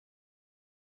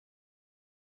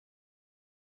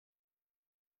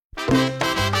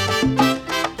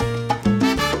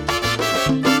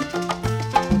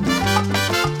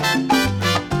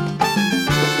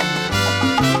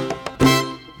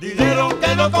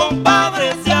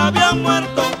compadres se habían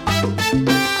muerto.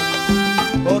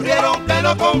 Corrieron que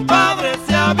los compadres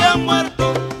se habían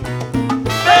muerto.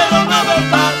 Pero no es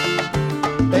verdad,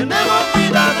 tenemos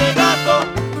vida de gato.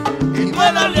 Y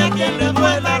duélale a quien le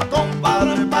duela,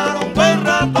 compadre, para un buen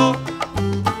rato.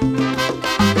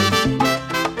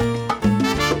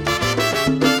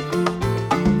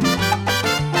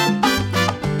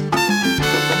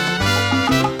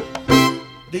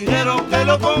 Dijeron que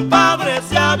los compadres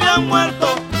se habían muerto.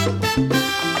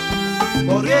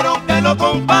 Corrieron que los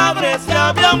compadres se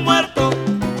habían muerto.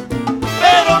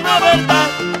 Pero no es verdad,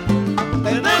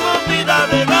 tenemos vida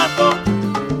de gato.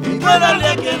 Y duélale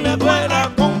a quien le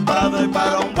duela, compadre,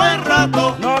 para un buen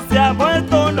rato. No se ha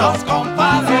muerto, no. Los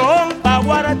compadres Son pa'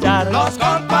 guarachar. los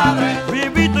compadres,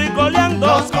 Vivito y coleando.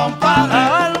 los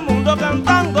compadres, Al mundo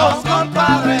cantando. los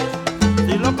compadres.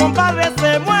 Si los compadres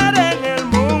se mueren, el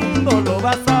mundo lo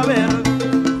va a saber.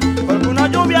 Porque una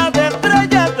lluvia de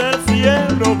estrellas del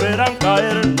cielo verán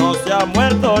caer. No se ha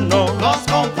muerto, no. Los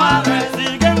compadres,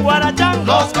 Siguen guarachando.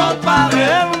 los compadres,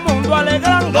 El mundo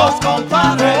alegrando. los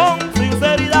compadres, Con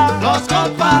sinceridad. los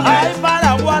compadres, Hay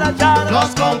para guarachar. los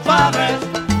compadres.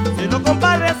 Si los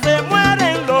compadres se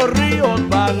mueren, los ríos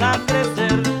van a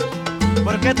crecer.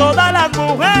 Porque todas las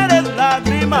mujeres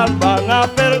lágrimas van a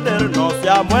perder. No se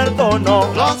ha muerto, no.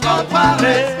 Los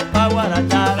compadres, Pa'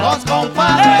 guarachar. los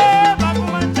compadres, Pa'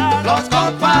 cumanchar. los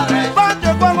compadres,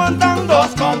 Pacho aguantando. los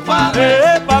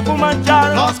compadres, Pa'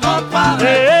 cumanchar. los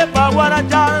compadres, Pa'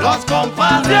 guarachar. los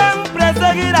compadres, Siempre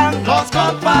seguirán los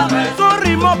compadres, su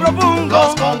ritmo profundo.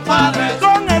 los compadres,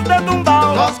 Con este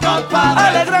tumbao, los compadres,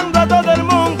 alegrando a todo el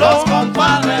mundo. los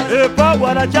compadres, Pa'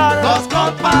 guarachar. los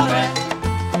compadres.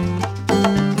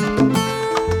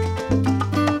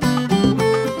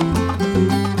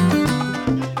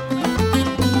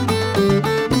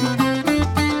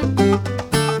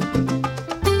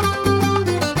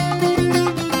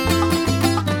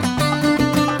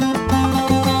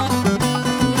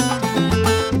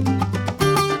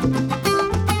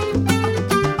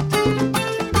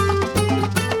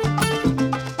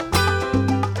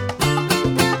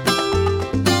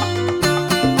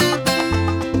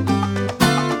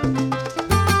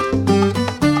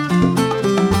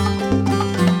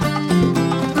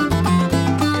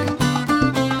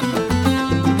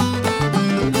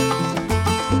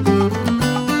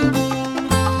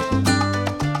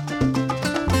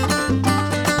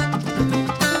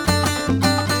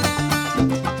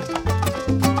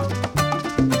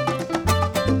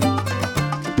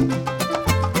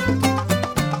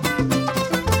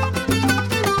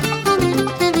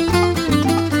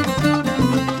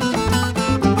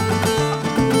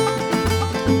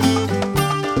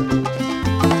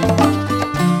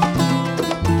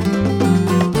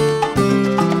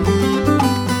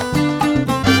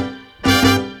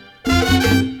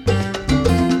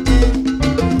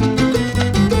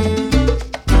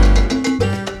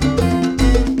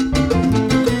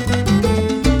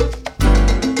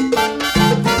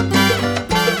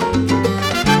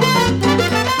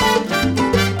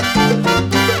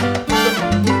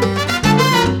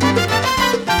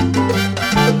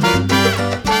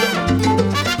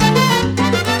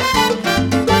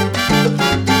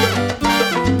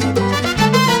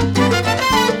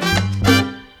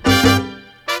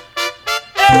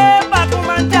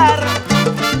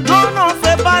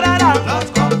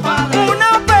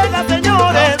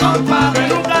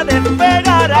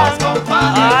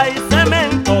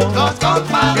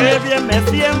 Qué bien me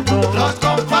siento, los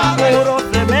compadres, puro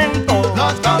cemento.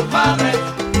 los compadres,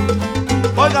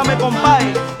 Óigame,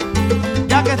 compay,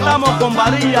 ya que estamos con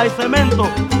varilla y cemento,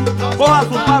 coja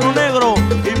su palo negro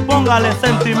y póngale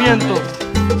sentimiento.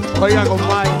 Oiga,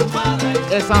 compay,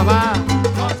 esa va,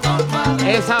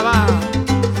 esa va.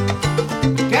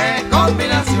 qué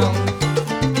combinación,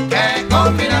 qué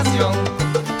combinación.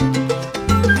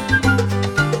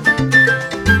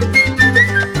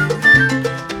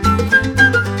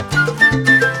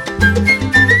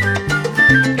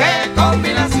 Qué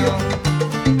combinación,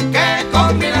 qué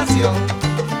combinación.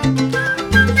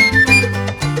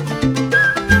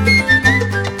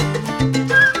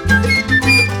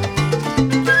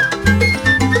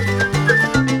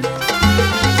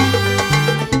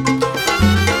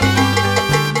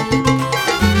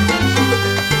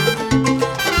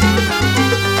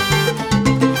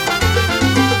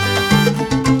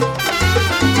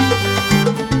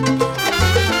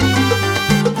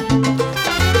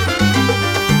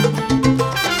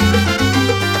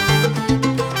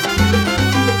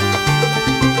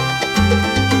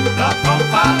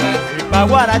 Pa'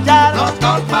 guarachar, Los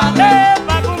compadres,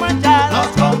 pa' cumanchar, los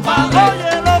compadres,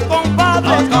 oye los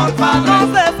compadres, los compadres,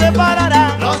 no se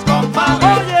separarán, los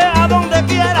compadres, oye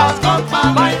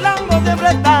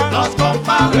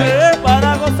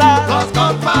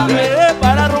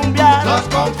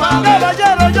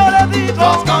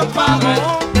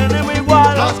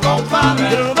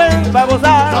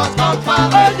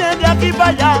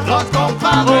ya. Los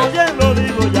compadres, Oye, lo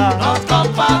digo ya. los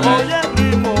compadres. Oye, el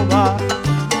ritmo va.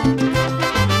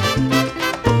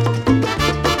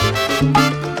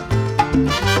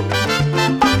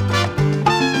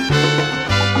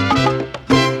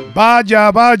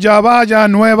 Vaya, vaya, vaya,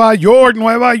 Nueva York,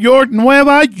 Nueva York,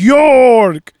 Nueva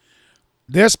York.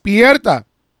 Despierta,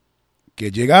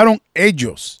 que llegaron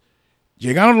ellos.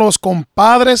 Llegaron los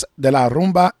compadres de la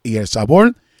rumba y el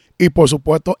sabor. Y por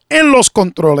supuesto, en los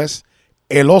controles,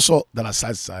 el oso de la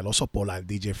salsa, el oso polar,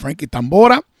 DJ Frankie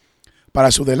Tambora,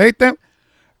 para su deleite.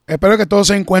 Espero que todo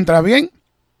se encuentre bien.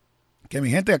 Que mi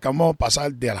gente, acabamos de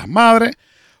pasar de las madres.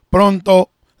 Pronto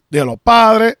de los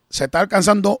padres, se está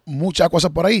alcanzando muchas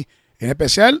cosas por ahí. En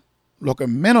especial, lo que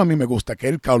menos a mí me gusta, que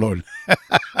es el calor.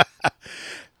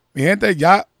 Mi gente,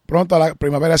 ya pronto la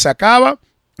primavera se acaba,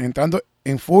 entrando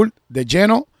en full de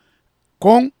lleno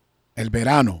con el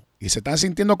verano. Y se están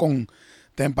sintiendo con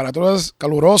temperaturas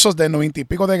calurosas de 90 y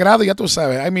pico de grados. Ya tú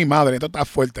sabes, ay mi madre, esto está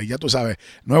fuerte, ya tú sabes.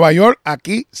 Nueva York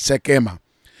aquí se quema.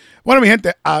 Bueno, mi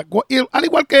gente, al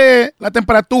igual que la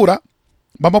temperatura,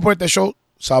 vamos por este show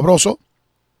sabroso,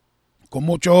 con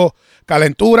mucho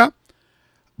calentura.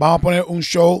 Vamos a poner un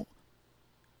show,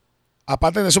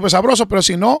 aparte de súper sabroso, pero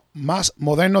si no, más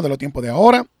moderno de los tiempos de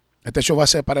ahora. Este show va a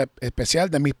ser para especial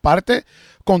de mi parte,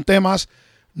 con temas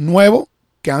nuevos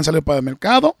que han salido para el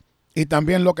mercado y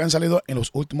también lo que han salido en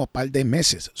los últimos par de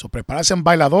meses. So, prepárense en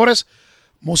bailadores,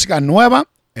 música nueva.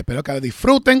 Espero que la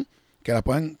disfruten, que la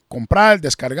puedan comprar,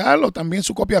 descargarlo, también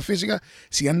su copia física.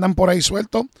 Si andan por ahí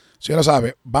sueltos, si ya lo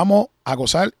sabe, vamos a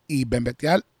gozar y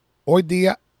bembetear hoy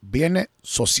día, viernes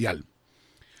social.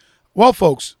 Well,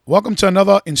 folks, welcome to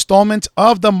another installment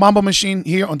of the Mambo Machine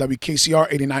here on WKCR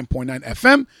 89.9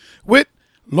 FM with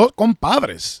Los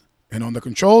Compadres. And on the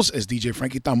controls is DJ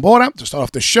Frankie Tambora to start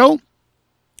off the show.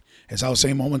 As I was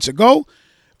saying moments ago,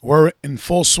 we're in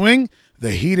full swing.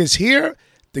 The heat is here.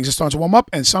 Things are starting to warm up,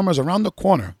 and summer's around the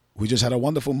corner. We just had a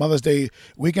wonderful Mother's Day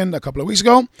weekend a couple of weeks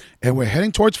ago, and we're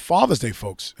heading towards Father's Day,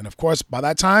 folks. And, of course, by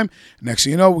that time, next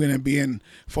thing you know, we're going to be in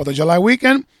 4th of July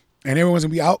weekend, and everyone's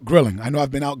going to be out grilling. I know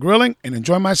I've been out grilling and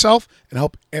enjoying myself, and I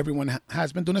hope everyone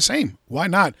has been doing the same. Why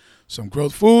not? Some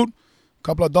grilled food, a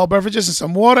couple of adult beverages, and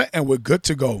some water, and we're good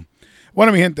to go.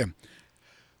 Bueno, mi gente,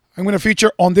 I'm going to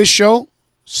feature on this show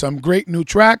some great new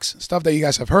tracks, stuff that you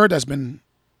guys have heard that's been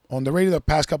on the radio the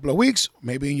past couple of weeks,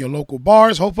 maybe in your local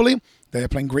bars, hopefully. They're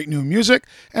playing great new music,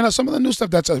 and some of the new stuff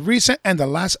that's recent and the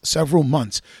last several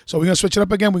months. So we're going to switch it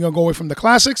up again. We're going to go away from the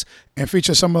classics and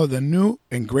feature some of the new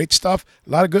and great stuff, a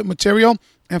lot of good material.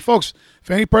 And folks,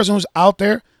 for any person who's out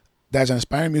there that's an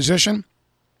aspiring musician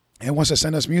and wants to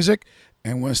send us music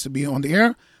and wants to be on the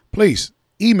air, please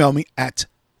email me at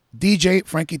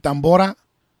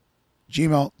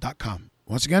djfrankietambora@gmail.com.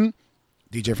 Once again,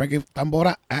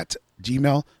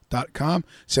 djfrankietambora@gmail.com.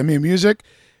 Send me music,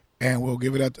 and we'll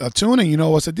give it a tune, and you know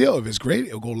what's the deal. If it's great,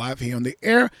 it'll go live here on the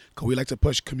air, because we like to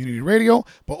push community radio,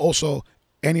 but also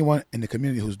anyone in the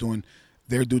community who's doing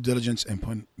their due diligence and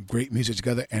putting great music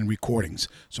together and recordings.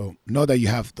 So know that you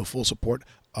have the full support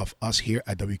of us here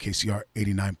at WKCR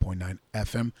 89.9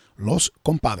 FM, Los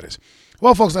Compadres.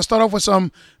 Well, folks, let's start off with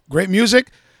some great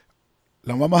music.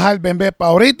 La vamos a dejar bembe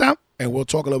para ahorita, and we'll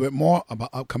talk a little bit more about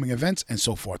upcoming events and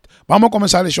so forth. Vamos a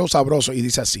comenzar el show sabroso y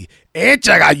dice así: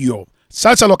 Echa gallo,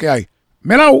 salsa lo que hay.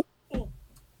 Melao.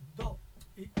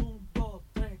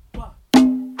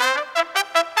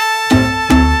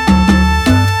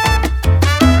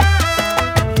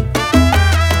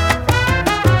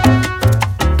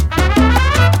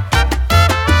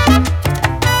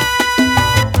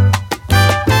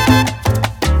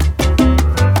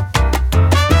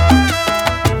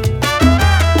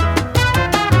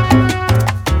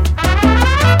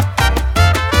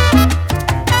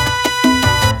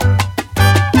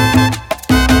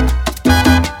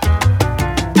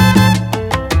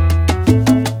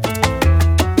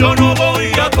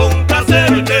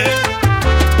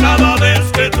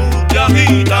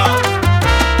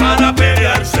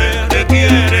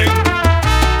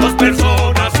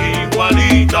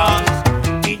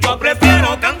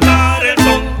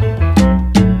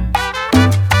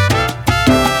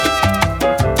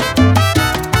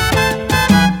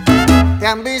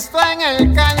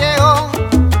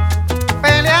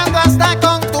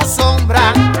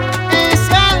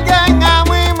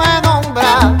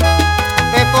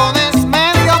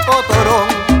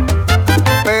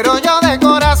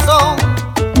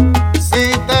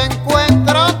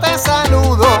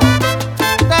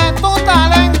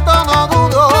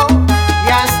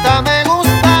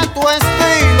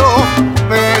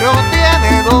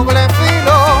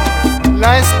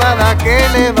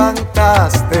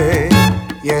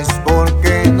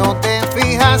 no te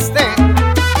fijaste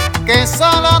que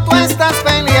solo tú estás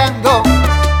peleando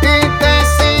y te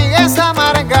sigues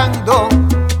amargando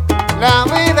la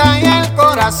vida y el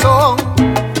corazón,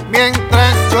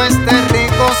 mientras yo esté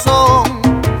rico son,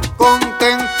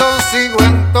 contento sigo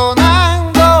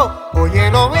entonando,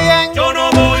 óyelo bien. Yo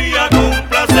no voy a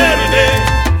complacerte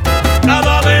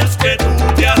cada vez que tú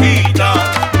te agitas.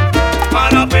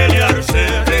 Para pelear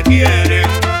se requieren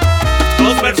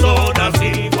dos personas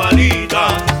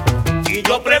igualitas y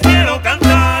yo prefiero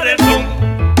cantar el son.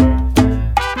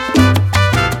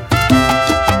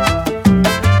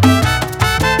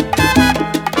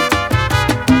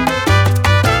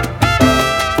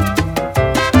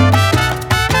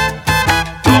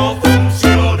 No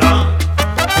funciona,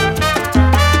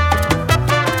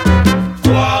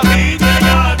 tu agite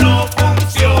ya no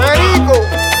funciona. Perico,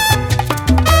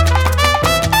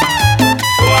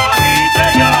 Tu agite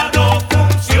ya no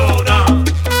funciona.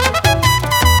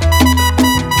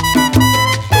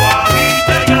 Tu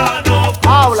agite ya no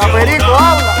funciona. habla, Perico,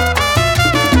 habla.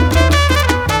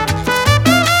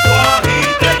 Tu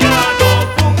agite ya no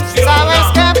funciona. Sabes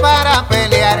que para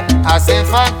pelear hace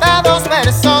falta dos Tu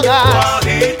personas.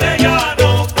 agite ya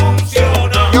no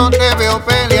funciona. Yo te veo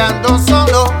peleando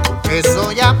solo,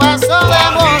 eso ya pasó Tu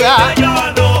de moda. agite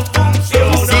ya no Y si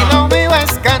funciona. lo mío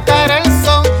es cantar el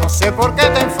son, no sé por qué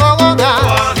te Tu enfogonas.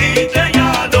 agite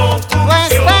ya no Tú estás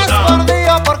funciona.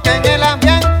 mordido porque en el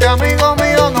ambiente, amigo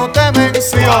mío, no te Tu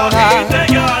menciona.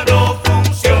 agite ya no Lo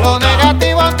funciona.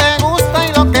 negativo te gusta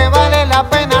y lo que vale la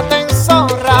pena te Tu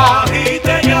enzorra.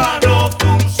 agite ya no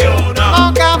funciona.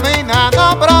 No camina,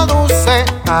 no produce,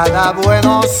 nada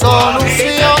bueno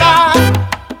soluciona.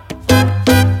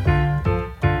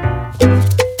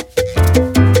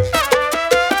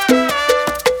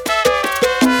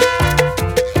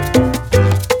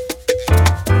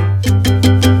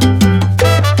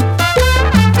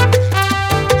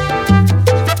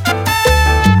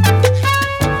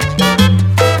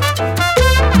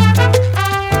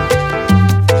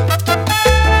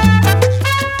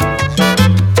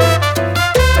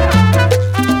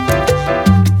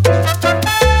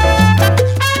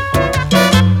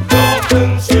 No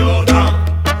funciona.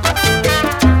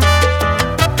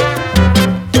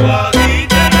 Tu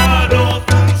agite ya no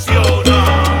funciona.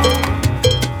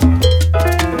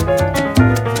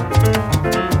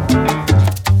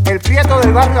 El Prieto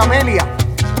del barrio Amelia.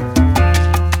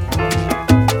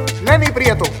 Lenny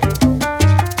Prieto.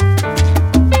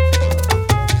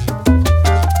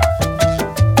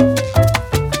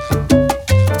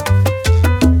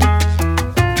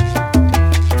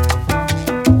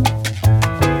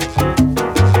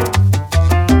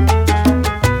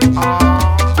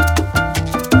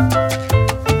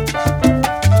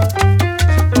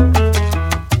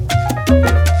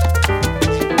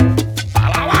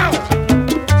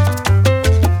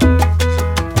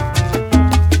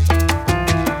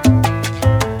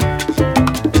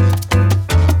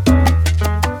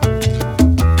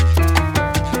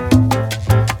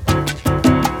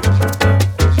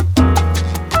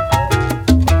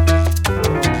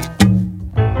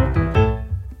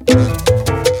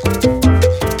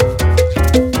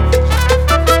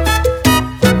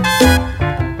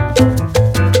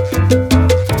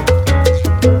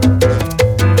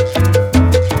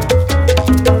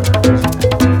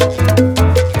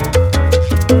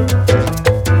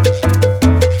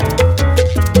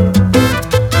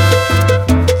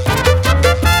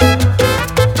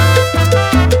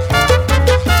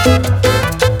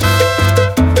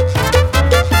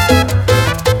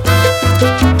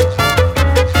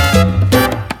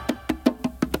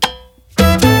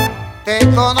 Te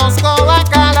conozco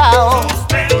bacalao,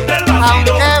 Usted del vacío.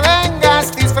 aunque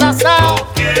vengas disfrazado. No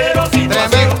quiero situación.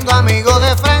 Tremendo amigo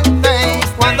de frente y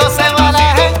cuando se va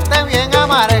la gente bien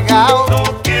amargado. No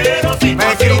quiero Me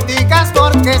situación. criticas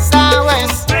porque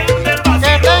sabes Usted del que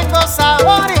vacío. tengo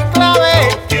sabor y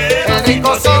clave. El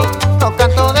rico son, lo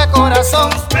canto de corazón.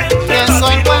 Que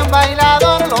soy buen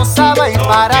bailador, lo sabe y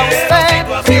para usted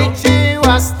Richie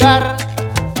va a estar.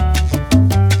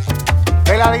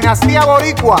 De la dinastía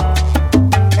boricua,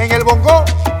 en el bongo,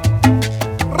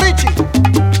 Richie.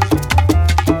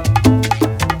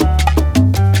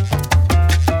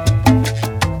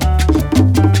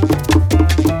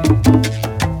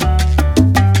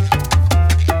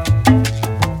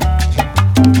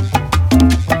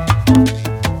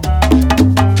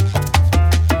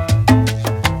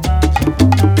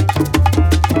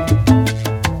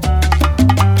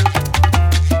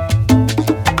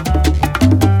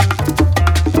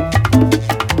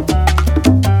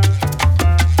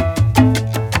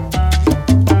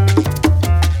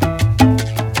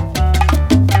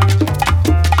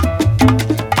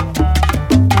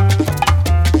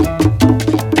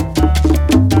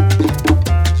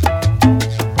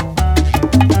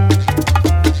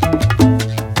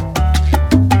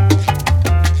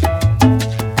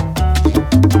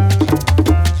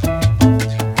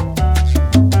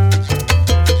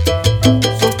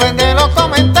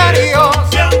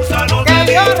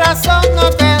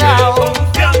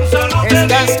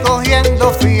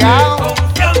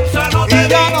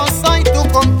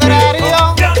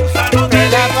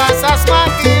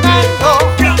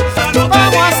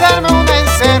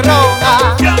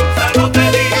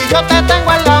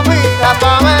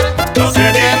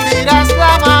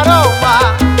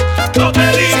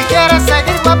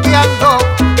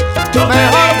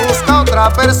 otra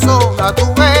persona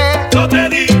tuve. Yo te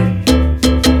di.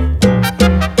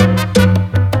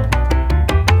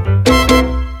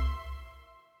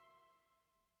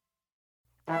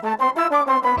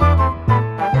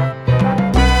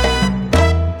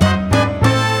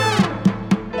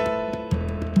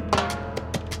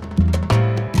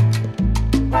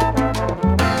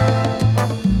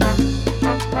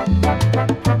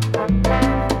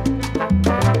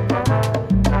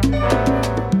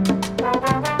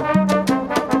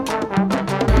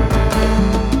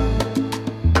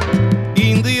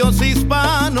 Indios,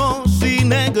 hispanos y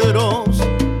negros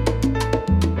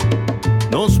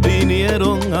nos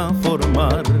vinieron a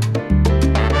formar,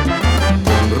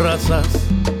 con razas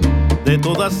de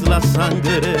todas las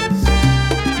sangres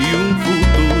y un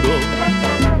futuro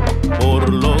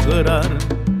por lograr.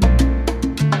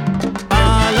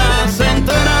 A las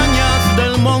entrañas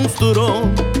del monstruo,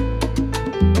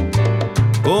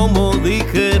 como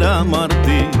dijera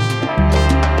Martí,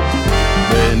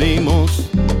 venimos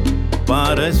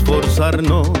para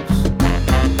esforzarnos,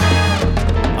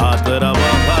 a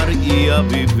trabajar y a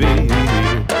vivir.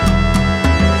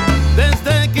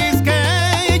 Desde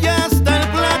Quisqueya hasta el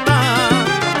Plata,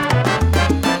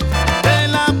 de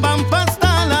La Pampa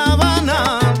hasta La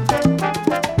Habana,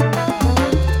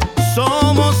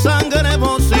 somos sangre,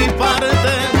 voz y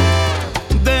parte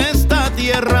de esta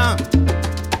tierra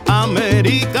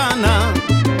americana.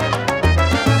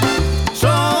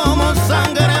 Somos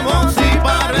sangre, voz y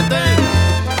parte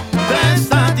de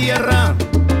esta tierra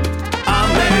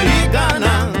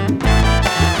americana.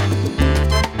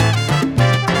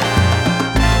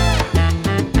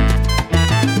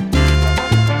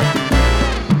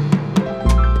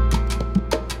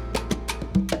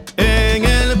 En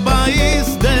el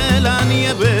país de la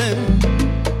nieve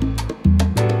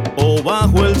o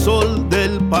bajo el sol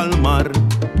del palmar,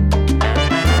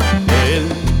 el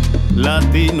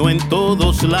latino en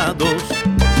todos lados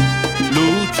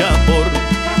lucha por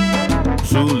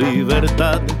su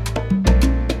libertad.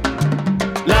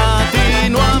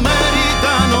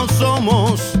 Latinoamericanos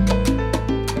somos,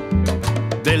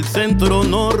 del centro,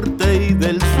 norte y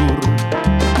del sur,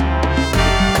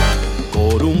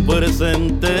 por un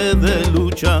presente de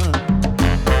lucha,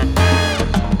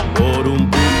 por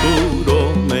un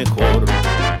futuro mejor.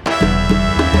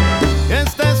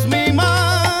 Esta es mi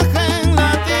imagen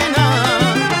latina,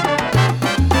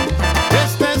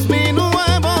 este es mi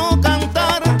nuevo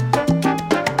cantar,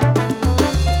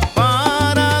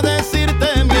 para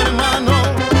decirte, mi hermano,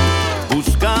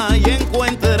 busca y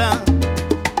encuentra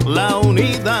la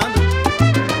unidad.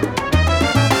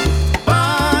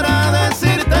 Para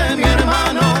decirte, mi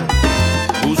hermano,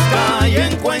 busca y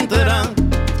encuentra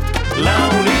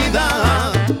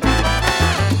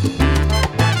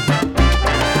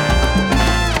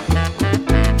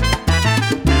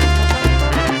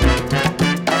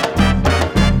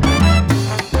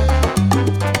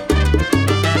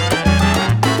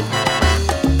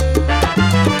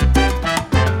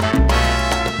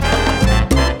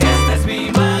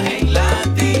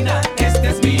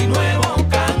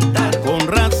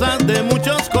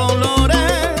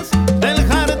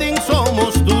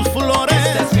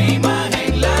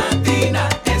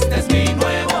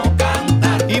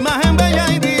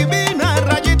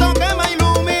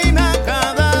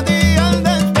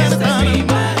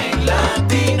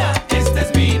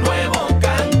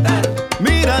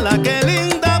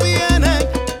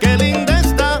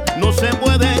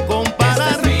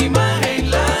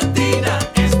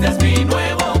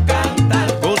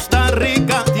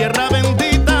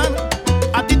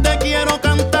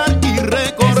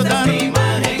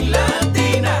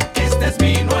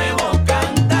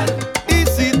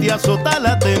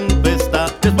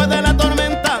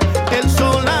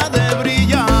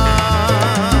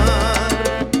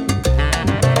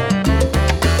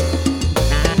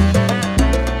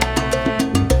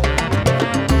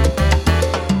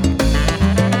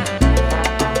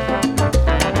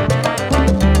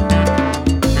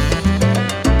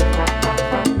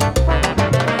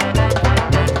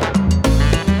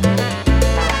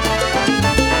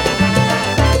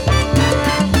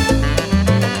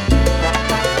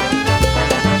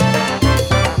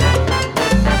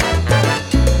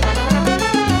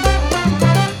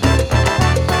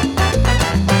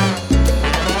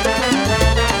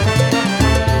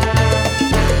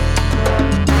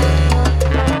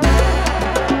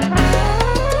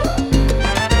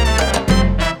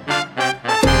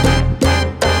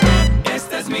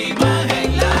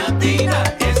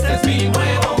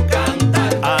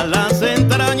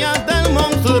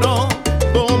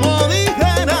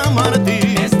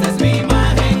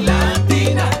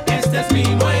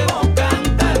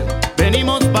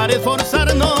para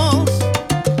esforzarnos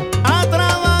a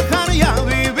trabajar y a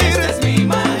vivir. Esta es mi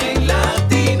imagen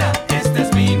latina, este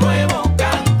es mi nuevo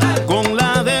cantar. Con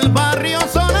la del barrio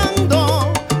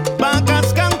sonando,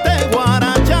 vacas cante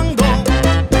guarachando.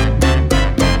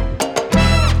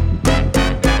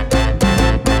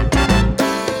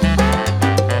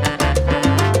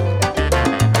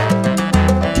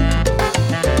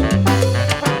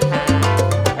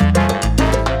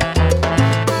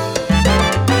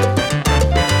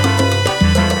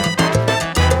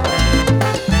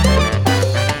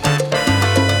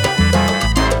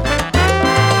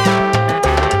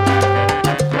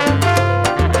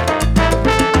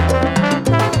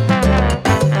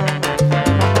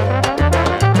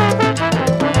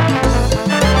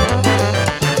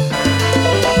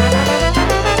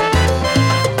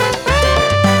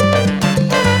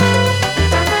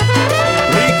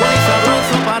 Rico y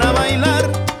sabroso para bailar.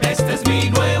 Este es mi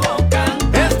nuevo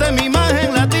cantar. Esta es mi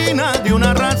imagen latina de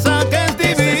una raza que es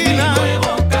Este es mi divina.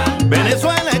 nuevo cantar.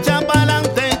 Venezuela echa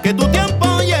pa'lante que tu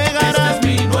tiempo llegará. Este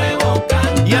es mi nuevo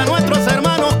cantar. Y a nuestros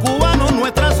hermanos cubanos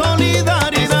nuestra Este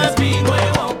solidaridad. es mi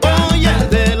nuevo Oye, cantar.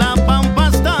 de La Pampa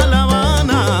hasta La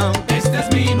Habana, Este es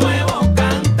mi nuevo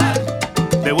cantar.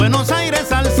 de Buenos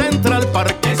Aires al Central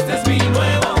Park. Este es mi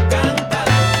nuevo cantar.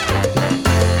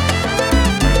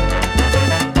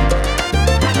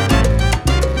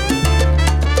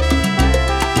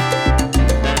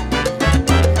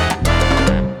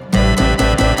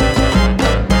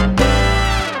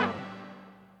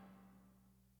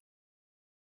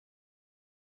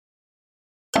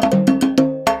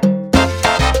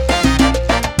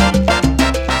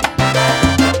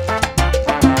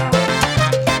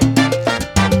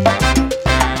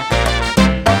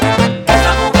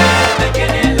 Esa mujer me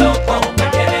tiene loco, me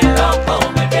tiene loco,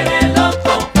 me tiene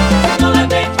loco. Si no la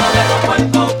tengo me rompo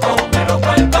el coco, me rompo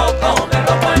el coco, me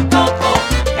rompo el coco.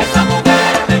 Esa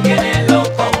mujer me tiene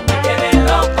loco, me tiene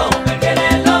loco, me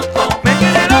tiene loco. Me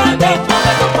tiene Si no la loco. tengo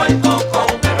me rompo el coco,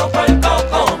 me rompo el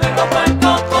coco, me rompo el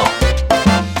coco.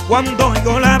 Cuando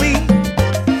yo la vi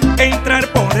entrar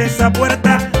por esa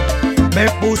puerta, me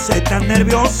puse tan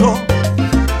nervioso,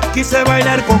 quise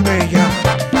bailar con ella.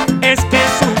 Es que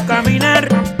su caminar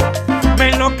me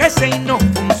enloquece y no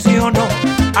funcionó.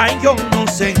 Ay, yo no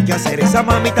sé qué hacer, esa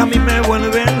mamita a mí me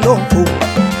vuelve loco.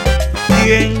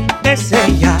 ¿Quién es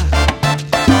ella?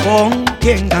 ¿Con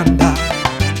quién anda?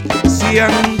 Si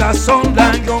anda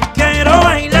sola, yo quiero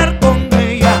bailar con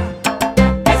ella.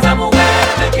 Esa mujer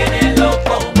me tiene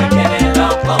loco, me tiene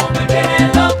loco, me tiene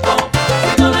loco.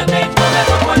 Si no la tengo me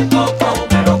rompo el coco,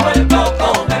 me rompo el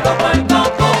coco, me rompo el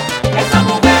coco. Esa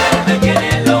mujer me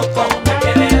tiene loco, me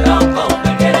tiene loco,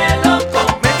 me tiene loco.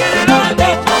 Si no la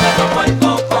tengo me rompo el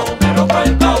coco, me rompo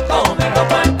el coco, me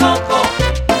rompo el coco.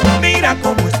 Mira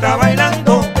cómo está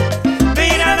bailando,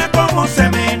 mírala cómo se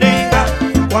menea.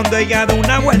 Cuando ella da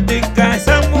una vueltica,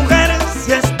 esa mujer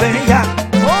sí es bella.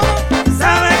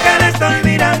 Sabe que la estoy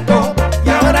mirando y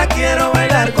ahora quiero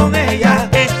bailar con ella.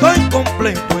 Estoy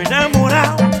completo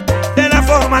enamorado de la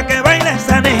forma que baila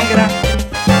esa negra.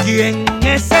 ¿Quién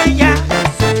es ella?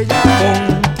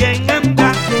 ¿Con quién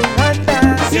anda?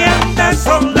 Si anda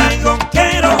sola, yo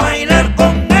quiero bailar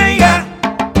con ella.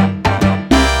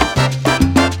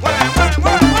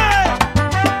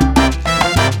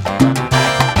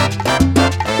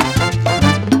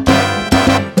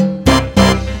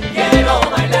 Quiero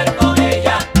bailar con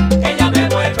ella me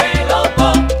vuelve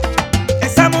loco.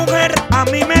 Esa mujer a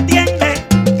mí me tiene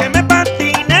que me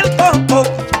patina el coco,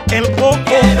 el coco.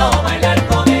 Quiero bailar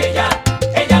con ella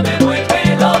me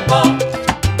vuelve loco.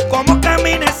 Como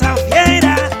camina esa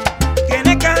fiera,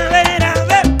 tiene cadera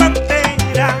de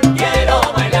pantera. Quiero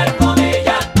bailar con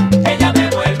ella me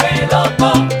vuelve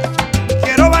loco.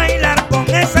 Quiero bailar con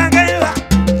esa gueva,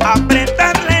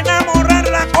 apretarla,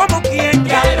 enamorarla como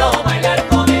quiera. Quiero bailar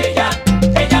con ella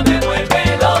me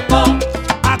vuelve loco.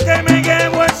 ¿A qué me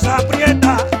llevo esa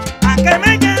prieta? ¿A qué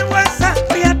me llevo esa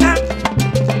prieta?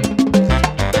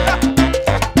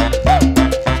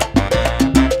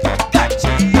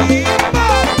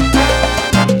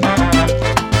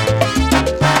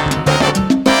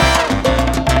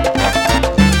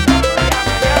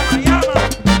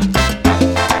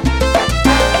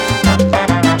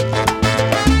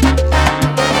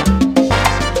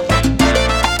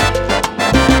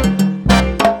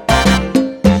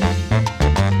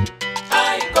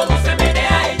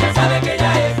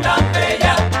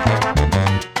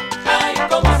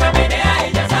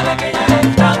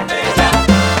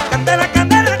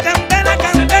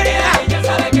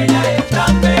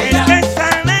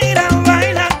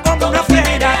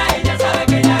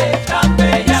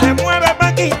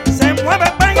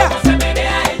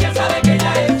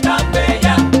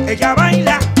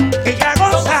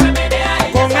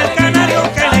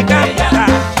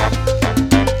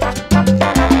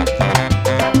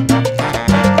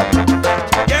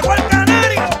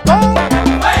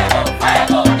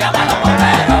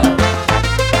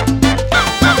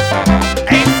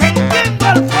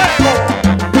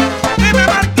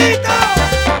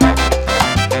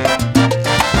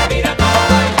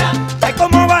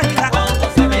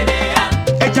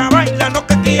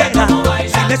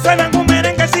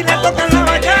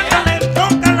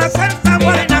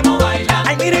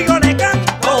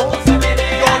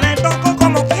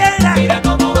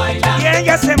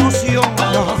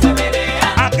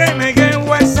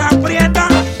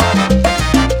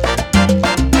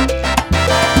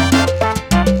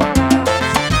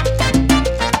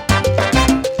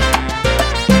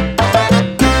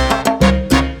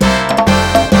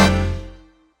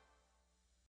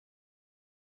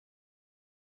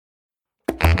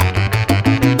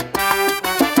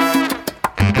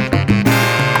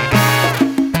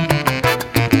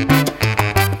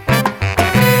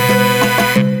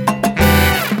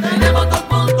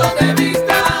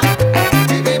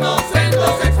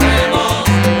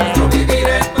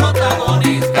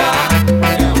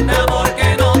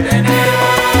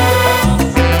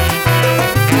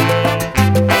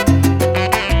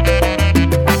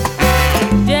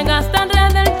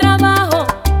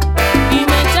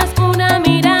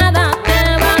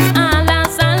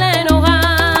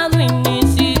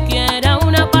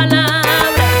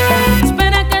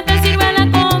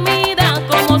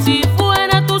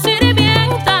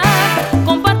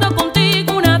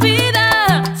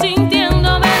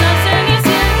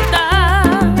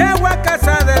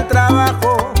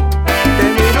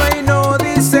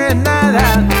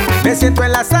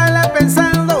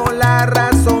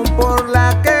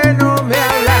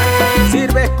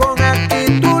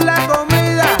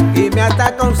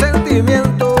 trata con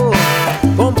sentimiento.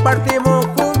 Compartimos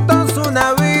juntos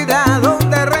una vida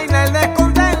donde reina el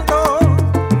descontento.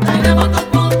 Tenemos dos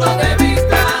puntos de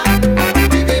vista,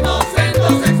 vivimos en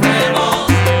dos extremos.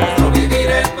 Nuestro vivir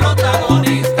es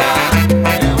protagonista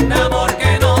de un amor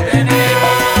que no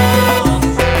tenemos.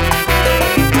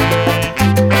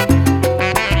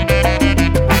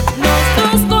 Los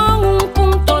dos con un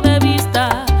punto de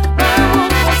vista,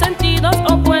 vamos por sentidos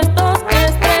opuestos.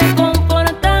 Este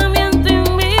comportamiento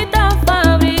invita a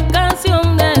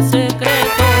fabricación de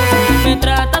secretos. Me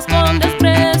tratas con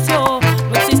desprecio,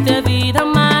 no existe vida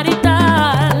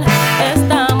marital.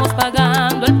 Estamos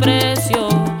pagando el precio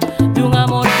de un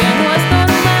amor que no es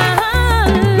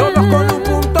normal. Los dos con un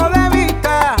punto de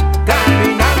vista,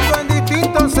 caminando en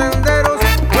distintos senderos.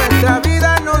 Nuestra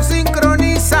vida no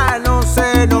sincroniza, no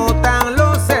se notan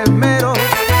los esmeros.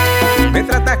 Me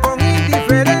tratas con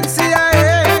indiferencia,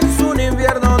 es un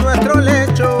invierno nuestro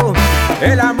lecho.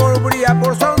 El amor brilla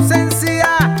por su ausencia,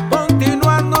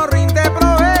 continúa no rinde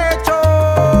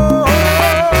provecho.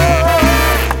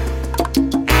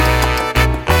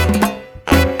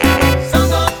 Son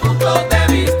dos puntos de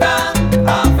vista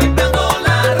afectando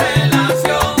la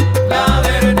relación. La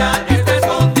verdad está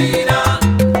escondida,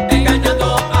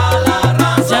 engañando a la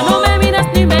razón. Ya no me miras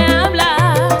ni me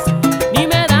hablas, ni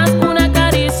me das una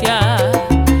caricia.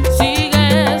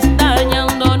 Sigues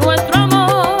dañando nuestro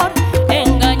amor,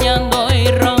 engañando y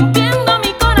rompiendo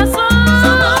mi corazón.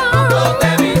 Son dos puntos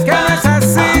de vista Que no es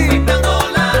así. afectando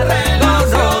la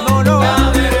relación. No, no, no.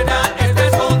 La verdad está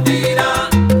escondida,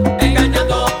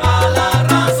 engañando a la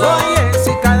razón. Oye,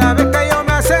 si cada vez que yo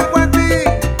me acerco a ti,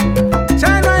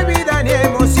 ya no hay vida ni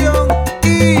emoción,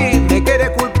 y me quieres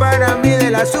culpar a mí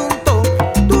del asunto,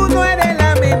 tú no eres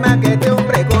la misma que este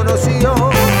hombre conoció.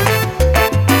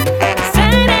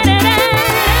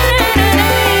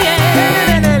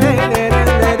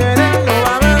 No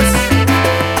va más.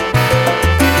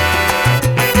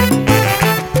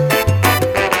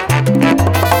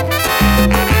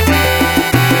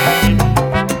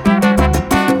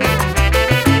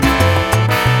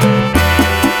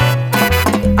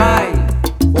 Ay,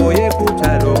 oye,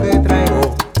 escucha lo que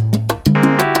traigo.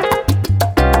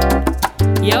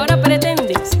 Y ahora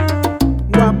pretendes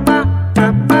Guapa,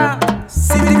 papá,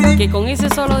 sí, que con ese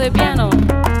solo de piano,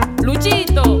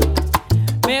 Luchito,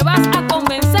 me vas a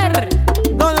convencer.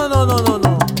 no, no, no, no, no,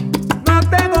 no. No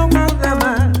tengo nada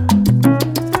más.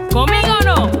 ¿Conmigo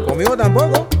no? Conmigo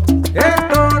tampoco.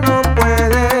 Esto no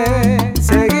puede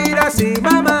seguir así,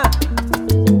 mamá.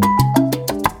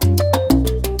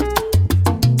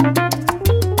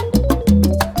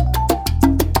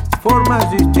 Formas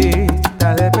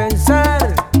distintas de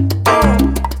pensar.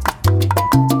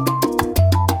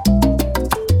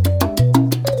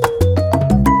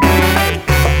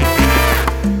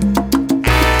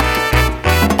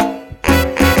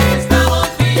 Estamos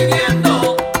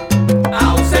viviendo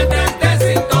ausentes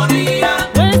de sintonía.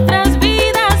 Nuestras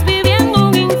vidas viviendo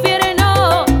un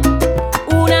infierno,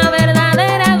 una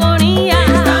verdadera agonía.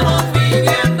 Estamos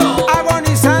viviendo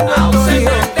Agonizando estoy yo.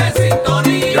 ausentes de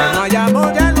Ya no sintonía. hay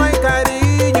amor, ya no hay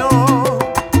cariño.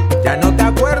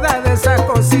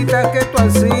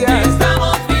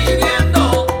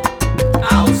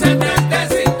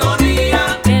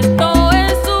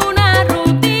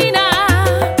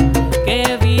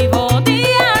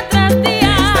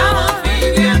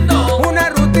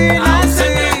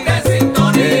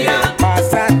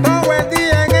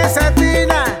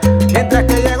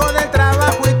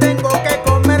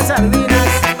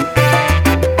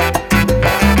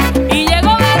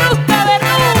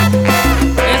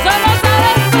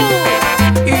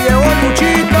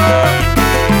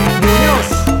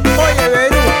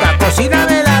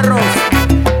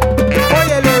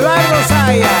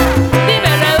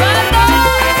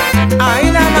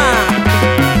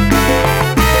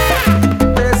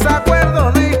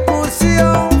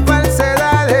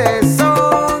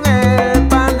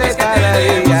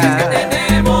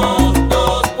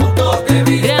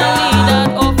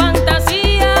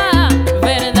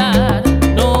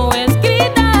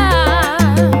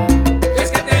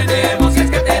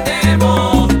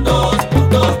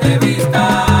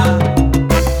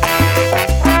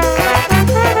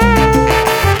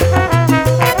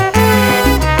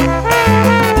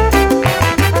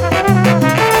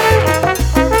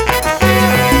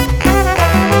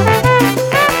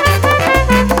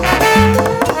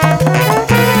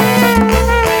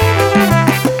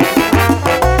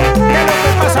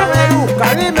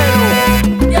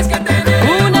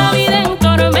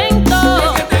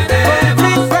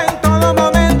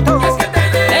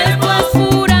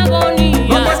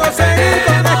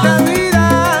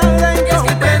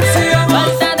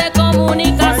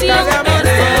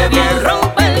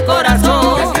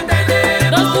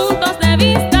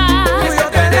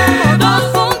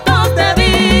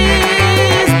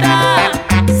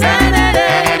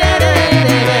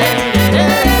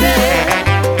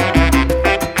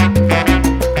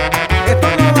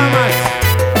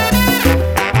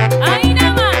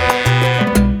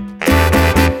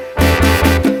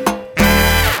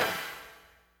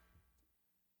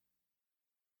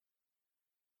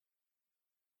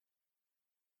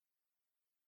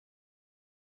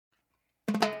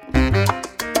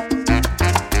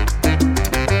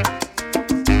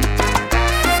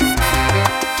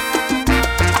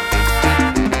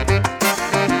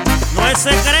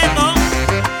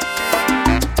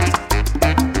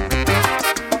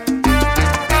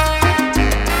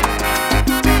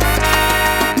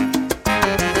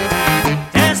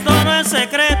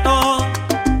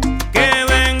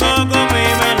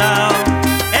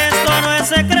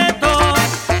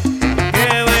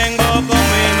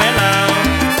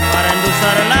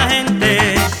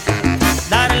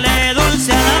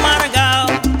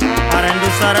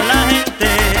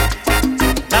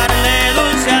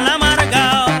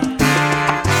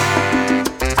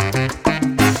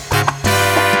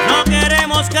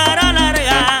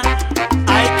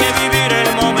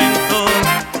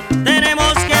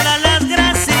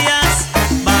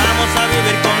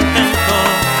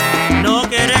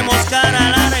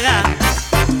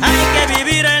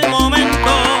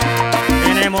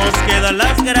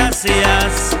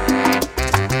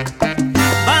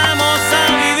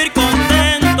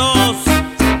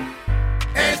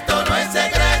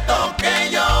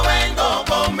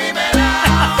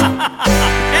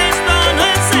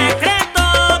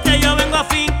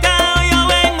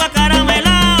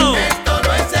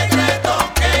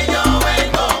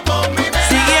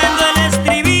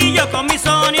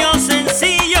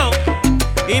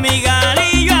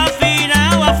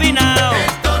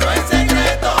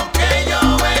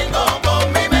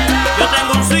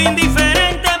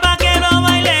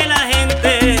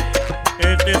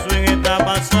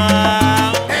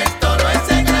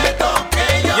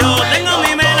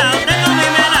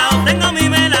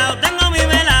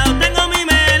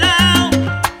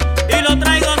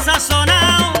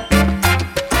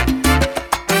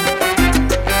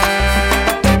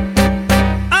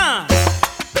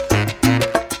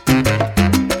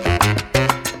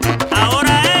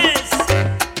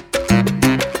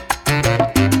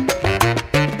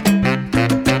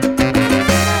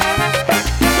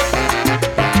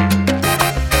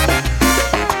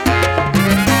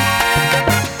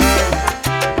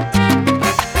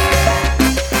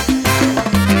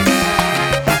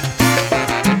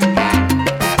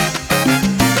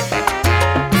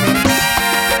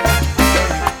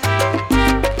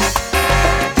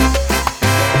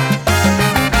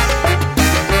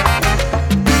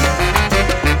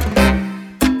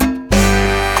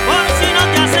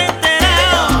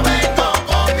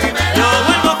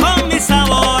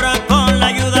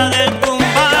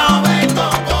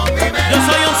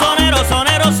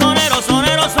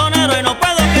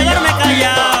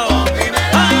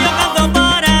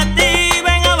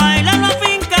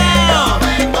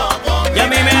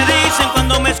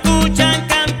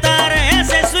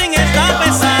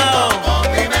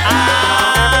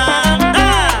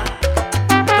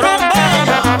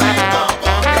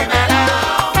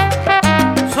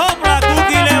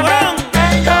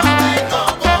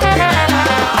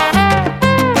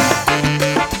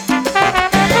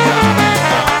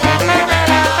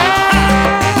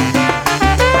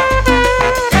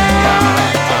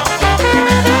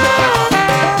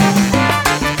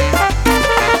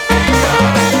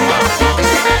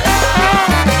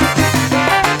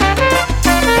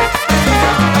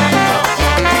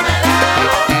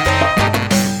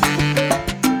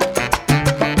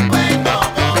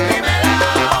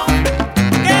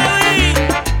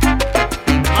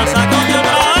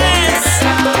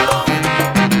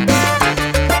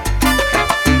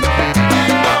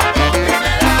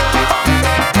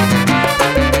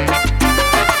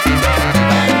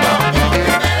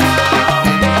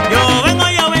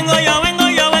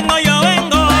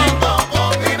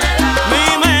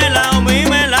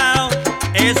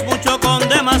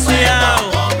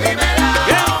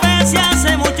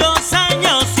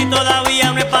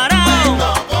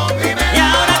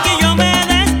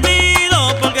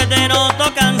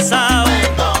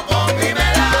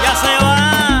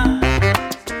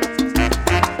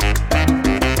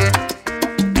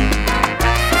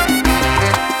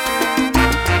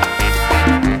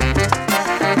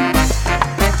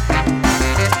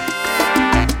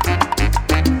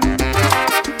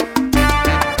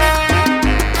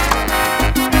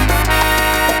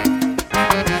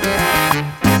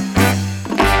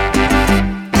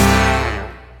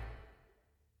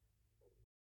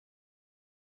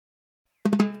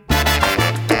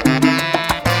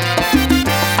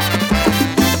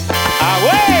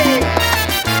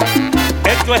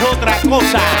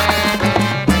 cosa.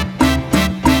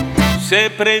 Se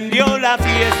prendió la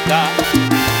fiesta,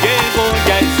 llegó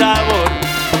ya el sabor,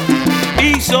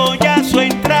 hizo ya su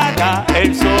entrada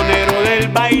el sonero del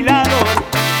bailador.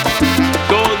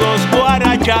 Todos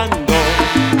guarachando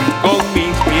con mi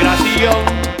inspiración,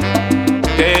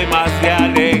 temas de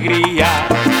alegría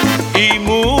y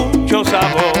mucho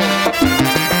sabor.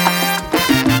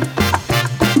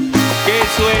 Que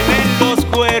suenen los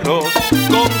cueros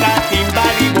con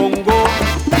timbal y bongo,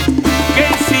 que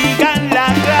sigan la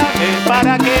clave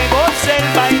para que goce el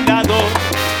bailador.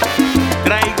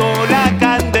 Traigo la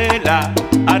candela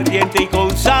ardiente y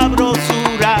con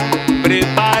sabrosura,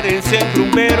 prepárense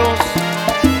rumberos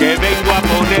que vengo a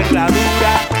ponerla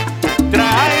dura.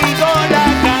 Traigo la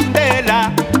candela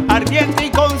ardiente y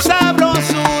con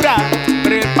sabrosura,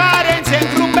 prepárense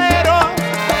rumberos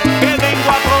que vengo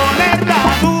a ponerla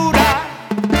dura.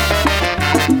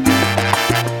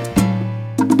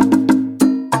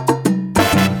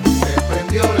 Se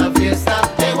prendió la fiesta,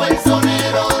 llegó el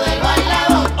sonero del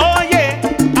bailador. Oye,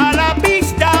 a la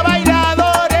pista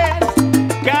bailadores,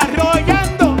 que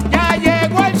arrollando ya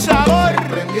llegó el sabor. Se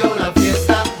prendió la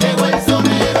fiesta, llegó el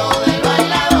sonero del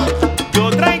bailador.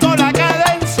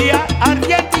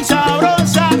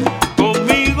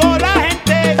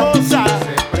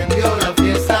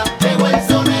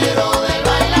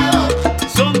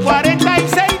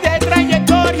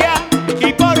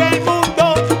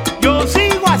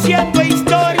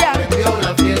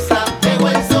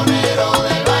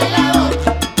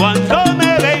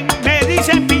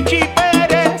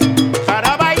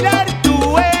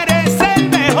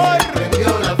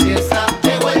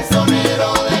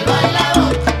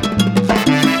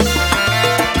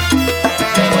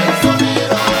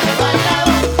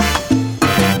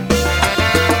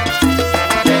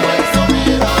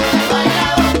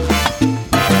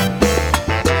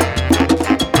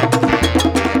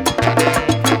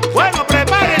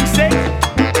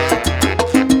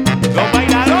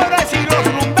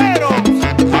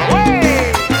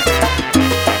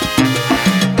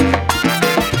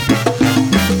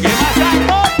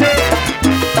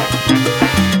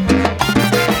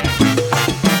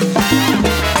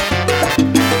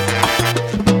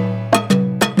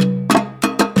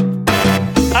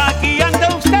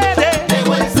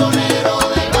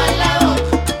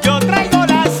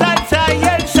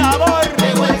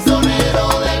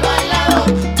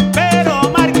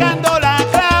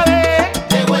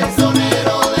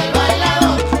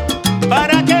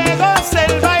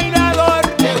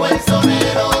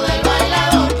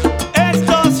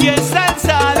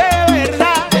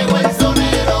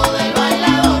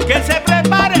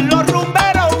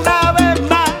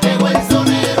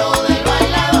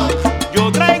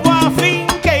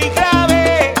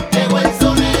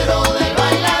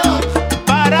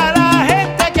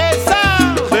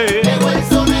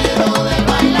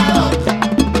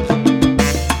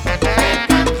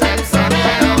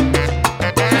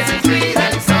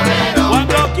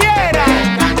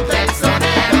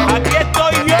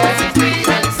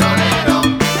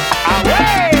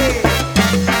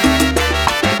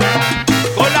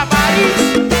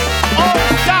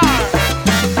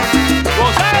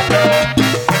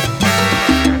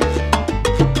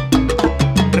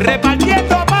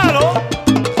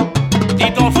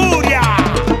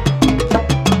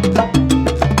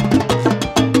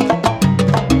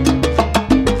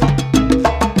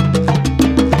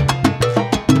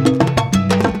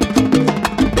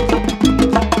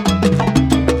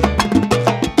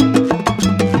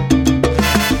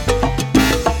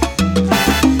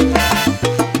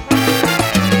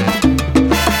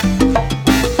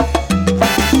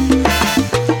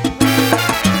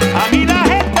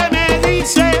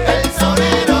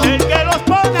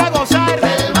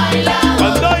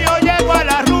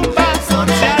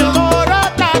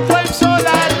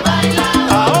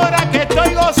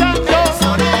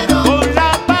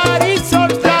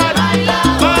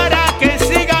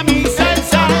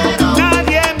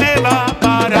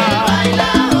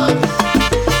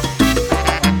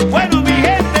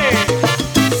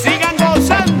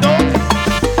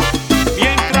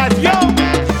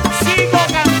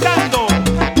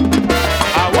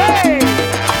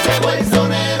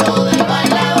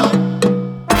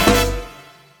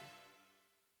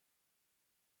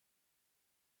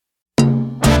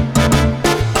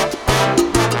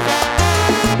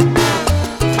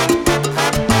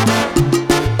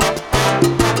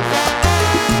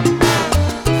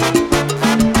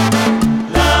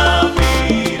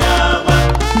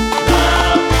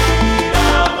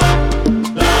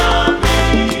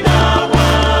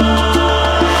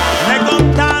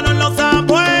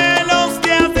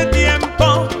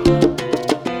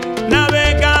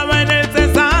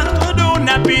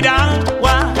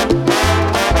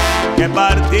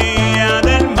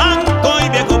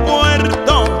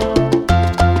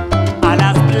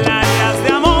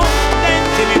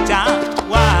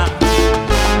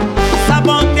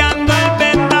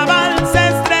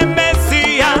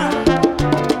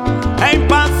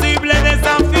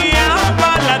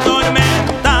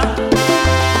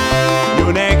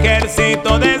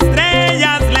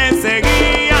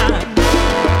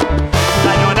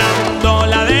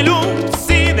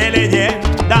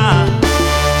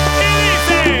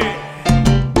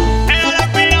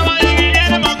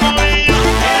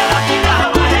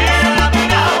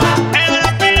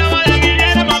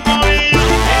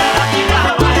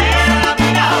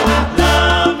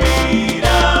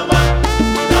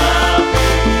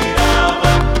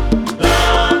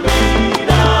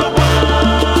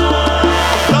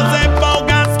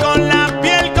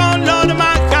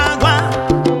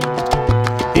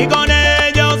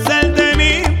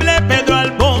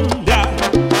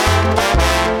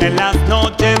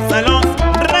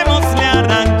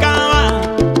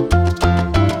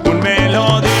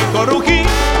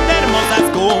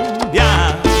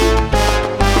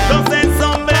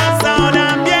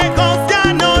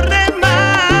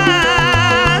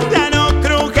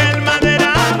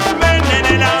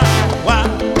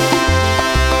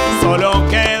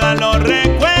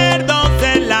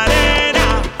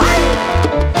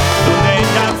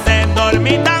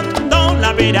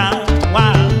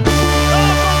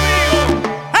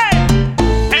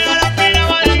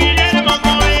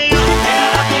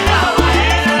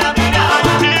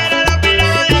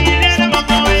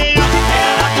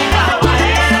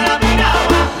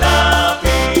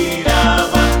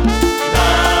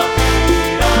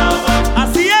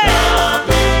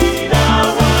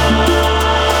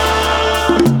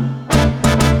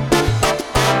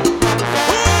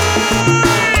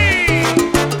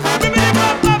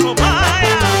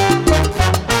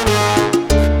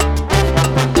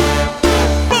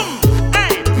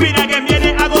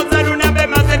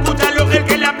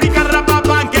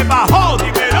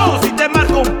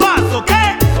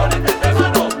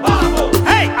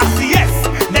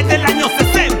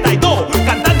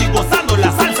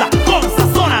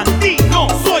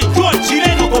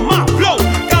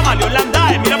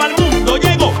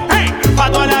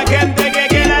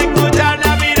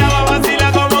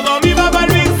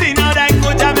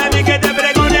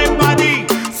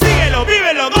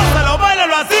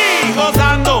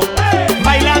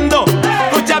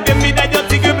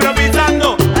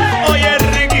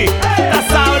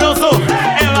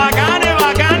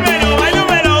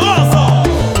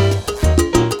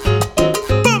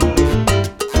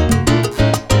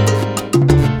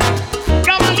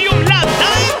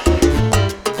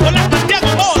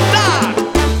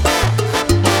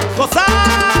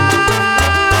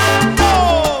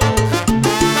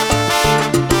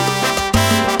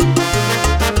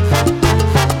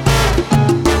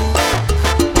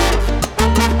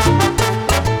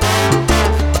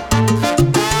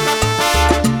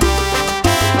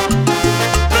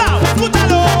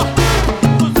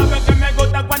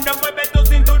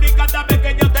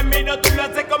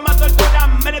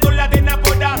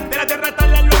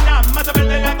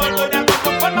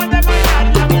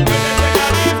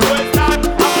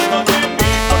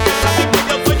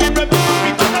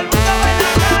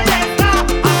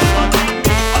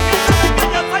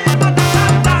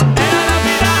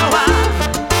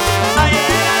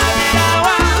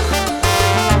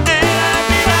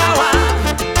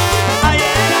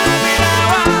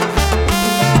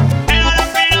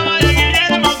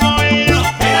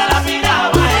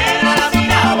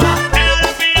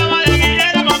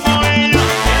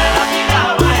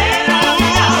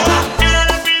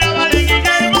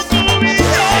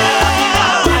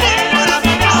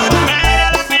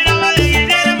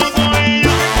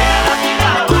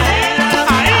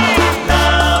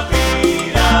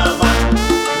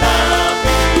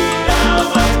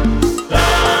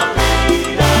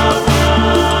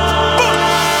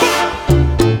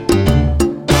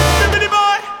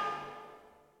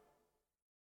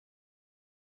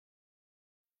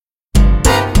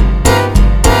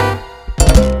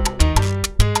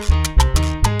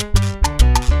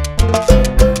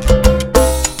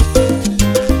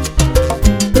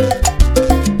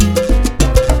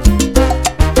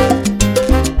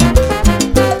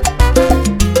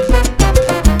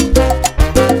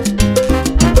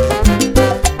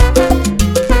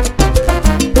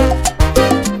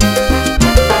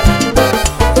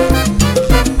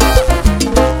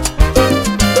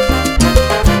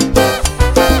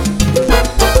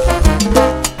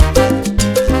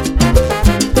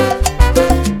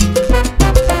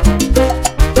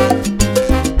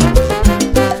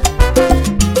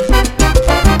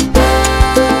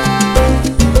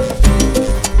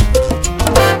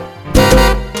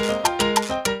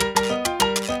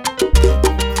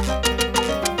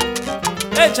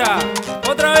 Echa,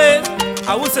 otra vez,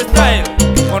 Abusa Style,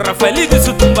 con Rafaelito y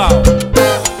su tumbao.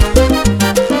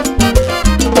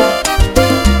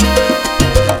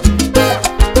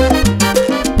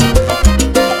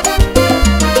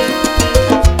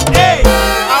 Ey,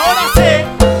 ahora sé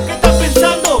que estás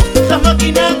pensando, estás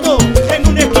maquinando, en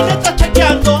una esquina estás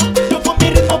chequeando, yo con mi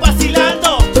ritmo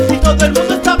vacilando y todo el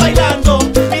mundo está bailando.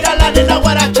 Mira la nena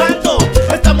guarachando,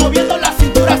 está moviendo la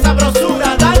cintura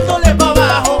sabrosura, dándole pa'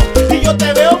 abajo y yo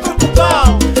te veo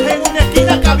preocupado en una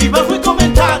esquina cabizbajo y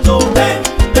comentando. Ven,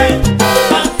 ven,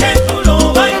 pa' que tú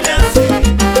lo bailes así.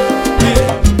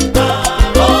 Ven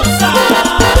a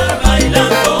gozar,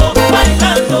 bailando,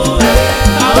 bailando.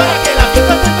 Ahora que la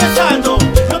fiesta está empezando,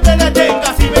 no te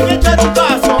detengas y ven a echar un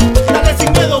paso. Dale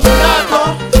sin miedo,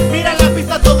 mulato. Mira la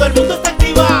pista, todo el mundo está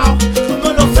activado. Tú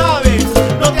no lo sabes,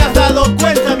 no te has dado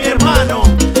cuenta, mi hermano.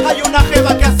 Hay una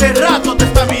jeva que hace rato te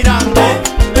está mirando.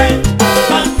 Ven,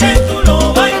 pa' que tú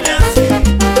lo bailes así.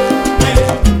 Ven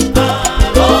a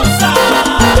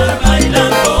gozar,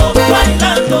 bailando,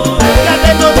 bailando. Ya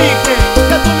te lo dije,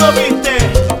 ya tú lo viste.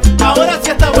 Ahora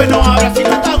sí está bueno, ahora sí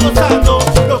lo está gozando.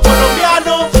 Los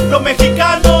colombianos, los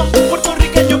mexicanos,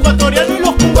 puertorriqueños, ecuatorianos y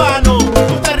los cubanos,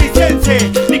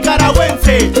 costarricense,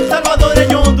 nicaragüense,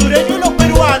 salvadoreño, hondureño y los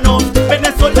peruanos,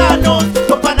 venezolanos,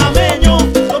 los panameños,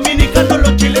 dominicanos,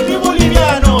 los chilenos y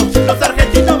bolivianos, los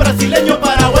argentinos, brasileños,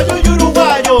 paraguayos y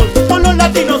uruguayos. Son los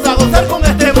latinos a gozar con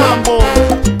este mambo.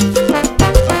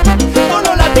 Son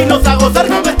los latinos a gozar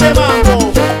con este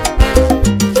mambo.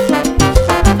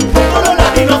 Son los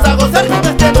latinos a gozar con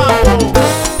este mambo.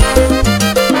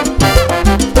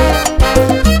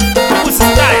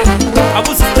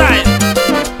 Abusa Style,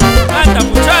 anda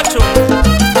muchacho.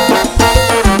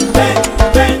 Ven,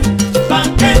 ven, pa'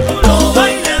 que tú lo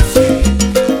bailes así.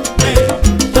 Ven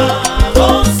a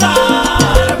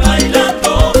gozar,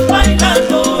 bailando,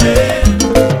 bailando.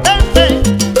 Ven, ven,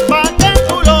 pa' que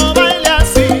tú lo bailes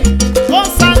así.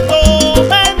 Gozando,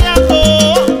 meneando,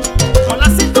 con la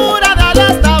cintura de allá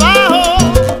hasta abajo.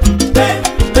 Ven,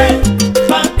 ven,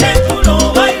 pa' que tú lo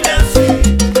bailes así.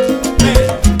 Ven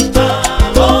a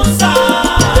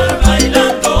gozar,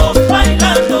 bailando,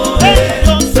 bailando.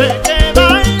 Yo sé que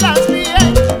bailas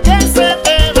bien, que se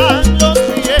te van los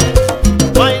pies.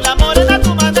 Baila morena a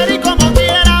tu manera y como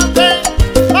quieras, ven,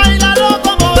 bailalo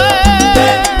como es.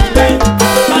 Ven, ven,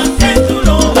 pa' que tú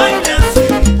lo bailes así.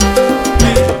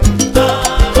 Ven a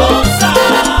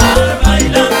gozar,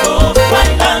 bailando,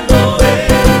 bailando.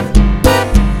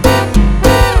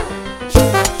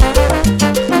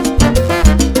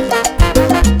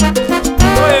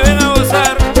 Oye, ven a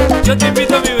gozar, yo te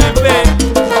invito a mi bebé,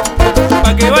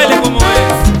 pa' que baile como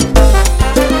es.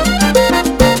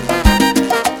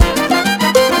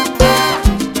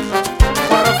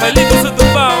 Con Rafaelito y su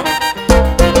tumbao,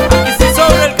 aquí sí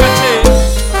sobra el caché.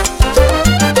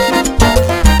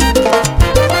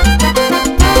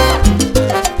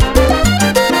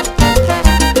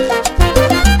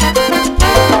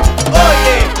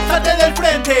 Oye, salte del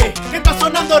frente, que está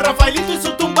sonando Rafaelito y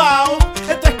su tumbao.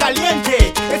 Esto es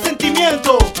caliente, es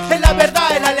sentimiento, es la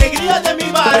verdad, es la alegría de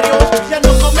mi barrio. Ya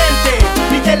no comente,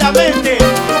 ni te lamente,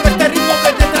 con este ritmo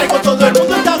que te traigo todo el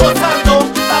mundo está gozando.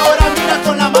 Ahora mira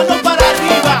con la mano para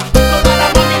arriba, toda la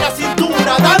mano y la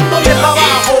cintura, dándole para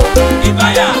abajo Y pa'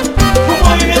 allá, un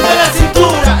movimiento de la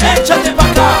cintura, échate pa'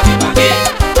 acá. y pa' aquí,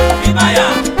 y pa' allá,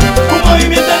 Un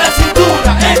movimiento de la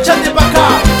cintura, échate pa' acá.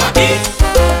 pa' aquí,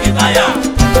 y pa' allá,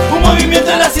 Un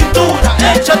movimiento de la cintura,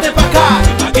 échate pa' acá.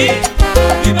 pa' aquí,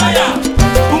 y pa' allá.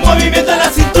 Un movimiento de la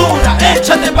cintura,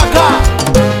 échate pa' acá.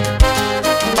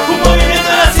 Un movimiento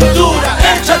de la cintura,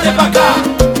 échate pa' acá.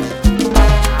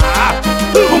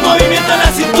 Un movimiento de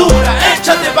la cintura,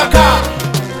 échate pa' acá.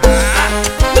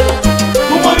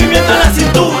 Un movimiento de la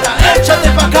cintura, échate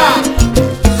pa' acá.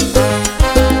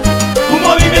 Un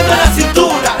movimiento de la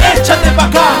cintura, échate pa'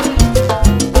 acá.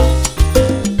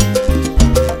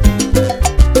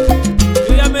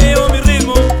 Yo ya me llevo mi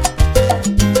ritmo,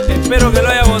 espero que lo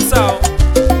haya gozado,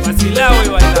 vacilado y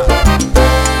bailado.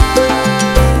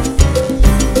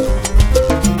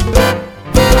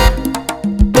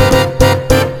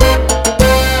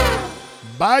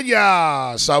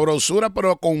 Vaya, sabrosura,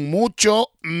 pero con mucho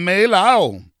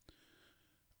melao.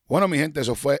 Bueno, mi gente,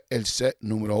 eso fue el set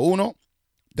número 1.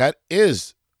 That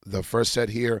is the first set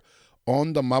here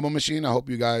on the Mambo Machine. I hope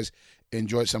you guys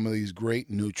enjoyed some of these great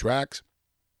new tracks.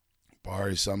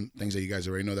 Probably some things that you guys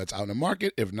already know that's out in the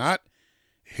market. If not,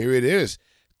 here it is.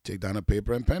 Take down a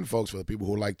paper and pen, folks, for the people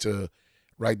who like to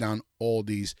write down all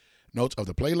these notes of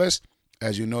the playlist.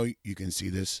 As you know, you can see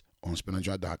this on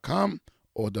spinandrop.com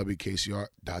or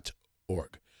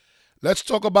wkcr.org. Let's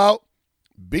talk about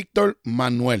Víctor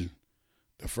Manuel,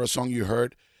 The first song you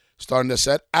heard starting the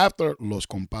set after Los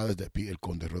Compadres de P. El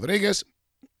Conde Rodriguez,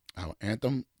 our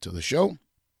anthem to the show.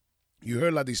 You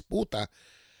heard La Disputa,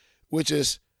 which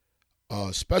is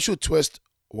a special twist,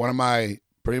 one of my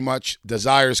pretty much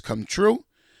desires come true,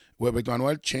 with Victor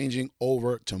Manuel changing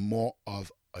over to more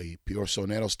of a pure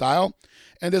sonero style.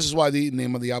 And this is why the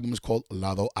name of the album is called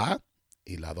Lado A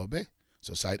y Lado B.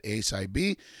 So side A, side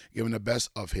B, giving the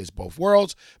best of his both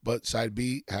worlds, but side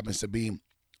B happens to be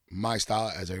my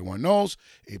style, as everyone knows,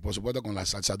 y por supuesto con la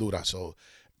salsa dura. So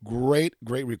great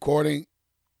recording,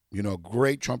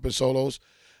 great trumpet solos.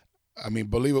 I mean,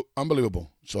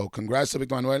 unbelievable. So congrats to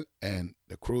Victor Manuel and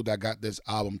the crew that got this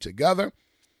album together.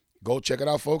 Go check it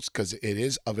out, folks, because it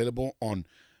is available on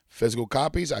physical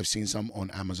copies. I've seen some on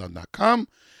Amazon.com,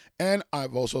 and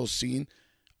I've also seen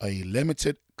a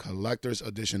limited collector's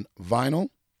edition vinyl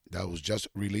that was just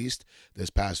released this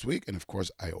past week. And, of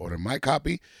course, I ordered my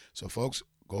copy. So, folks,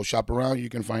 go shop around. You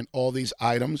can find all these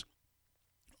items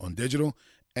on digital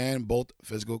and both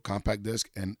physical compact disc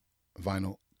and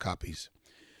vinyl copies.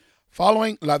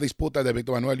 Following La Disputa de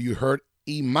Victor Manuel, you heard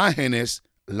Imágenes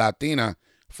Latina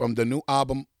from the new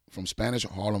album from Spanish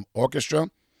Harlem Orchestra.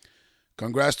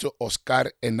 Congrats to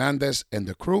Oscar Hernandez and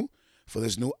the crew for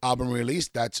this new album release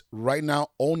that's right now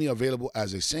only available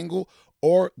as a single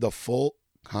or the full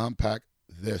compact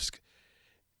disc.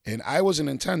 And I was in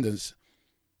attendance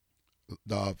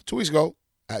 2 weeks ago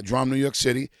at Drum, New York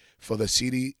City for the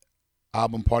CD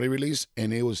album party release,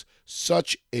 and it was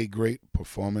such a great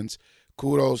performance.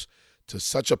 Kudos to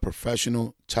such a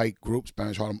professional, tight group,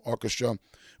 Spanish Harlem Orchestra,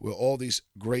 with all these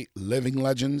great living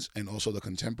legends and also the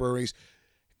contemporaries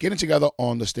getting together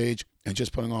on the stage and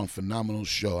just putting on a phenomenal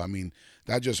show. I mean,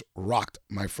 that just rocked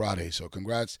my Friday. So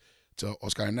congrats to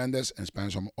Oscar Hernandez and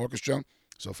Spanish Harlem Orchestra.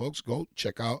 So folks, go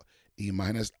check out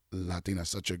Imágenes Latina,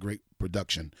 such a great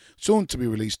production. Soon to be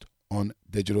released on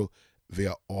digital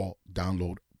via all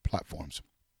download platforms.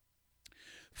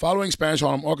 Following Spanish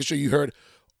Harlem Orchestra, you heard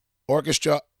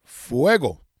Orchestra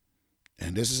Fuego.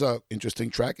 And this is an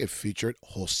interesting track. It featured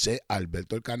Jose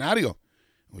Alberto El Canario,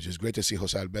 which is great to see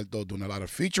Jose Alberto doing a lot of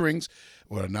featurings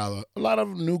with a lot of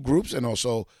new groups and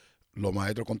also Lo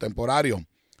Maestro Contemporáneo.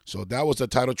 So that was the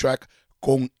title track,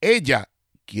 Con Ella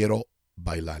Quiero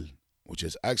Bailar, which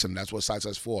is excellent. That's what salsa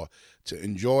is for, to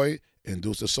enjoy,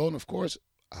 induce the soul, and of course,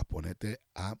 a ponerte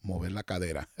a mover la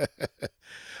cadera.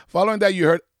 Following that, you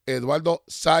heard Eduardo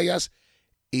Sayas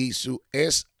y su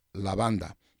Es la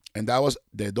Banda. And that was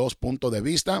De Dos Puntos de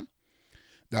Vista.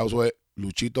 That was with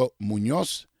Luchito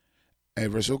Muñoz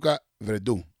and Versuca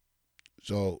Verdu.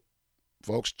 So,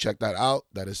 folks, check that out.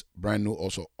 That is brand new,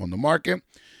 also on the market.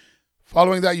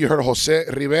 Following that, you heard Jose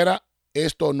Rivera,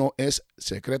 Esto No Es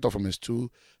Secreto, from his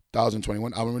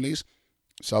 2021 album release,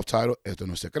 self-titled Esto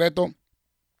No Es Secreto.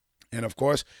 And, of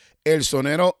course, El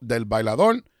Sonero del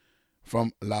Bailador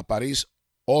from La Paris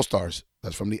All-Stars.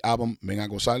 That's from the album Ven a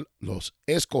Gozar Los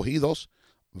Escogidos,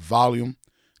 Volume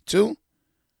 2.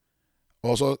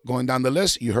 Also, going down the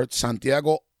list, you heard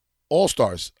Santiago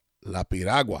All-Stars, La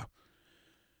Piragua.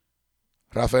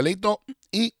 Rafaelito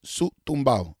y su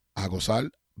tumbao, A Gozar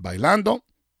Bailando.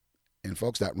 And,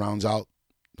 folks, that rounds out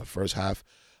the first half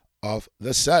of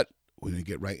the set. We're going to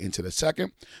get right into the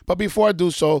second. But before I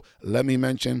do so, let me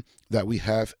mention that we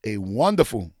have a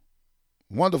wonderful,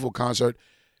 wonderful concert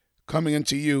coming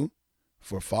into you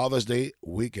for Father's Day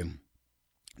weekend.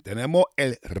 Tenemos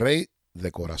El Rey de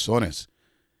Corazones,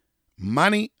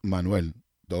 Manny Manuel.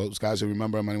 Those guys who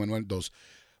remember Manny Manuel, those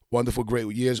wonderful, great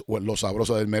years with Los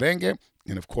Sabrosos del Merengue,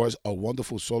 and of course, a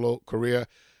wonderful solo career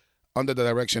under the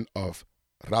direction of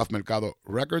Ralph Mercado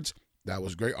Records. That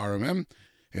was great RMM,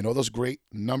 and all those great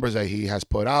numbers that he has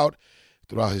put out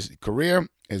throughout his career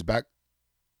is back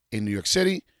in New York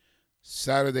City,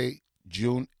 Saturday,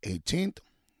 June 18th.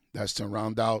 That's to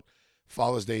round out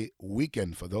Father's Day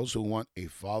weekend. For those who want a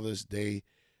Father's Day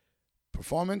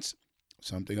performance,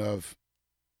 something of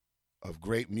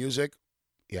great music,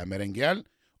 merenguear,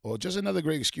 or just another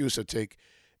great excuse to take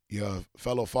your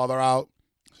fellow father out,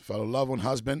 fellow loved one,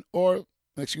 husband, or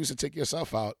an excuse to take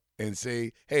yourself out and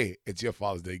say, hey, it's your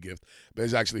Father's Day gift, but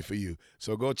it's actually for you.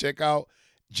 So go check out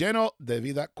Lleno de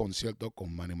Vida Concierto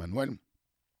con Manny Manuel,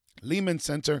 Lehman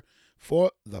Center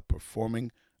for the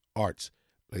Performing Arts.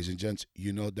 Ladies and gents,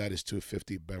 you know that is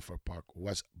 250 Bedford Park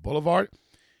West Boulevard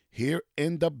here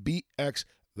in the BX,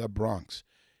 the Bronx.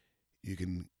 You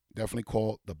can definitely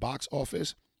call the box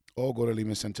office or go to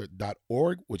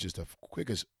lehmancenter.org, which is the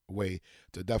quickest way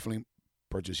to definitely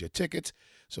purchase your tickets.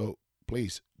 So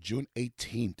please, June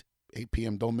 18th, 8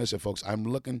 p.m., don't miss it, folks. I'm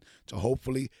looking to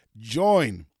hopefully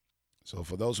join. So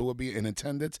for those who will be in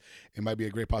attendance, it might be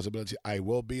a great possibility I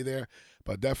will be there.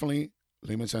 But definitely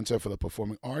Lehman Center for the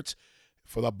Performing Arts.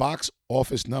 For the box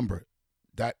office number,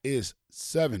 that is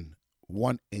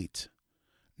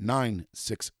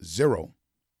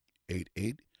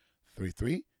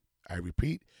 718-960-8833. I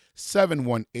repeat,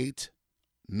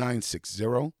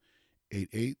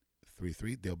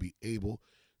 718-960-8833. They'll be able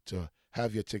to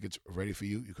have your tickets ready for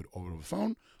you. You could order the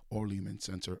phone or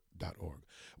lehmancenter.org.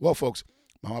 Well, folks,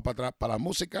 vamos para atrás para la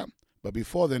música. But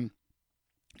before then,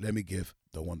 let me give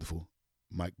the wonderful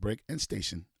mic break and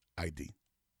station ID.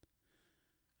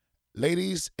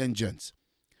 Ladies and gents,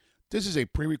 this is a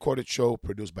pre-recorded show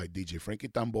produced by DJ Frankie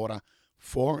Tambora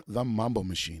for the Mambo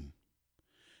Machine.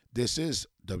 This is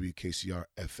WKCR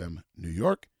FM New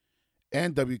York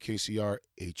and WKCR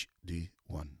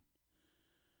HD1.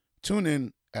 Tune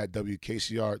in at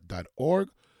WKCR.org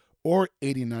or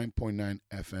 89.9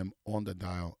 FM on the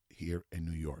dial here in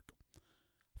New York.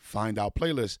 Find our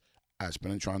playlist at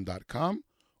spinintron.com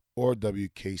or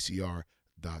WKCR.org.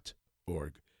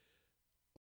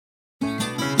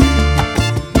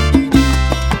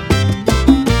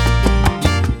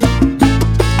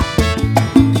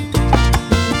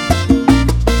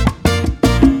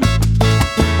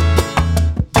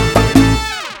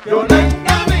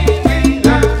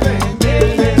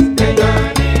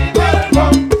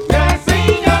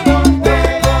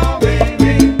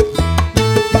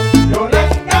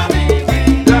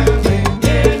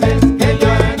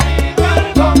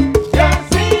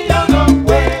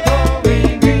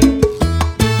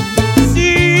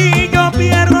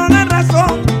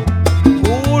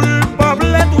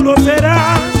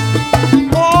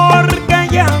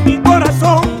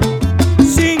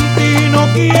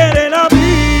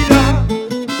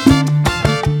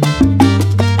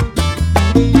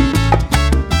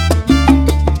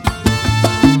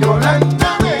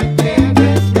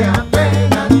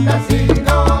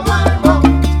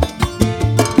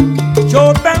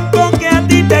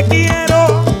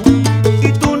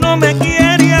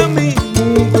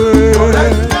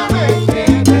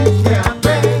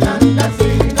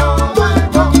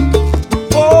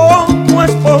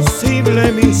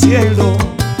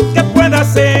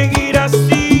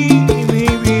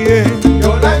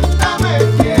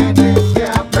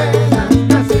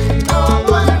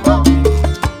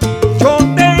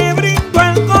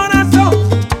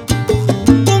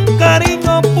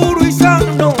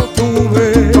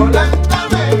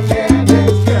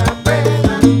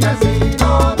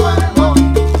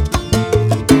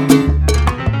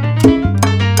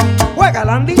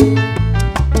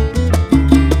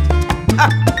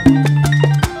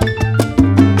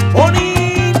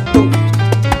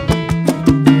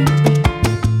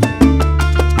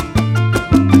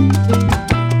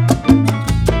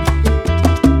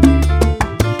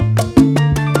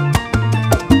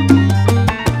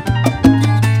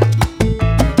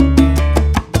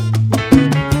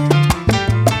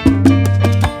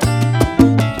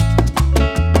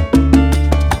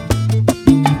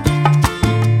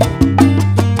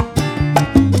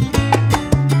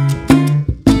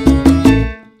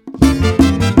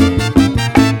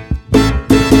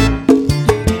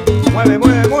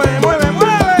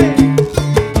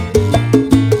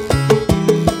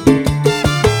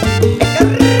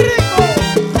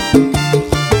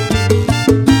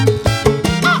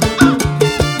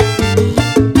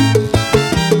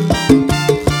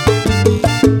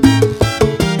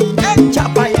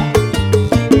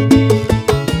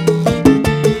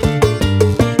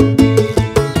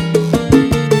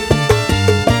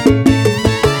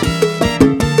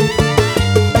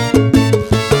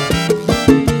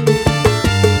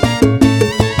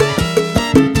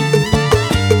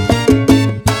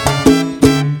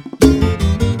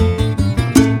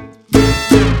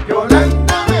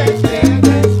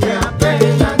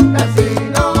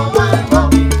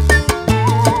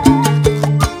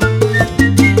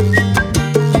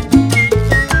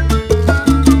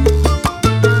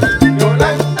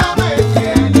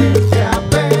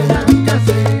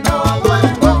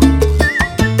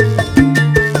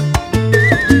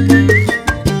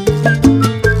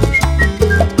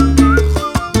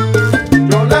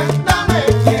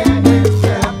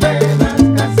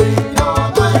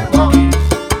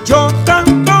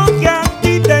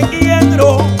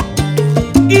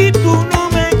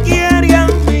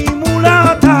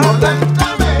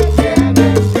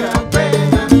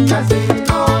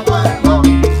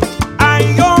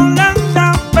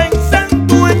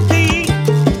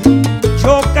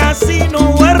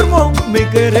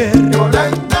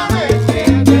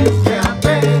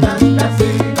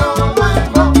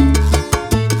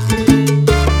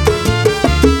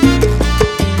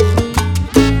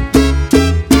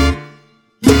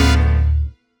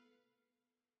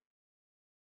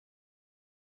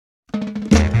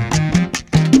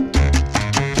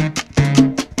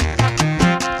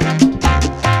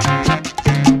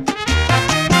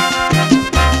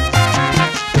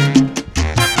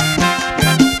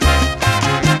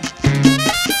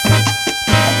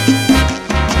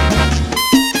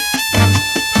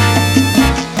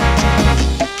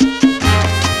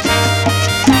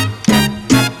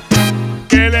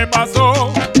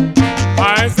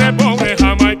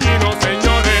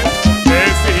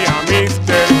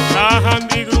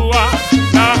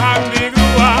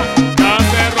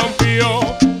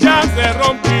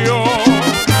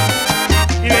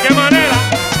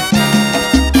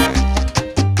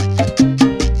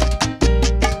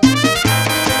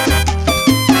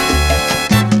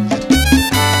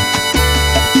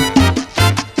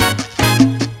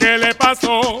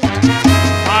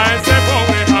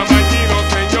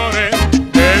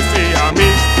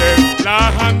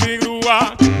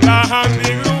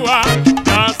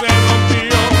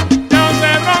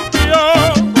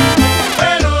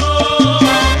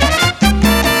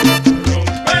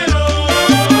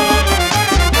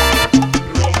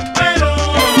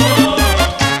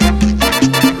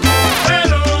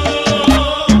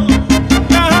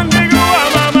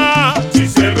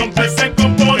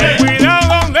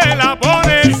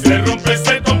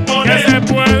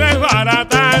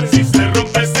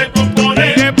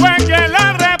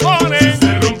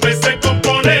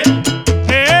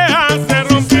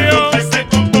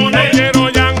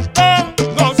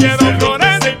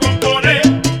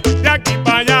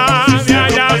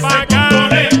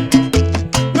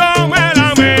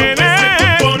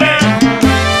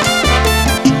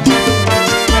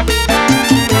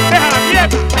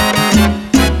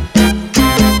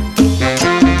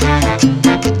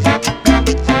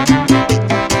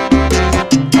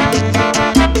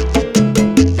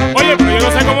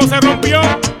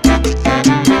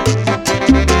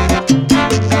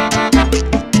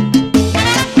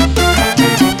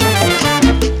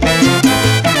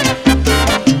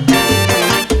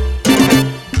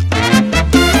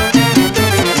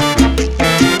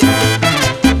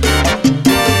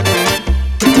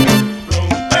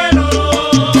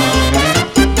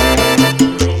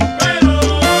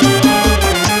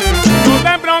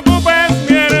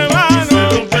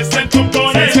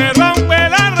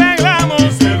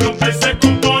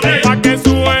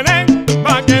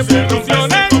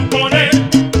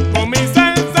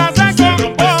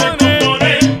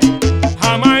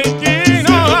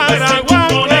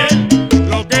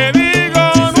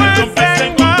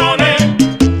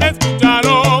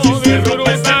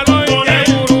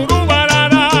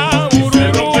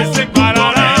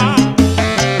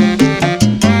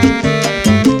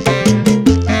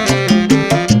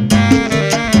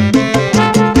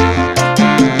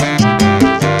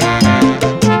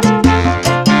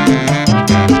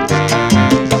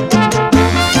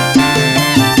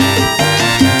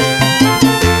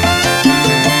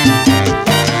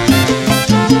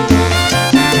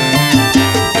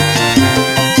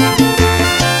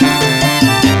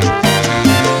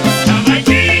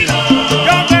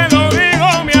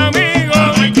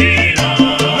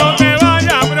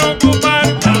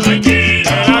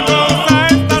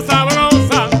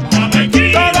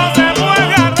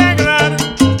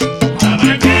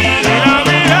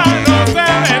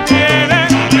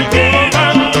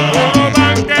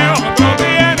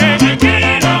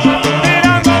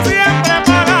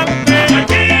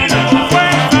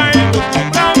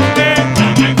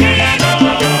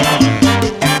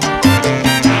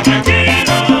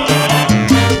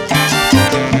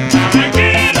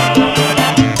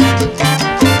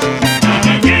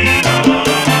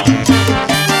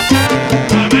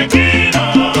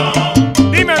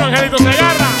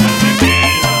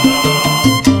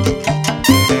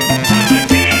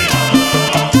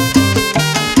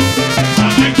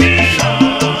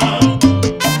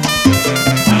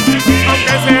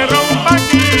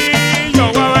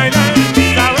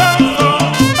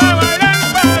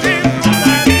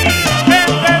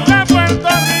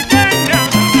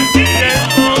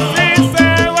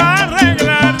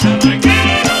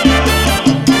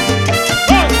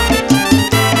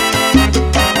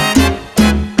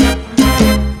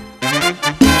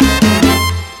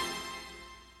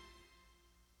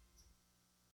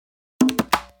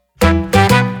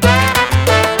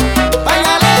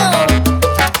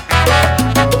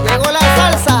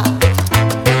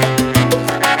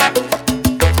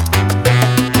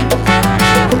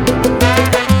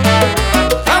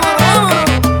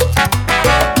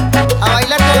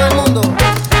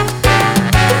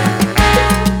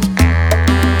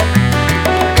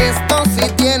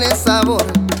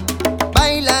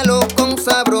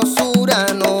 sabrosura,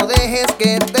 no dejes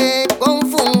que te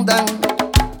confundan,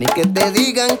 ni que te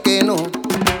digan que no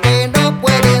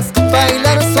puedes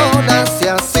bailar sola. Si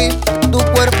así tu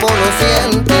cuerpo lo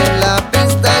siente, la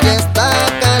pista ya está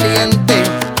caliente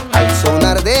al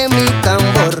sonar de mi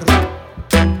tambor.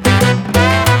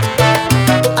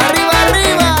 Arriba,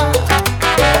 arriba,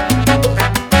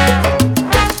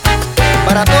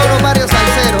 para todos los barrios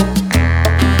salseros.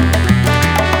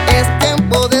 Es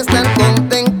tiempo de estar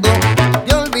contento,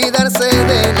 de olvidarse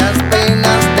de las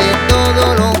penas, de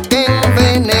todo lo que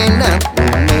envenena tu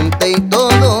mente y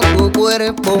todo tu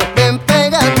cuerpo. Ven,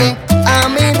 pégate a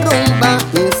mi rumba,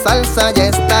 mi salsa ya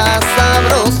está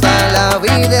sabrosa. La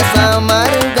vida es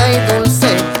amarga y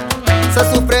dulce, se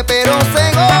sufre pero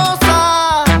se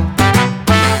goza.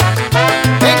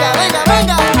 Venga, venga,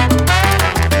 venga.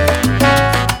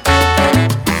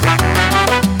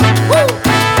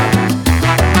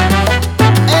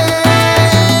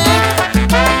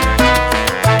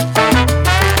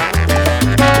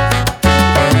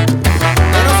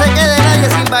 Que no se quede nadie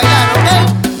sin bailar, ¿ok?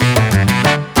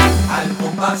 Al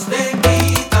compás de mi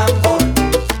tambor,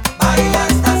 baila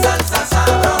esta salsa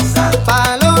sabrosa.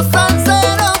 Pa' los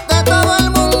salseros de todo el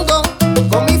mundo,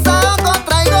 con mis ojos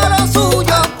traigo lo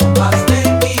suyo. Al compás de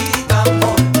mi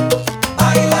tambor,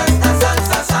 baila esta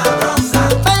salsa sabrosa.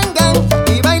 Vengan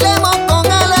y bailemos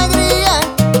con alegría,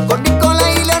 con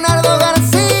Nicolás y Leonardo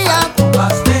García. Al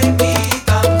compás de mi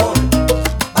tambor,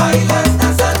 baila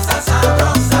esta salsa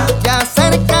sabrosa. Y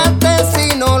acércate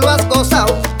si no lo has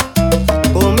gozado,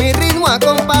 con mi ritmo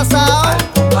acompasado. Al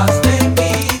compás de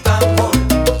mi tambor,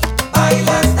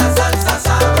 baila esta salsa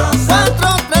sabrosa.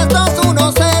 4, 3, 2,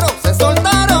 1, 0, se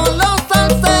soltaron los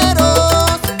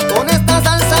salseros con esta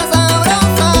salsa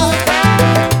sabrosa.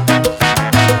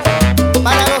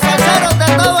 Para los salseros de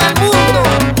todo el mundo.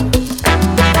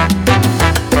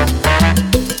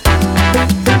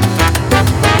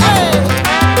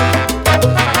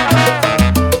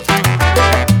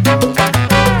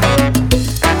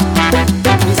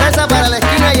 Mi salsa para la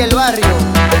esquina y el barrio.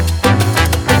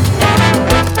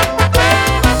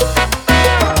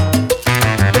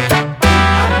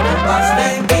 Al compás de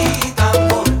mi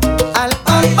tambor, Al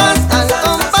compás, al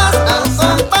compás, al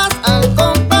compás, al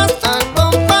compás, al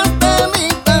compás de mi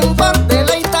tambor,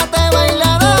 deleítate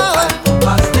bailador. al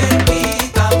compás de mi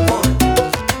tambor,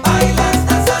 baila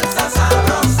esta salsa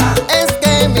sabrosa. Es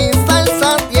que mi salsa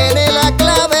tiene la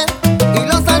clave y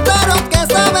los salseros que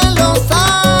saben lo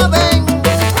saben.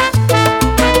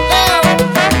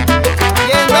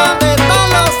 ¿Y en dónde están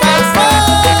los salseros?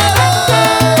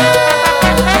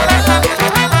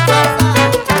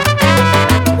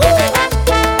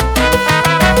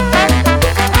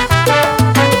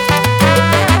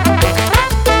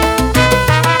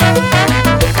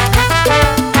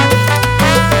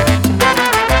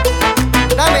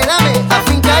 Dame, dame,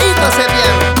 afincadito ese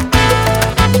piano.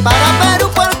 Para Perú,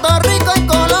 Puerto Rico y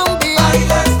Colombia,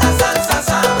 Baila esta salsa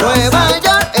sabrosa. Nueva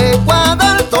York,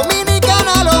 Ecuador,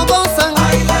 Dominicana lo gozan.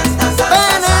 Baila esta salsa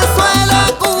Venezuela,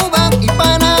 Cuba y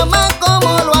Panamá como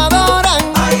lo adoran.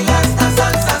 Baila esta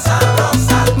salsa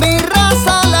sabrosa. Mi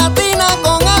raza latina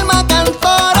con alma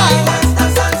cantora. Baila esta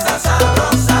salsa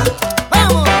sabrosa.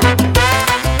 ¡Vamos!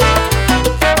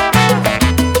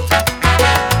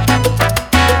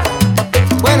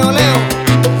 Bueno, Leo,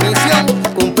 misión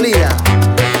cumplida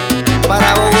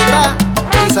para Bogotá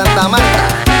y Santa Marta.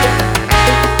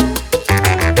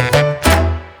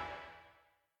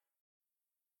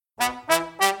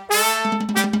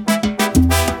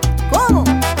 ¿Cómo?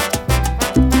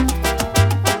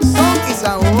 Son y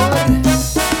sabor.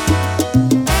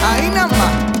 Ahí nada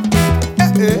más.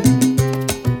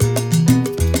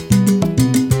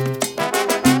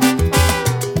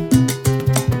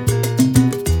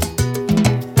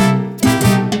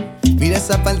 Mira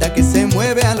esa falda que se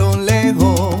mueve a lo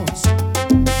lejos,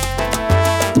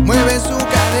 mueve su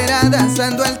cadera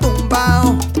danzando el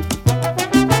tumbao.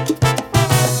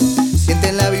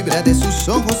 Siente la vibra de sus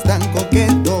ojos tan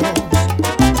coquetos,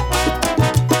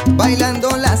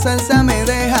 bailando la salsa me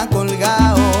deja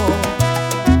colgado.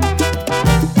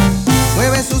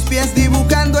 Mueve sus pies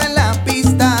dibujando en la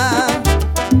pista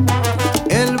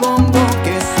el bombo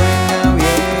que suena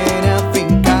bien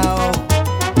afincao.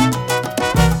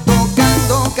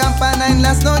 Tocando campana en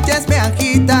las noches me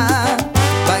agita,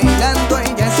 bailando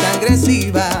ella es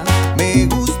agresiva, me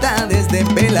gusta desde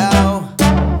pelao.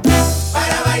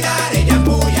 Para bailar ella es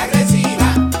muy agresiva.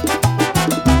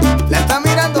 La está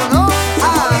mirando, ¿no?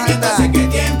 Movimiento hace que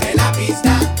tiemble la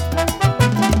pista.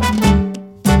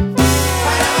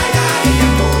 Para bailar ella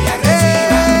es muy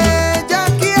agresiva. Ella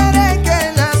quiere que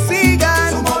la sigan.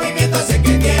 Su movimiento hace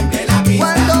que tiemble la pista.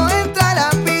 Cuando entra a la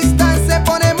pista se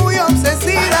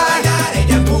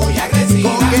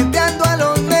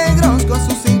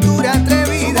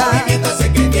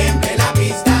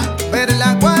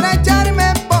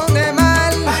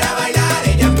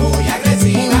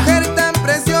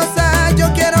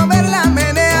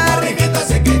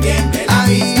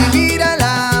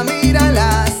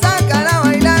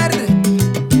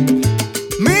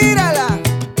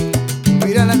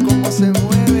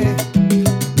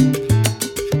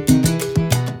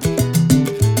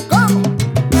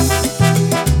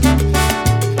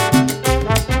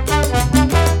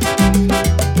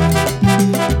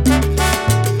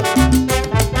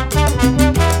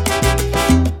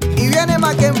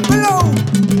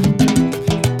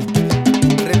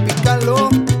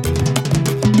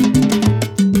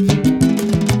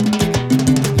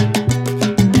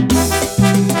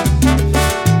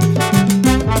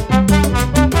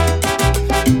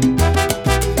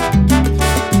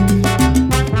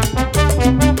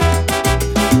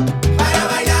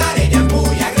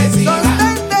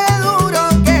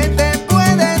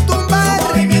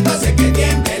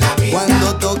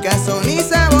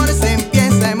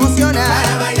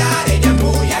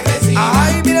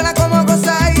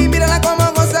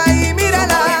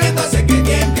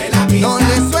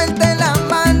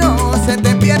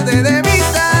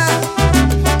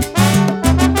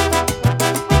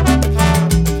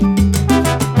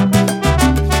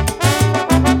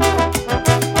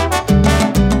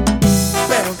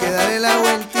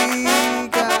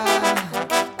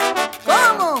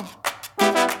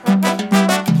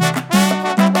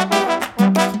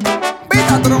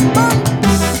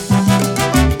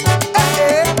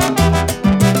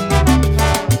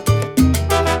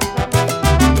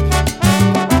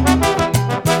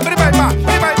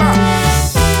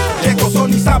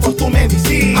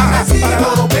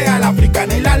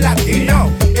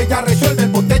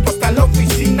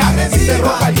te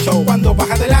roba el show cuando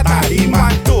baja de la tarima.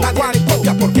 Nadie le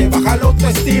copia porque baja la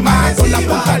autoestima. Con la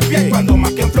punta al pie cuando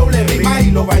más que en flow le rima.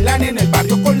 Y lo bailan en el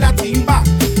barrio con la timba.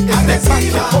 Este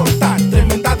panche corta,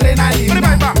 tremenda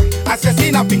adrenalina.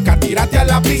 Asesina, finca, tírate a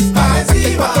la pista.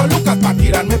 Saqué 4 lucas pa'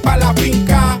 tirarme pa' la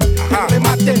finca.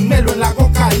 Remátenmelo en la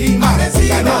Coca Lima.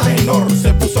 Ganó menor,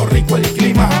 se puso rico el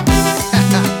clima.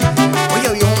 Oye,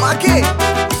 viejo Maque,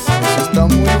 eso está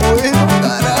muy bueno,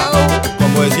 carajo.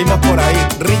 Como decimos por ahí,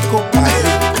 rico pa'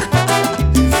 rico.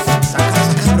 Saca,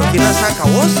 pero ¿quién la saca,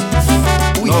 vos?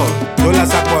 Uy. No, yo la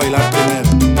saco a bailar primero.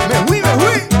 Me fui.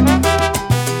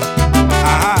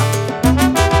 Ajá.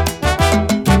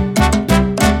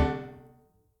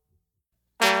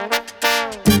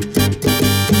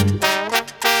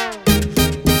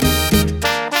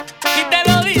 Y te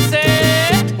lo dice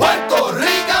Puerto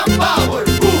Rican Power.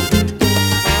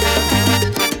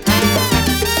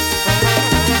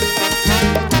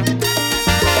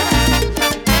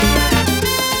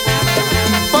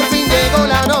 Por fin llegó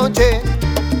la noche,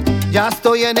 ya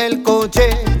estoy en el coche.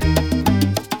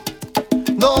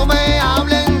 No me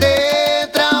hablen de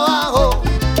trabajo.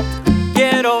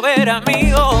 quiero ver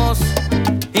amigos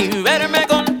y verme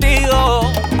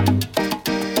contigo.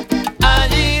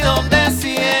 Allí donde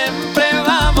siempre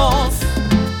vamos.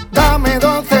 Dame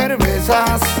 2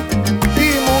 cervezas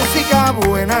y música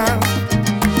buena,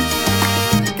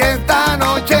 Que esta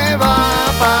noche va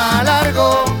pa'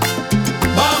 largo.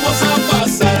 Vamos a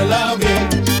pasarla bien,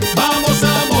 vamos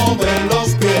a mover los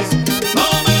pies. No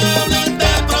me hablen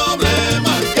de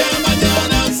problemas que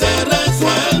mañana se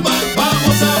resuelvan.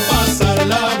 Vamos a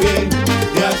pasarla bien,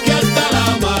 de aquí hasta el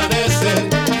amanecer.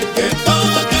 Que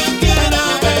todo quien quiera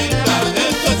venga,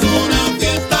 esto es una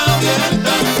fiesta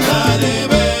abierta.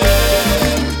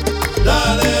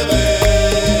 Dale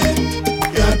ven,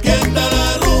 que aquí está la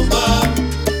rumba,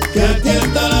 que aquí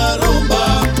está la rumba.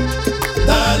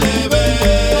 Dale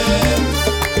ven,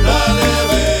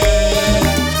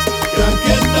 que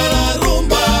aquí está la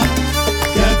rumba,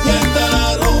 que aquí está la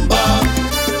rumba.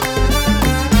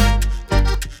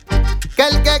 Que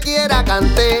el que quiera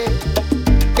cante,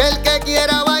 que el que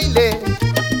quiera baile.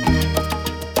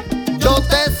 Yo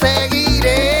te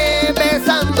seguiré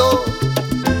besando.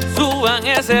 Suban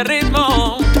ese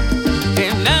ritmo, que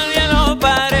nadie lo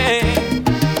pare.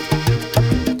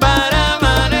 Para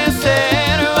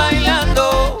amanecer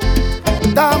bailando.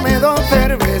 dame 2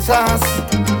 cervezas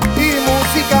y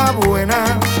música buena,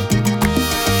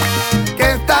 Que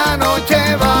esta noche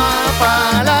va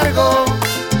pa' largo.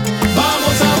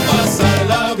 Vamos a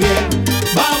pasarla bien,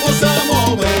 vamos a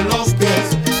mover los pies.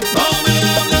 No me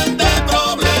hablen de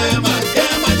problemas que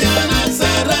mañana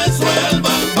se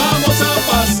resuelvan. Vamos a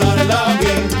pasarla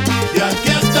bien, de aquí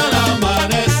hasta el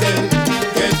amanecer.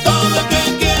 Que todo quien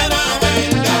quiera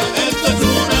venga, esto es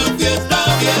una fiesta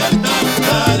abierta.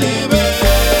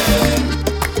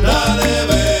 Dale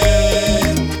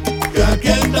ven, que aquí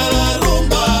está la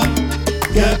rumba,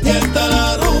 que aquí está la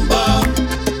rumba.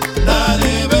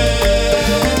 Dale ven,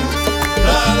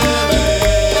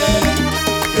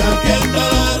 que aquí está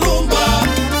la rumba,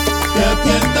 que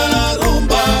aquí está la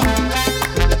rumba.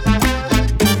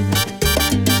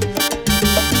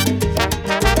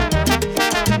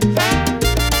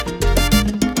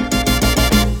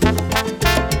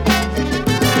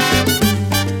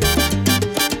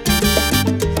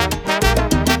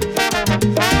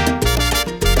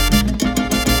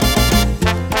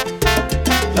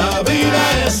 La vida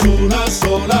es una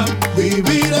sola,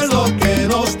 vivir es lo que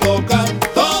nos toca.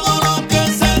 Todo lo que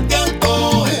se te antoja.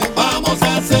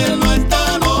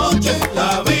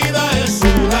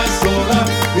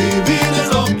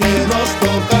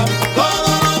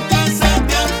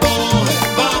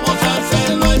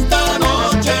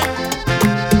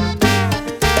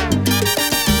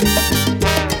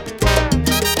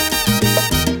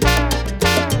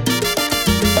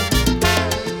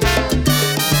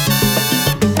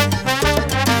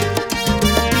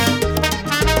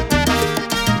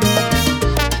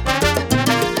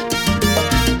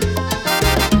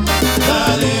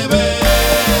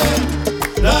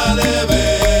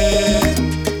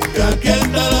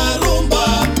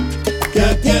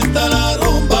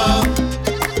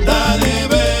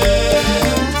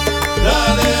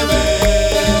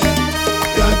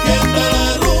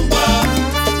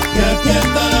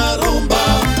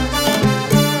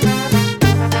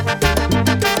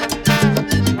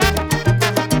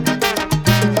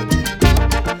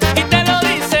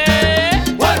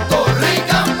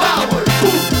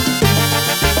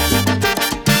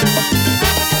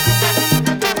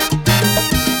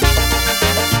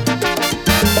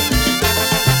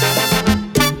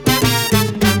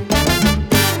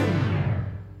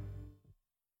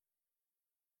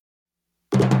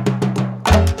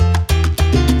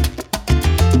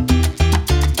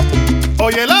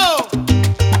 Óyelo.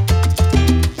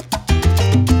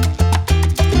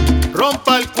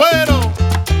 Rompa el cuero.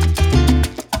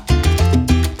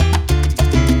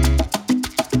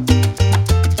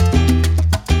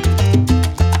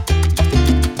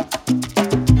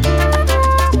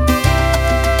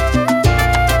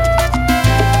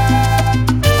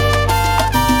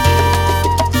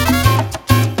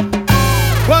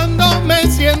 Cuando me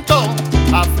siento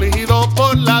afligido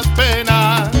por las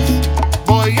penas,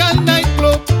 voy al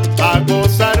nightclub a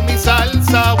gozar mi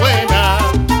salsa buena.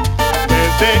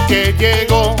 Desde que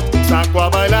llego, saco a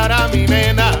bailar a mi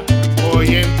nena.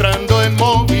 Voy entrando en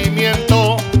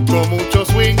movimiento con mucho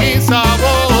swing y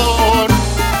sabor.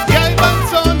 Y ahí van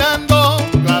sonando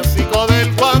clásico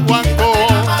del guaguancó.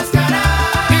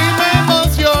 Y me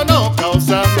emociono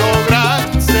causando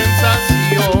gran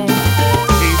sensación.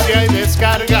 Y si hay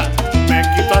descarga, me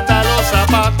quito hasta los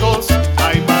zapatos.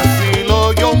 Hay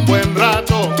vacilo y un buen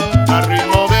rato al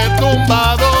ritmo de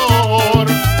tumbador.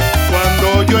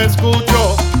 Cuando yo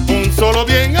escucho un solo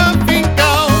bien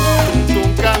afincao,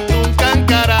 tum tum can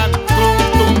carán,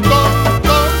 tum con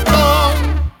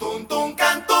tum tum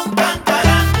can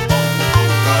carán,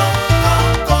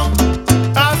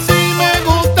 así me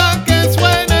gusta que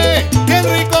suene bien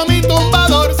rico mi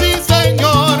tumbador, sí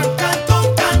señor. Can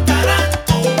carán,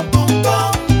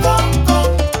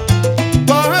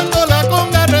 bajando la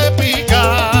conga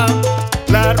repica,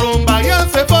 la rumba ya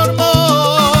se formó.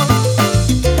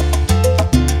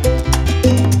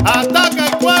 Ataca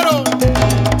el cuero,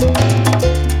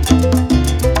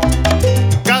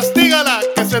 castígala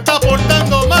que se está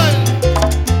portando mal.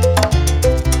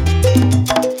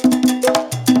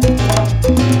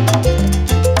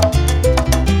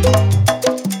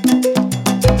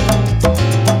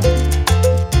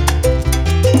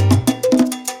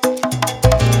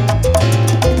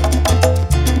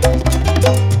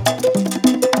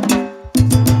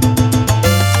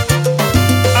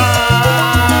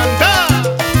 Anda.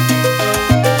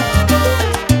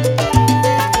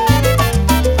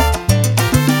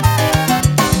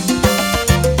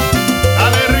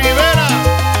 Ale Rivera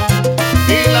y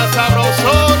la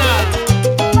sabrosona.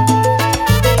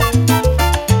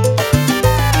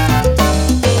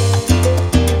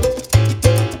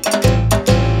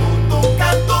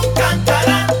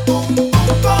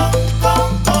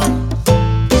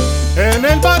 En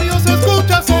el barrio se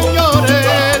escucha,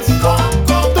 señores.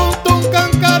 Tum tum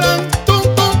can carán, tum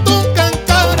can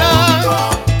carán.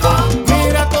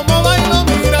 Mira cómo bailo,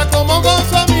 mira cómo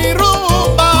gozo mi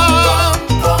rumba.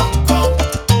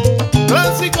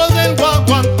 Clásicos del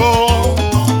guaguancó.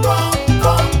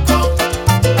 ¿Cómo?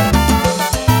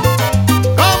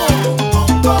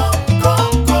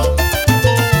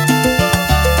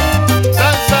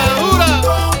 Salsa dura.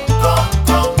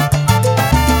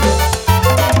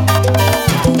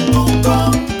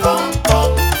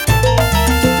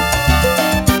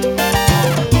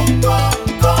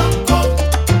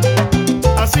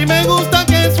 Así me gusta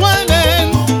que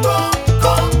suenen.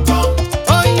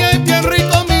 Oye, bien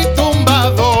rico mi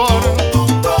tumbador.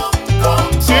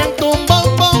 Siento un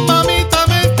bombón, mamita,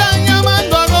 me están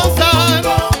llamando a gozar.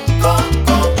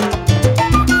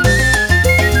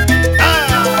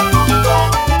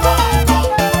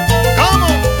 ¿Cómo?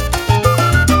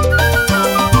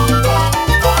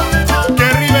 ¡Qué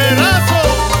riverazo!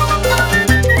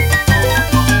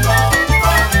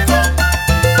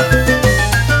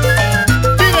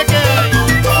 Dime qué hay.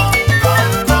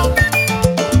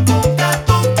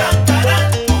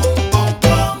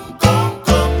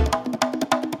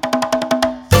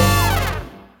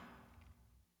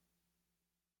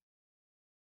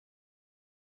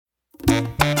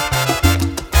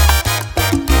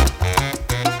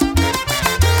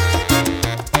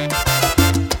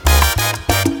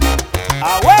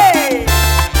 ¡Away!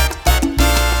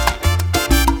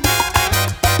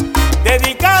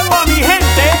 Dedicado a mi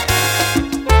gente.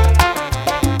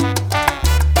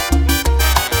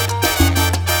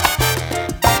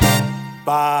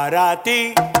 Para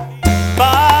ti,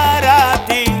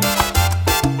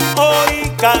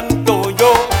 hoy canto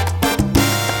yo.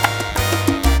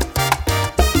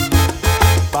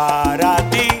 Para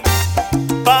ti,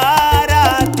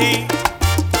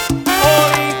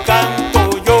 hoy canto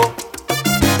yo.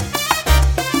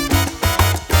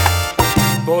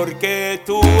 Porque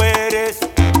tú eres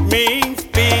mi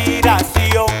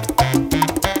inspiración.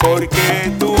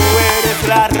 Porque tú eres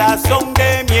la razón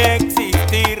de mi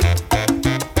existir.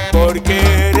 Porque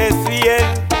eres fiel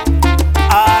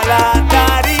a la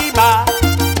tarima,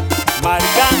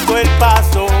 marcando el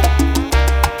paso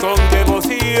con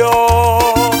devoción.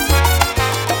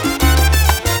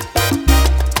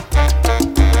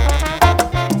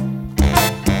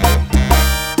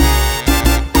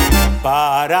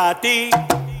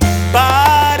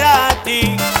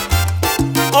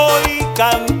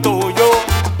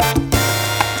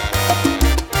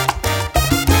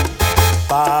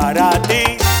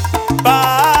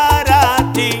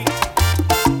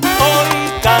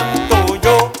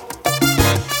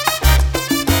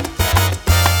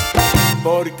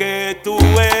 que tú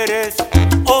eres,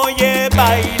 oye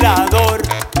bailador,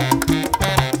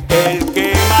 el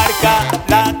que marca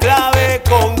la clave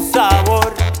con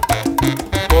sabor,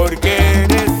 porque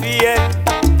eres fiel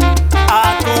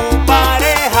a tu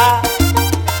pareja,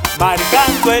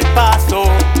 marcando el paso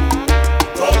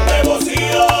con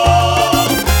devoción.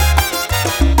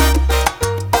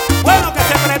 Bueno, que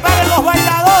se preparen los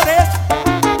bailadores,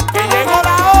 que llegó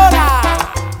la hora.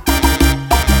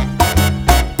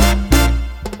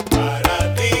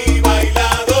 Para ti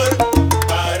bailador,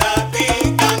 para ti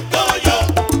canto yo.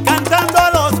 Cantando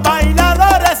a los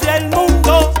bailadores del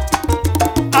mundo,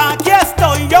 aquí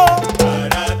estoy yo.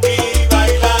 Para ti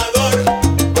bailador,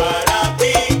 para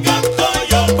ti canto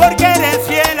yo. Porque eres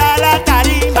fiel a la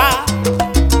tarima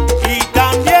y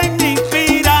también mi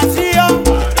inspiración.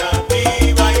 Para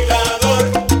ti bailador,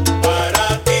 para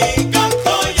ti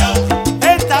canto yo.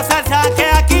 Esta salsa que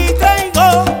aquí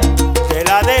traigo, te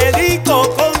la dedico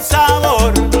con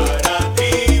sabor. Para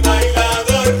ti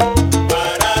bailador,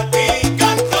 para ti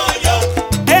canto yo.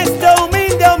 Este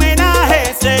humilde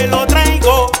homenaje se lo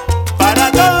traigo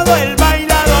para todo el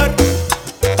bailador.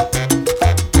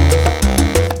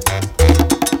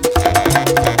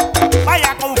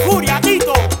 Vaya con furia,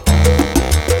 Tito,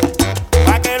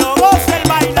 para que lo goce el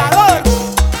bailador.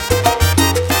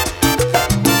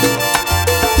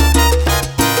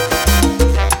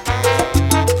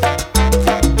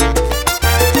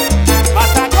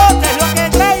 Mazacote es lo que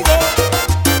traigo.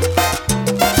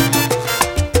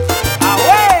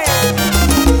 ¡Ahue!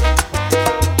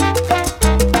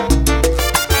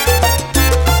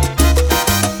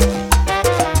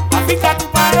 Afinca tu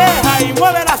pareja y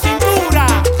mueve la cintura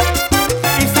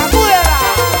y sacúdela.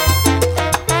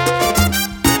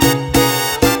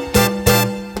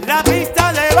 La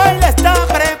pista de baile está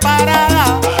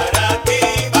preparada Para ti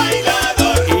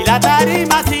bailador, y la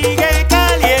tarima sigue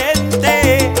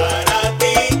caliente. para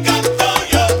ti canto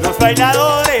yo. Los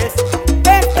bailadores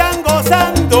están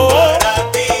gozando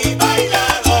Para ti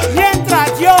bailador,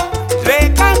 mientras yo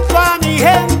le canto a mi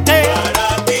gente.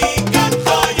 para ti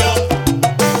canto yo.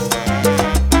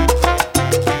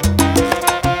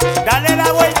 Dale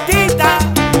la vueltita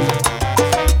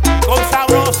con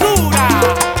sabrosura.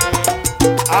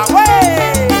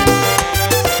 ¡Ahue!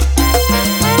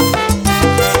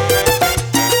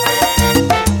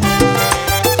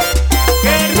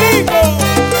 ¡Qué rico!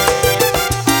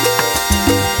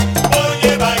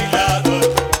 Oye bailador,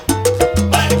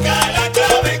 marca la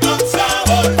clave con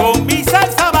sabor. Con mi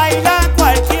salsa baila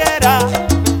cualquiera,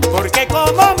 porque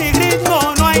como mi ritmo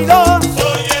no hay dos.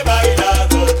 Oye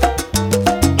bailador,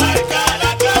 marca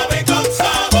la clave con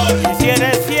sabor. Y si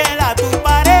eres fiel a tu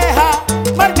pareja,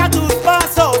 marca tus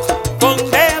pasos con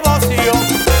devoción.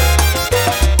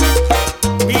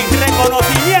 Mi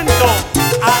reconocimiento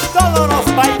a todos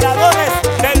los bailadores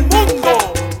del mundo.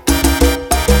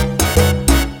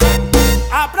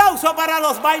 Aplauso para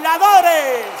los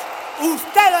bailadores.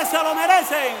 Ustedes se lo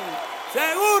merecen.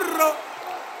 Seguro.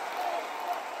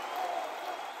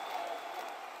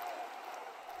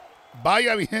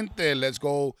 Vaya mi gente, let's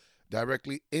go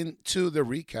directly into the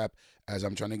recap as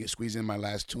I'm trying to squeeze in my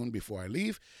last tune before I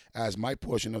leave, as my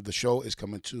portion of the show is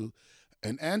coming to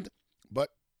an end. But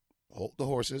hold the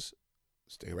horses,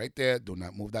 stay right there, do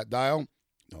not move that dial,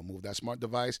 don't move that smart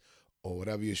device, or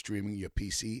whatever you're streaming, your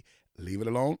PC, leave it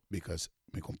alone, because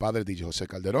mi compadre DJ Jose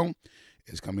Calderon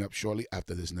is coming up shortly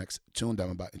after this next tune that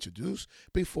I'm about to introduce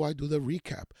before I do the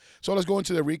recap. So let's go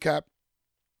into the recap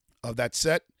of that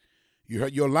set. You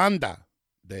heard Yolanda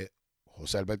de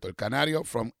José Alberto El Canario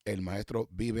from El Maestro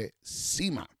Vive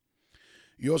Cima.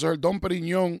 You also heard Don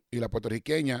Periñón y la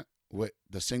puertorriqueña with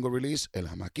the single release El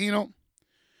Jamaquino.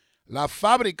 La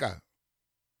Fábrica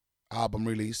album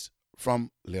release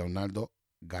from Leonardo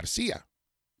García,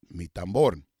 Mi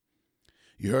Tambor.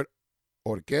 You heard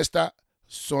Orquesta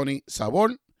Sony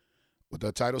Sabor with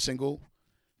the title single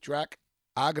track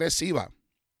Agresiva,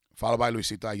 followed by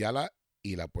Luisito Ayala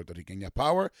y la puertorriqueña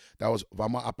Power. That was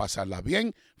Vamos a Pasarla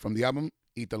Bien from the album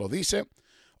Y Te Lo Dice.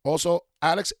 Also,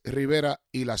 Alex Rivera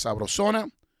y la Sabrosona,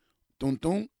 Tun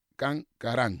Tun Can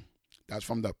Carán. That's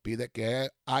from the Pide Que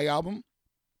Hay album.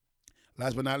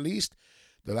 Last but not least,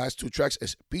 the last two tracks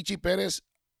is Pichi Pérez,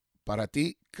 Para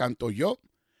Ti Canto Yo.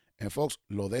 And folks,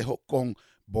 lo dejo con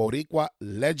Boricua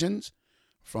Legends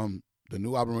from the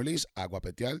new album release,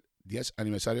 Aguapetial 10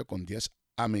 aniversario con 10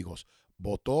 amigos.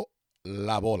 Botó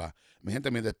la bola. Mi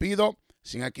gente, me despido.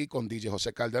 Sin aquí con DJ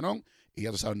José Calderón. Y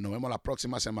ya tú sabes, nos vemos la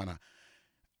próxima semana.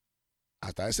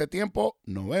 Hasta ese tiempo,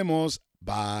 nos vemos.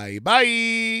 Bye,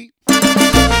 bye.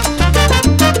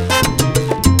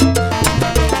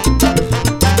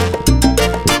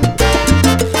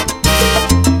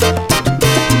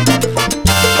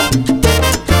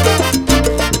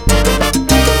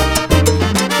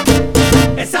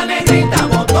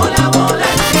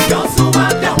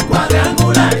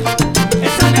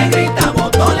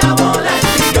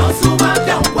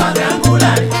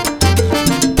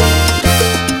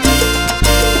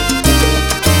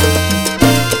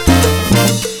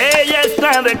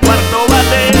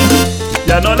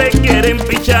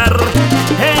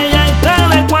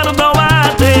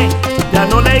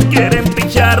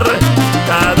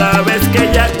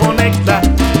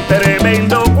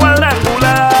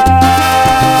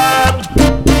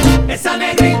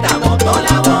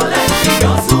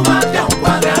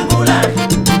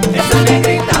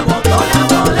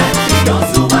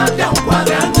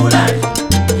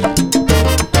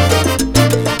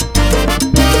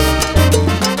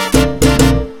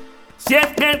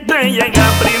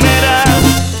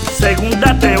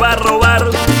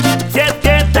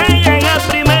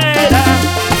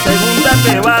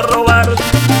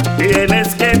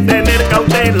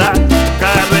 que la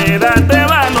carrera te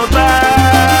va a notar.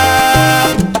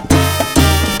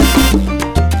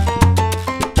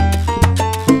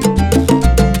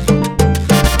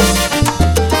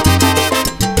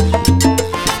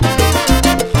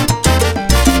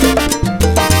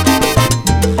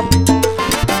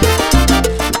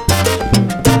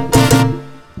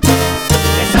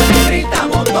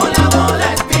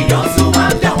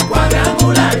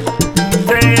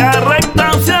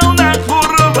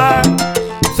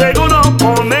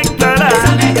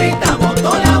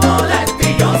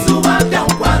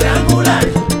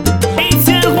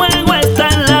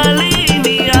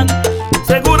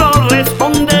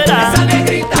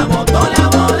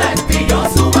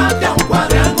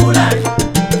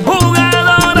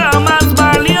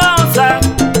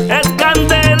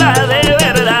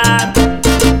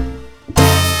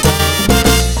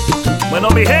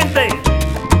 Mi gente,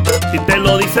 y te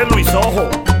lo dice Luis Ojo,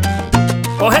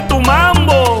 coge tu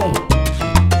mambo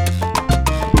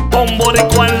con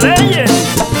boricua en leyes.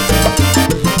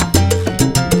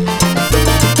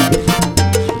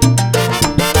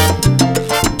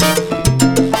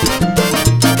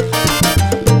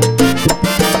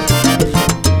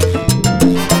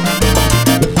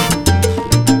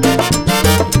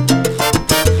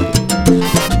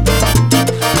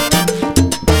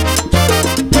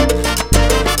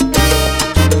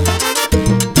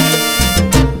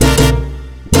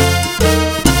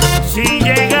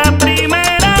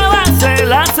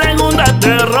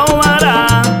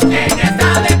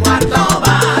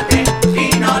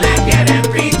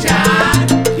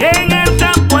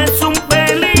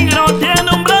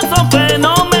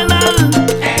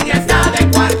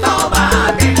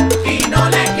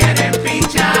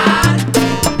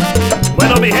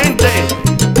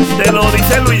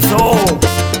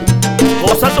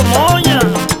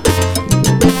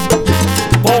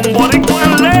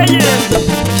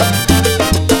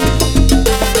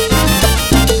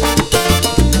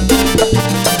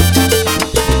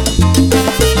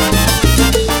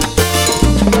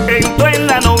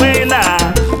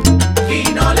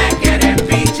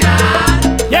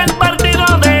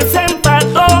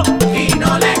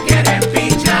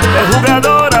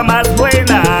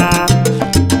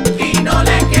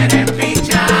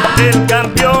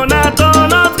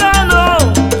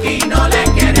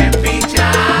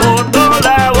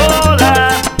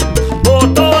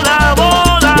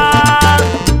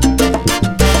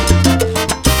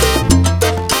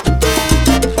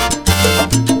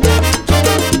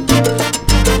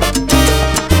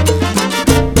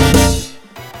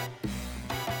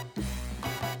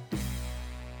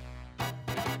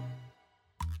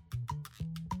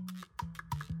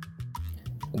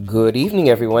 Good evening,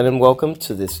 everyone, and welcome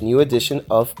to this new edition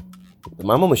of The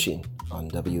Mambo Machine on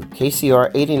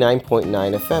WKCR 89.9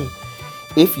 FM.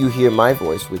 If you hear my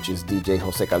voice, which is DJ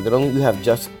Jose Calderon, you have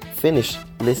just finished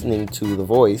listening to the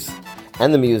voice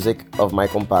and the music of my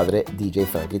compadre, DJ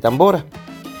Frankie Tambora.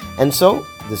 And so,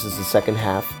 this is the second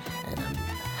half, and I'm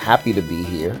happy to be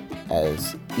here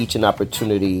as each an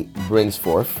opportunity brings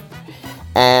forth.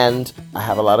 And I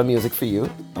have a lot of music for you,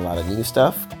 a lot of new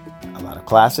stuff, a lot of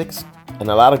classics, and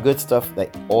a lot of good stuff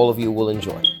that all of you will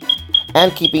enjoy.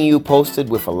 And keeping you posted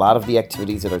with a lot of the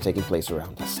activities that are taking place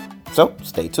around us. So,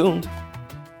 stay tuned.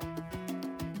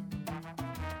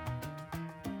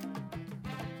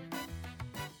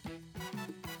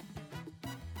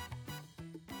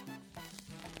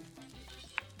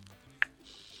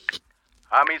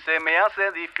 A mí se me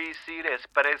hace difícil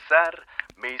expresar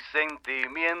mis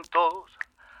sentimientos.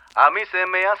 A mí se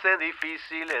me hace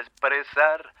difícil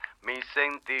expresar mis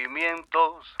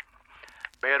sentimientos.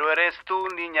 Pero eres tú,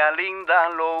 niña linda,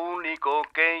 lo único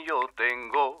que yo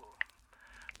tengo.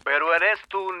 Pero eres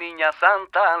tú, niña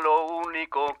santa, lo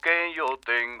único que yo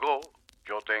tengo.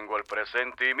 Yo tengo el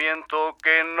presentimiento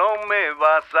que no me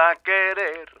vas a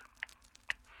querer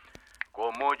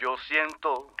como yo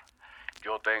siento.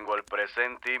 Yo tengo el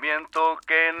presentimiento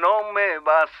que no me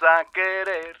vas a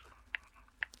querer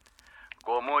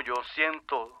como yo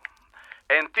siento.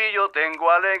 En ti yo tengo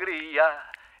alegría,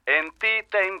 en ti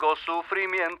tengo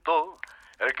sufrimiento.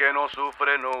 El que no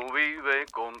sufre no vive,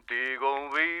 contigo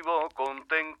vivo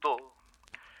contento.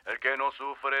 El que no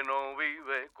sufre no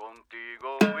vive,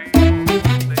 contigo vivo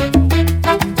contento.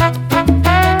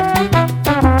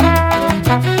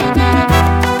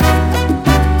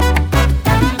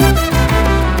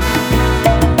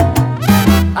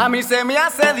 A mí se me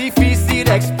hace difícil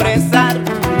expresar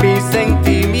mis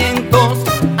sentimientos.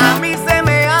 A mí se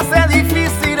me hace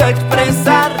difícil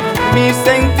expresar mis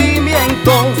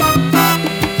sentimientos.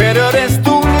 Pero eres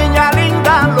tú, niña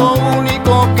linda, lo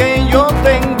único que yo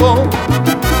tengo.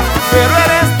 Pero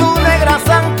eres tú, negra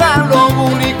santa,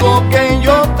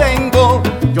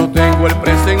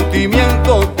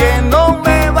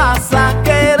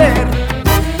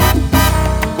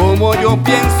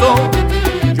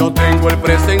 el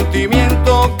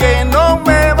presentimiento que no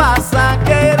me vas a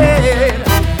querer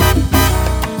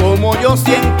como yo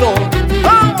siento.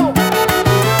 ¡Vamos!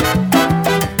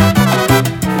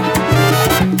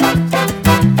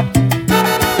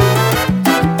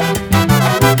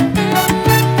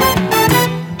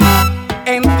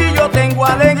 En ti yo tengo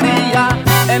alegría,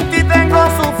 en ti tengo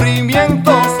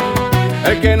sufrimientos.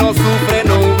 El que no sufre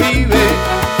no vive,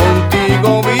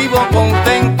 contigo vivo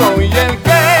contento. Y el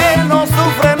que no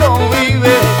sufre no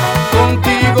vive,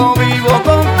 contigo vivo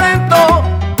contento.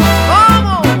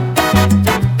 ¡Vamos!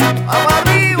 ¡Vamos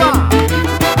arriba!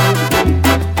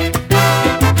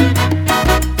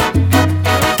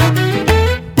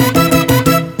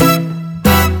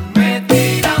 Me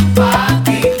tiran pa'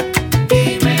 aquí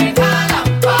y me jalan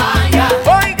pa' allá.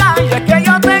 Oiga, y es que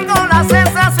yo tengo la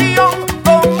sensación,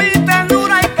 con mi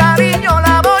ternura y cariño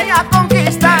la voy a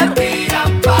conquistar. Me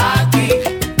tiran pa' aquí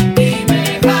y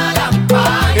me jalan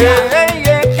pa' allá.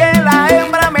 Es que la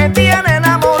hembra me tiene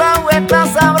enamorado, esta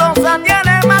sabrosa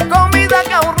tiene más comida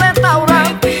que un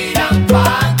restaurante. Me tiran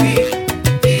pa' aquí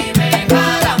y me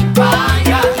jalan pa'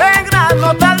 allá. Negra, no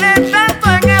tarde tanto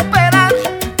en esperar,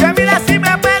 que mira si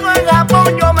me pego en Japón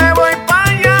yo me voy pa'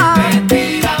 allá. Me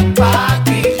tiran pa'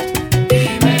 aquí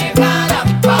y me jalan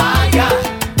pa' allá.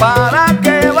 Para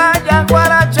que vaya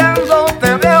guarachando,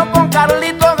 te veo con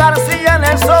Carlito García en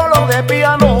el solo de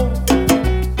piano.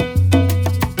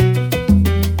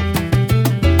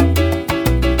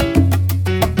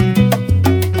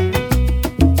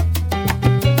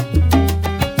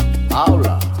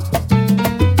 Habla.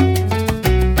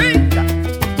 Venga.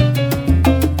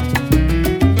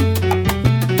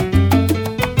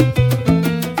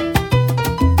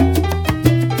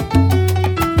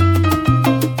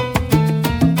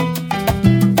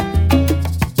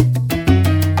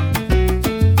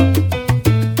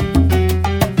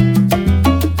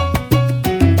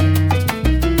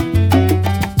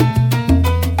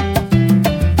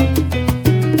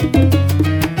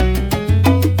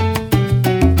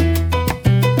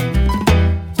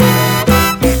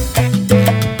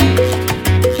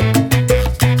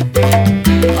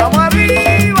 Vamos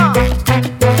arriba.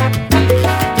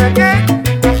 ¿Qué?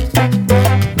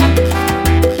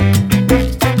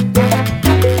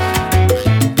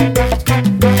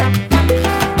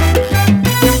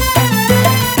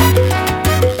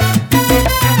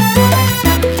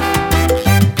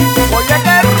 Oye,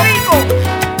 qué rico.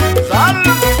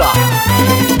 Salsa.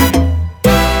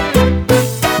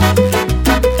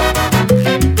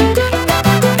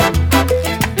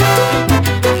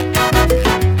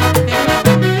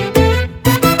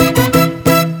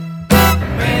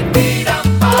 Me tiran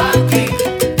pa' aquí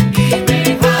y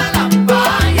me jalan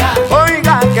pa' allá.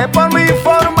 Oiga, que por mi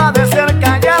forma de ser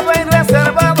callado y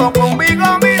reservado, conmigo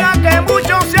mira que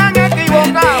muchos se han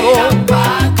equivocado. Me tiran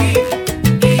pa' aquí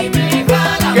y me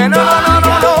jalan que no,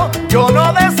 yo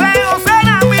no deseo ser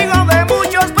amigo de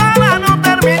muchos para no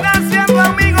terminar siendo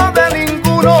amigo de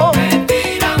ninguno. Me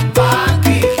tiran pa'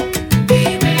 aquí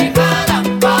y me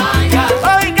jalan pa' allá.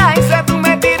 Oiga, y si tú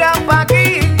me tiras pa' aquí,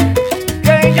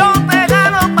 que yo te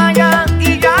gano pa' allá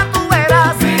y ya tú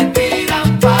verás. Me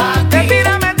tiran pa' aquí. Me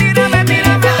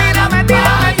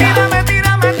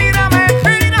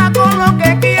tira con lo que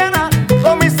quieras.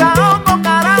 Con mis ahogos,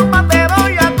 caramba, te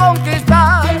voy a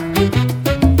conquistar.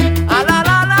 A la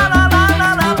la la la la la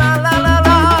la la la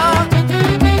la.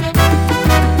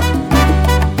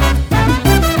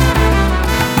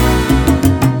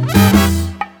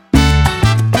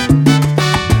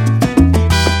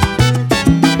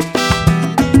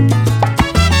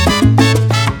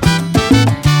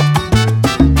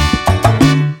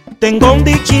 Tengo un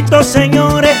dichito,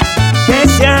 señores, que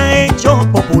se ha hecho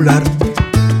popular.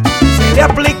 Se le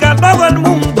aplica a todo el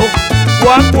mundo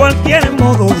o a cualquier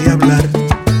modo de hablar.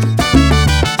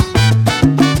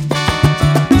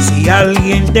 Si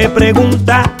alguien te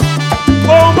pregunta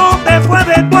cómo te fue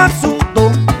de tu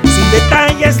asunto, sin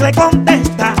detalles le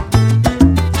contesta: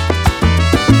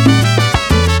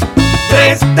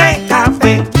 3 de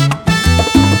café,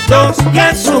 2 de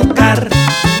azúcar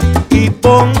y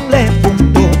ponle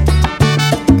punto,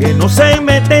 que no se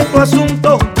mete en tu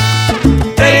asunto.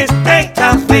 3 de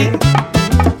café,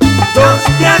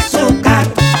 2 de azúcar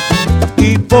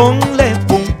y ponle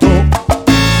punto.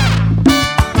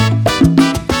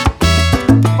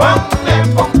 Ponle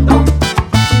punto.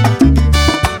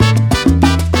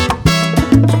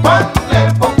 Ponle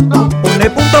punto. Ponle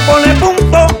punto, ponle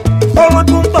punto, ponle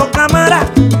punto, cámara.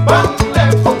 Ponle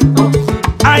punto.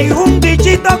 Hay un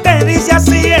dichito que dice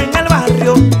así en el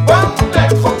barrio: Ponle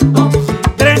punto.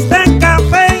 3 de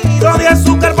café y 2 de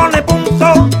azúcar, ponle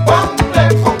punto.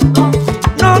 Ponle punto.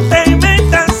 No te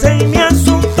metas en mi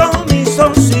asunto, mi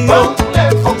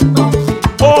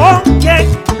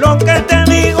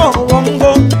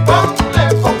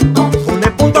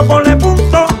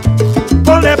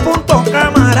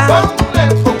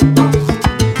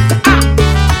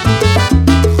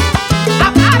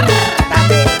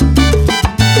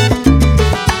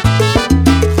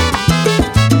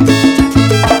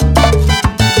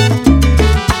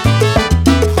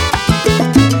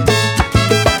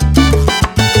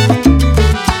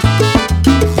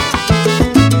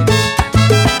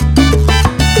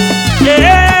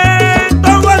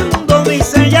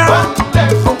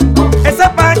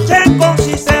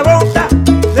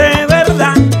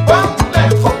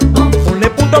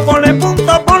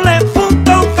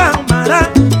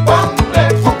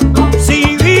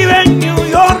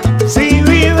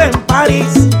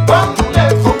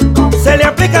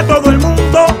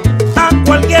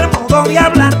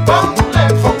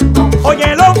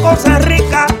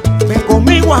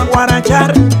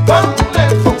marchar.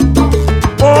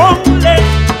 Ponle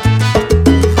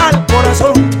al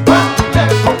corazón.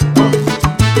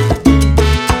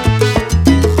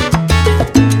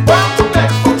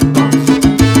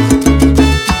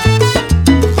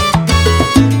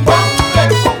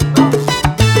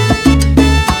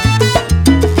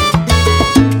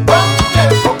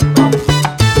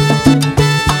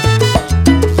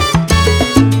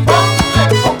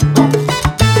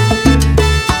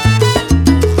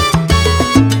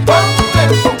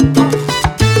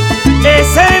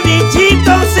 Ese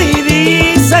bichito sí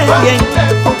dice bien.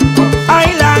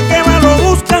 Hay la que va lo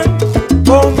buscan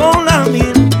como la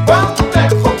miel.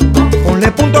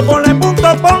 Ponle punto, ponle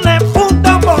punto, ponle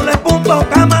punto, ponle punto,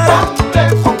 cámara.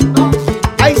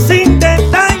 Ay, sin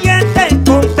detalle te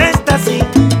contesta así.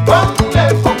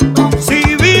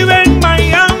 Si vive en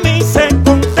Miami se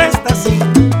contesta así.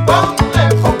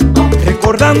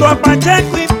 Recordando a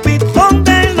Pacheco y Pitón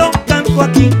de los canto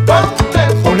aquí.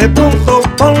 Ponle punto,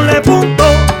 punto,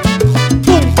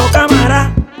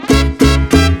 cámara.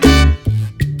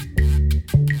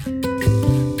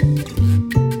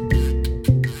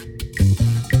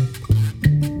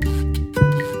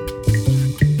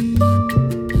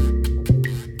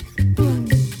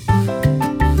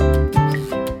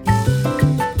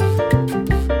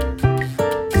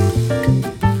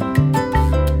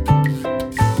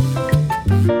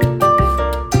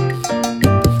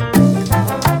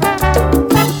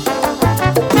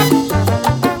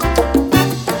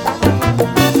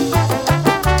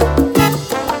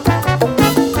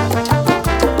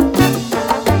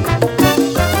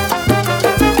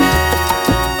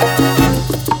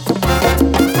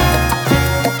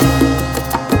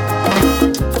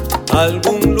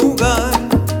 Algún lugar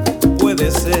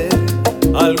puede ser,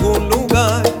 algún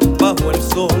lugar bajo el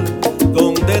sol,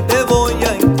 donde te voy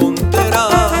a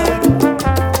encontrar,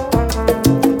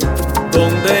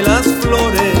 donde las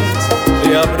flores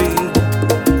de abril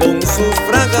con su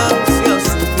fragancia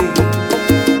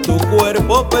sutil tu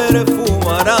cuerpo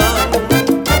perfumarán.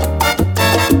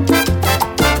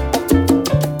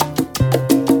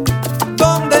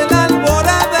 Donde la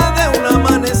alborada de un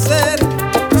amanecer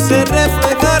se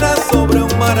reflejará sobre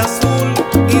un mar azul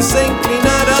y se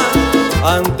inclinará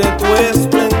ante tu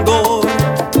esplendor.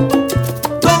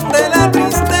 Donde la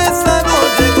tristeza no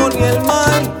llegó ni el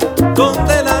mal,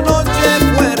 donde la noche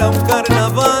fuera un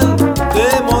carnaval de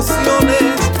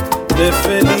emociones, de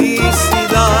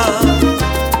felicidad.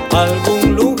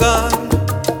 Algún lugar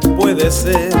puede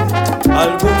ser,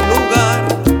 algún lugar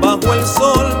bajo el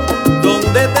sol,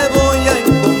 donde te voy a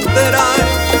encontrar,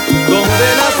 donde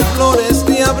las flores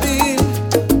de abril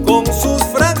con sus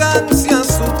fragancias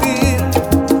sutil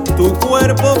tu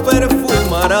cuerpo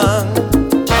perfumarán.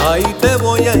 Ahí te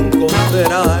voy a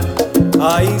encontrar,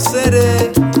 ahí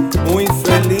seré muy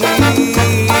feliz.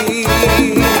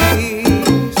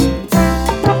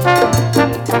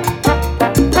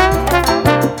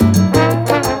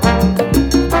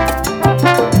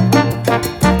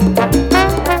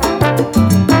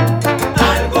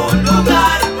 Algún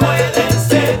lugar puede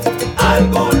ser,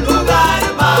 algún lugar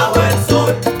bajo el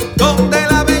sol, donde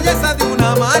la belleza de un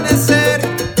amanecer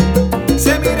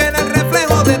se mire en el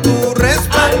reflejo de tu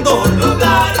resplandor. algún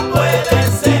lugar puede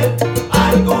ser,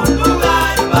 algún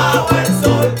lugar bajo el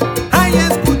sol, Ahí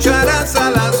escucharás a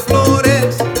las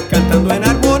flores cantando en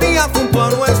armonía junto a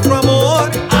nuestro amor.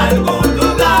 algún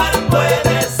lugar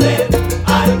puede ser,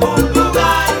 algún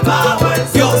lugar bajo el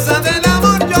sol, Diosa del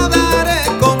amor yo daré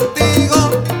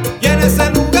contigo, y en ese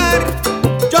lugar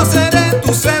yo seré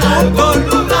tu seductor. algún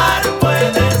lugar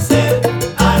puede ser,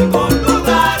 algún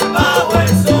lugar bajo el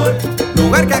sol,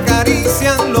 Lugar que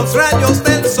acarician los rayos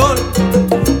del sol,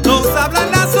 nos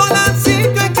hablan las olas,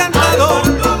 sitio encantador.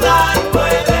 algún lugar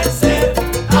puede ser,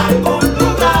 algún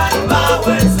lugar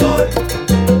bajo el sol,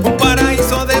 Un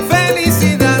paraíso de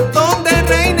felicidad donde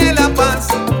reine la paz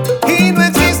y no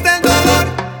existe el dolor.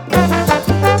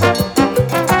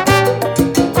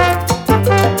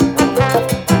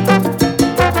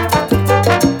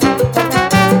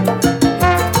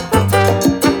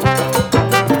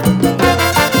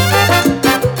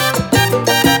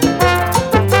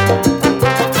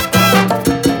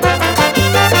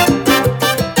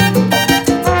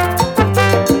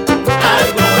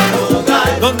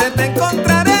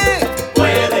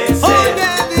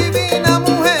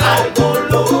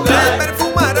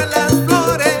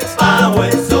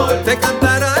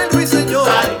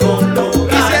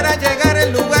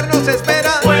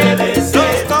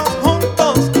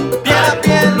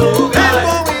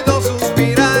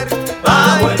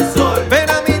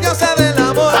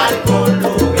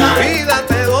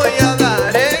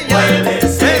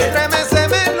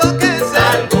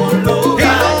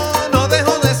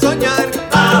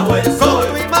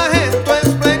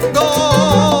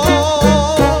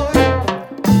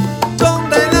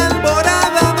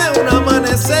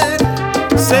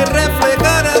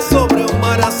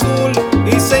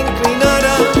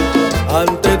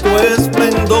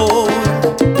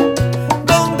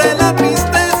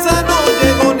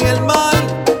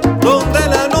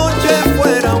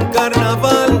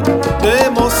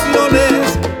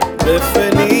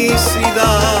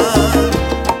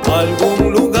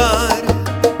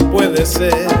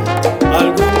 amanecer,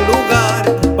 algún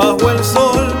lugar bajo el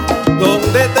sol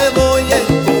donde te voy a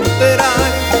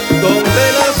encontrar,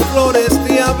 donde las flores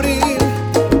de abril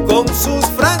con sus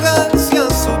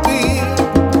fragancias sutil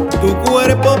tu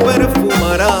cuerpo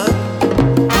perfumará.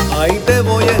 Ahí te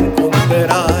voy a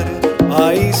encontrar,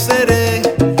 ahí seré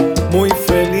muy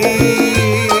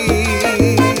feliz,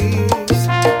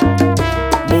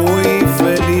 muy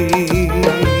feliz.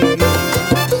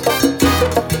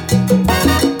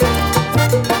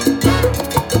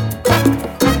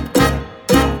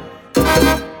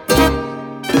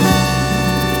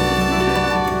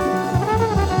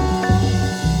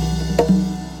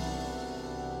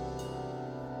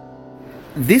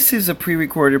 This is a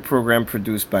pre-recorded program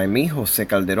produced by me, Jose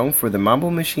Calderon, for the Mambo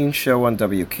Machine Show on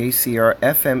WKCR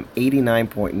FM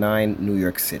 89.9 New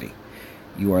York City.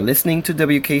 You are listening to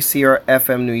WKCR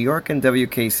FM New York and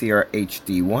WKCR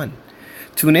HD1.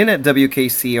 Tune in at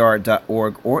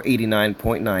WKCR.org or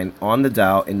 89.9 on the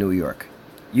dial in New York.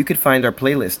 You can find our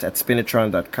playlist at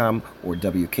spinatron.com or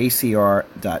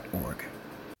WKCR.org.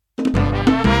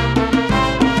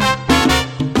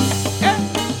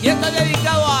 Y esto es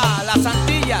dedicado a las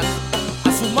Antillas,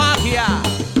 a su magia,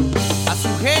 a su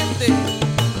gente,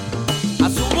 a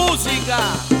su música.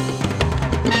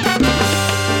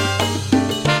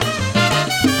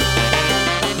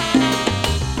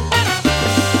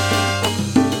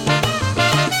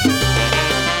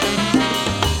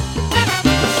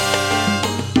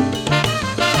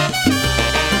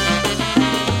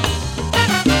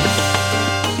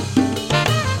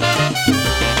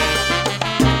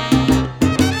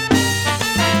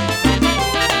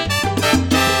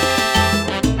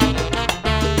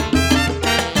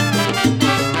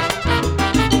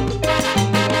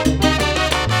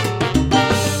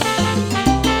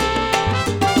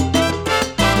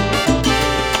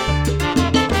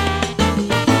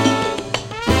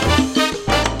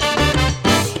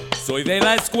 Soy de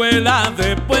la escuela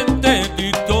de Puente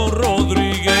Tito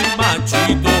Rodríguez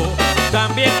Machito,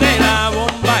 también de la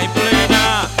bomba y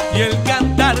plena y el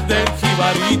cantar del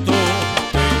jibarito.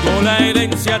 Tengo la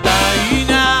herencia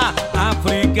taína,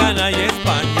 africana y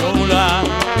española,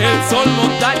 el sol,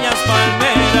 montañas,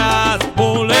 palmeras,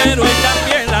 bolero y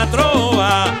también la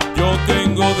trova. Yo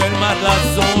tengo del mar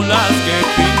las olas que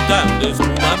pintan de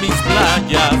espuma mis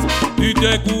playas y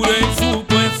te cure en su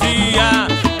poesía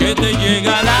que te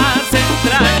llega a las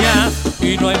entrañas,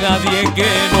 y no hay nadie que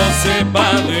no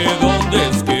sepa de dónde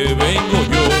es que vengo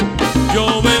yo.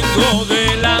 Yo vengo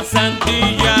de las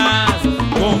Antillas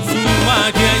con su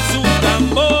magia y su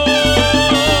tambor.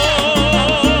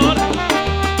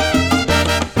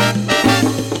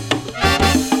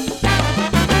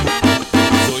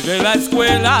 Soy de la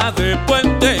escuela de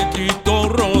Puente Tito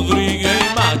Rodríguez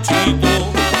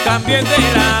Machito, también de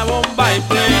la bomba y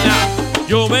plena.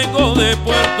 Yo vengo de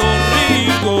Puerto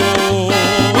Rico.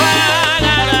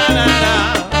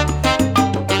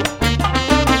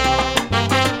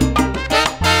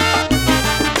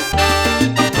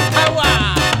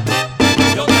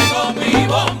 Yo tengo mi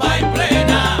bomba y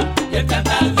plena y el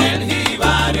cantar del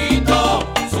jibarito.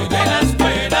 Soy de la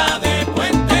escuela de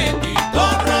Puente Tito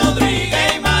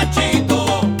Rodríguez y Machito.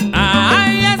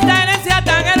 Ay, esta herencia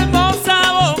tan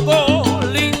hermosa, bongo,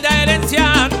 linda herencia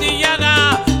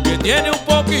antillana, que tiene un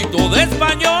poquito de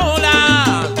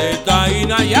española, de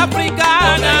taína y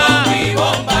africana. Yo tengo mi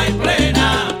bomba y plena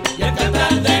y el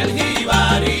cantar del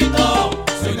jibarito.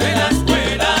 Soy de la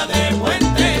escuela de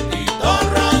Puente Tito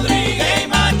Rodríguez y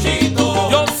Machito.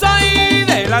 Yo soy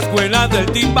de la escuela del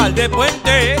timbal de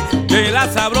Puente, de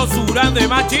la sabrosura de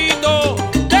Machito,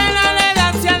 de la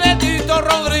elegancia de Tito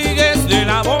Rodríguez, de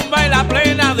la bomba y la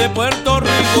plena de Puerto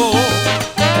Rico,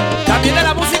 también de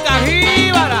la música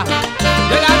jíbara,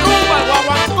 de la rumba,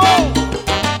 guaguancó.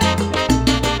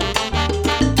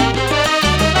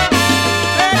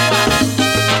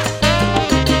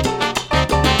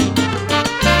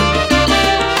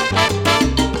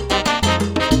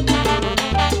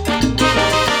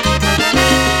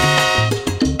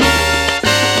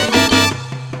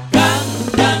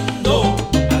 Cantando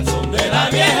al son de la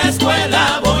vieja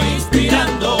escuela voy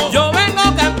inspirando. Yo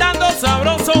vengo cantando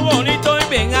sabroso, bonito y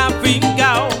bien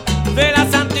afincao, de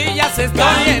las Antillas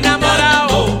estoy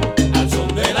enamorado. Al son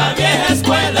de la vieja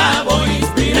escuela voy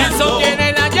inspirando. Eso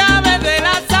tiene la llave de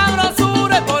la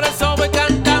sabrosura y por eso voy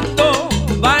cantando,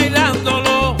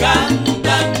 bailándolo.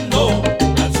 Cantando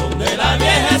al son de la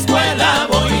vieja escuela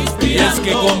voy inspirando. Y es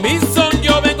que con mi son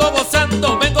yo vengo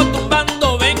gozando, vengo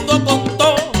tumbando, vengo con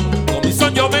todo. Con mi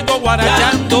son yo vengo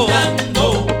guarachando.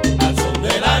 Cantando al son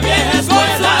de la vieja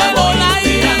escuela voy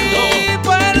inspirando.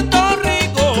 Puerto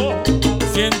Rico,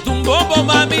 siento un bombo,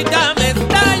 mamita me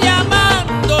está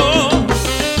llamando.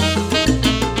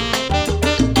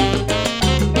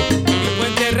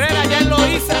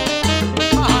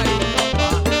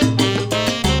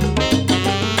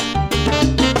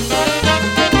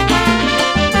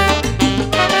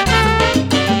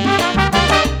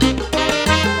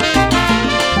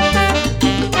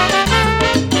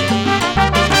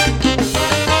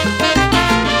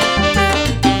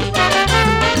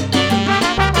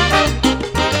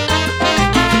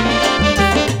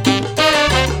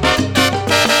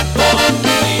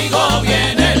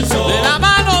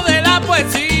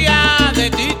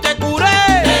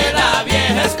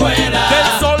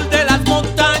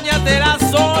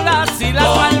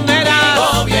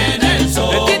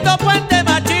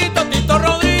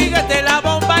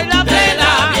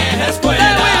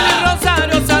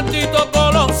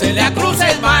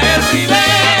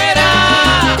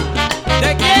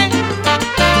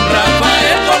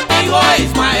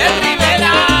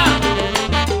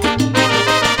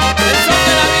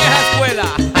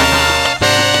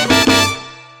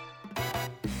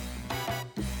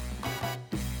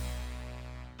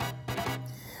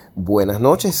 buenas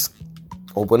noches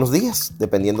o buenos días,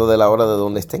 dependiendo de la hora de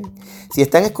donde estén. Si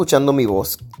están escuchando mi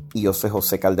voz, y yo soy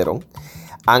José Calderón,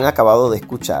 han acabado de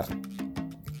escuchar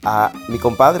a mi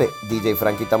compadre DJ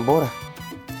Frankie Tambora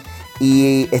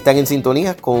y están en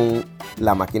sintonía con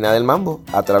la máquina del Mambo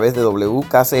a través de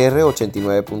WKCR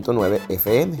 89.9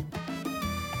 FM.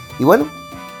 Y bueno,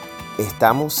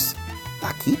 estamos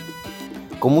aquí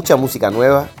con mucha música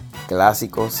nueva,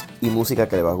 clásicos y música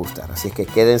que les va a gustar. Así es que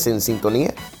quédense en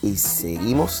sintonía y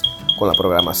seguimos con la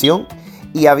programación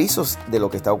y avisos de lo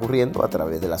que está ocurriendo a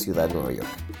través de la ciudad de Nueva York.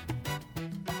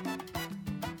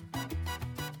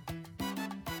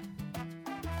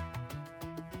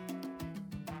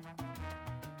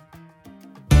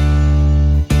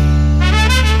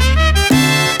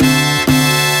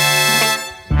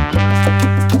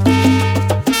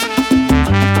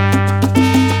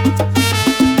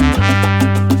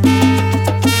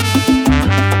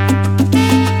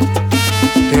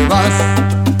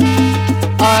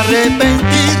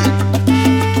 Arrepentir,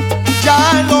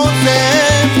 ya lo sé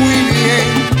muy bien,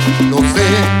 lo sé.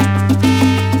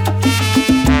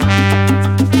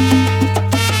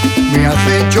 Me has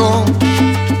hecho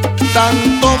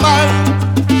tanto mal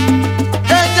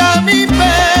que ya mi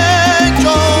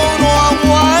pecho no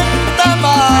aguanta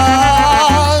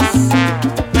más.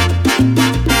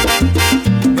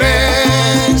 Me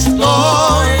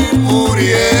estoy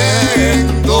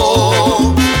muriendo.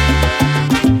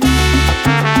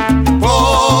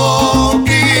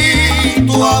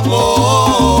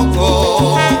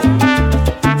 Poco,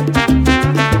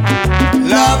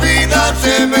 la vida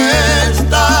se me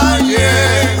está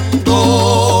yendo.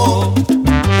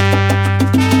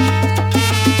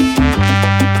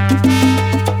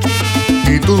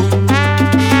 Y tú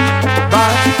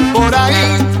vas por ahí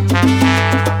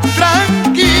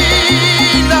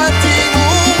tranquila sin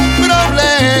un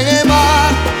problema,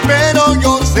 pero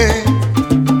yo sé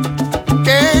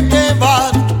que te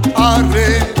vas a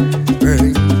arrepentir.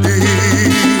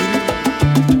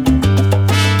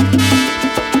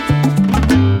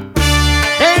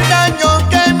 El daño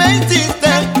que me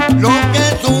hiciste, lo que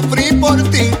sufrí por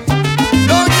ti,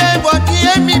 lo llevo aquí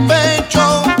en mi pecho,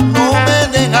 no me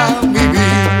deja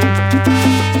vivir.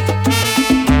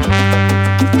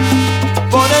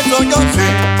 Por eso yo sé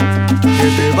que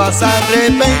te vas a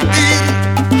arrepentir.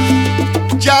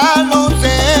 Ya lo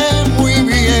sé muy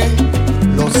bien,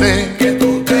 lo sé. Que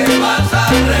tú te vas a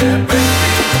arrepentir,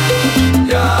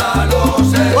 ya lo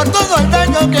sé. Por todo el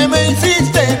daño que me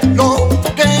hiciste, lo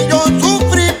que yo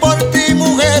sufrí por ti,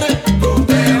 mujer. Tú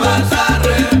te vas a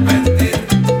arrepentir,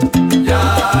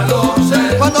 ya lo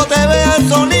sé. Cuando te veas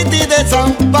solita y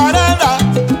desamparada,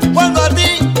 cuando a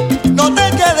ti no te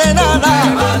quede nada,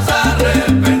 te vas a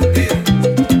arrepentir,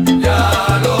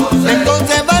 ya lo sé.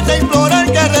 Entonces vas a implorar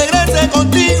que regrese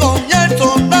contigo y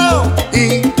eso no,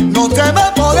 y no se va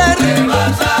a poder. Te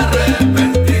vas a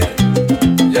arrepentir,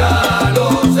 ya lo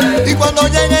sé. Y cuando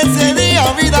llegue ese día,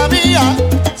 vida mía,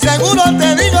 seguro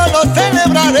te digo lo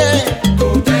celebraré.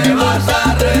 Tú te vas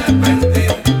a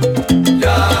arrepentir,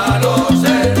 ya lo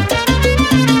sé.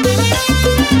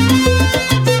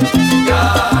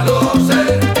 Ya lo sé.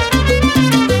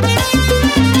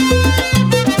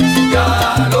 Ya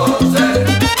lo sé.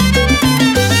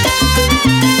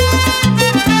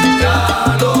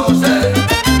 Ya lo sé.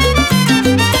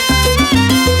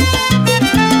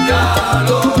 Ya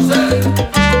lo sé.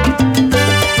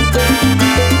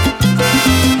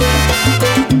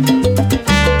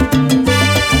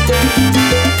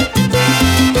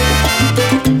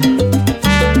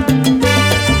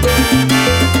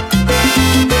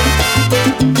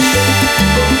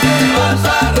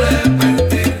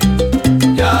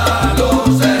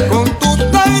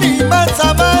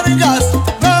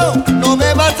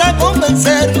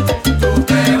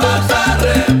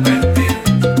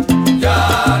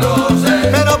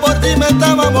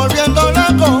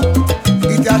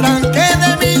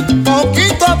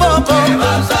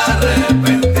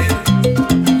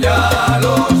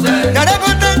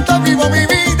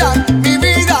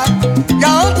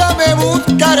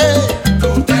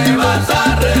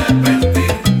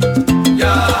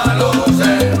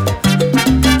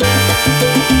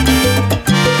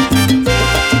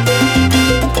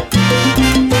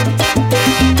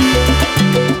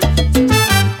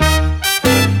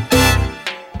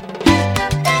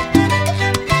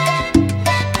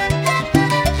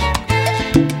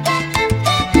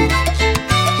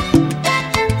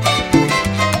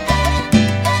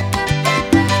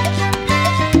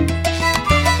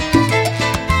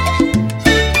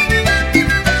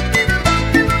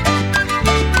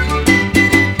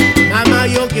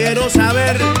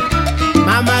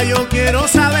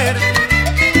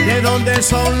 dónde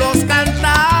son los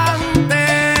cantantes?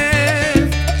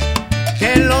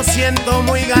 Que los siento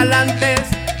muy galantes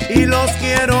y los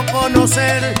quiero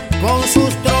conocer con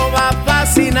sus trovas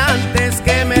fascinantes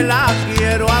que me las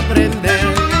quiero aprender.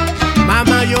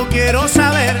 Mamá, yo quiero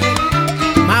saber,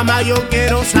 mamá, yo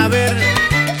quiero saber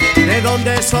de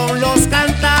dónde son los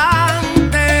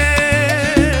cantantes,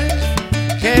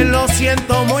 que los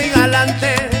siento muy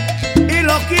galantes y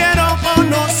los quiero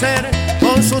conocer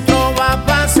con su trova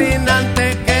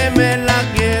fascinante que me la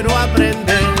quiero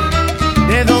aprender.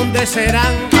 ¿De dónde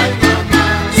serán?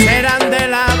 Serán de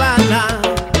La Habana,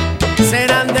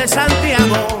 serán de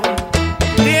Santiago,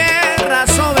 tierra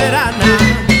soberana.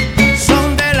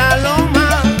 Son de la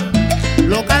loma,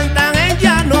 lo cantan en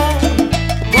llano.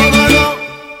 ¿Cómo no?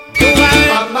 Tú vas a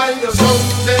ver. Mamá, ellos son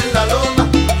de la loma,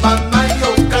 mamá,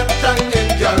 ellos cantan en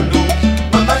llano.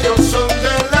 Mamá, ellos son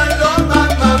de la loma,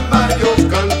 mamá, ellos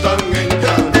cantan en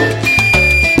llano.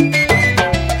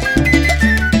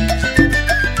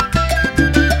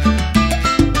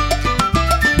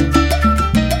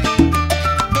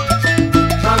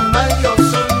 Mamá, ellos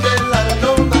son de la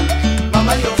loma,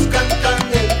 mamá, ellos cantan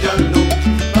en llano.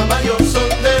 Mamá, ellos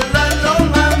son de la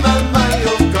loma, mamá,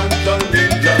 ellos cantan en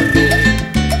llano.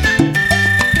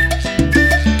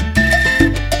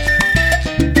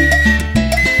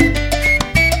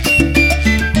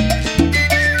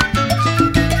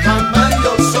 Mamá,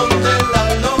 ellos son de la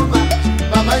loma,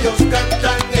 mamá, ellos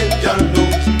cantan en llano.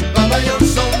 Mamá, ellos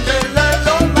son de la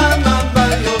loma, mamá,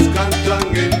 ellos cantan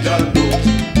en llano.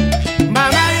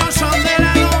 Mamá, ellos son de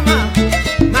la loma,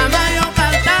 mamá, ellos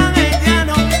cantan en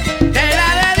llano. Te la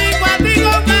dedico a ti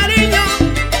con cariño,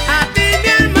 a ti mi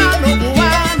hermano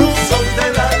cubano. Son de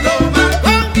la loma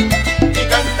y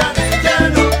cantan en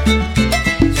llano.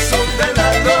 Son de la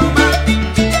loma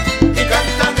y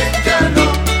cantan en llano.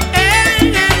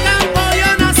 En el campo yo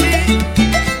nací,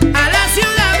 a la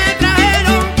ciudad me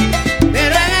trajeron,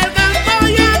 pero en el campo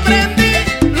yo aprendí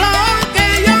lo que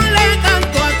yo le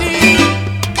canto a ti.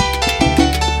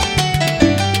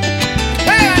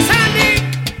 ¡Juega, Sandy!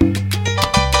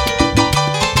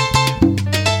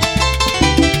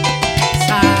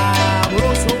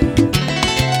 Sabroso.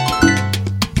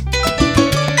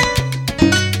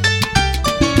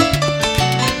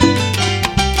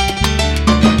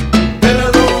 De la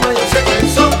loma yo sé que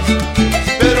son,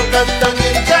 pero cantan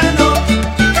en llano.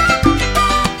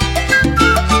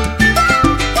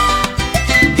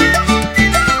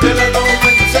 De la loma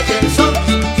yo sé que son,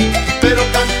 pero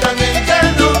cantan en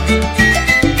llano.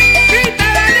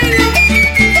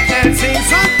 El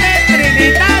sinsonte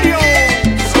trinitario.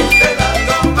 Son de la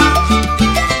loma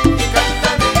y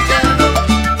cantan en llano.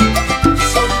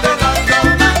 Son de la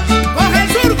loma. Coge el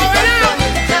surco, ¿verdad?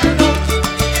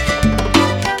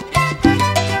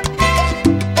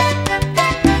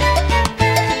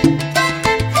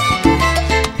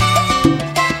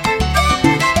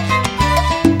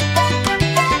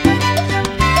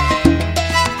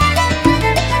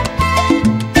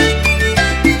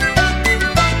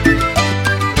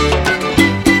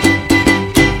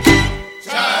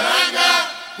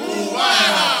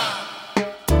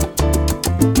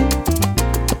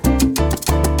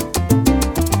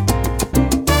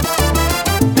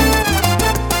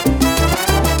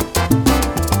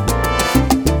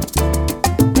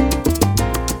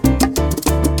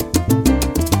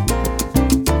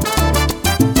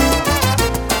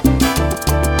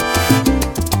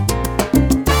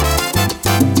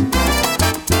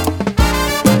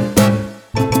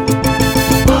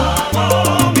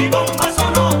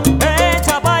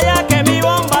 Echa pa' allá que mi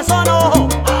bomba sonó.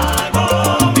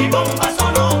 Mi bomba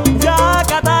sonó, Ya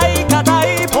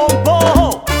cataí,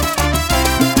 pompo.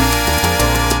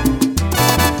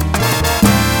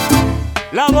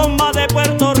 La bomba de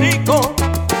Puerto Rico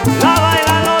la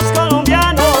bailan los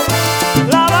colombianos,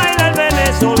 la baila el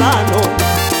venezolano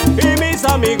y mis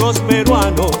amigos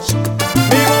peruanos.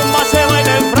 Mi bomba se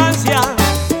baila en Francia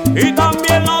y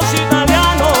también los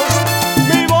italianos.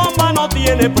 Mi bomba no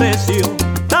tiene precio,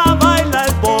 la baila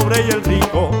el pobre y el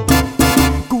rico.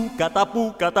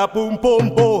 Cucatapu, catapum,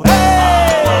 pompo.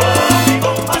 ¡Hey! mi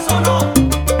bomba sonó,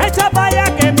 Echa pa'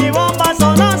 allá que mi bomba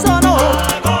sonó, sonó.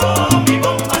 mi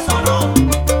bomba sonó,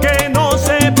 Que no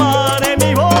se pare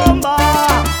mi bomba.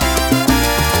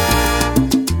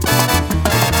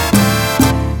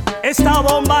 Esta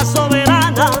bomba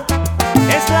soberana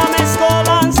es la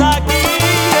mezcolanza aquí,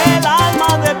 el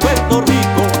alma de Puerto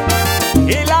Rico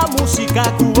y la música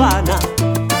cubana.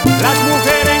 Las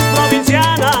mujeres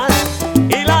provincianas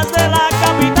y las de la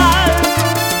capital,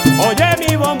 oye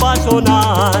mi bomba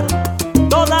sonar,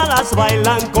 todas las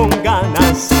bailan con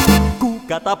ganas.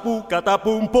 Cucatapu,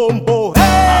 catapum, pompo.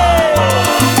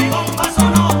 ¡Hey!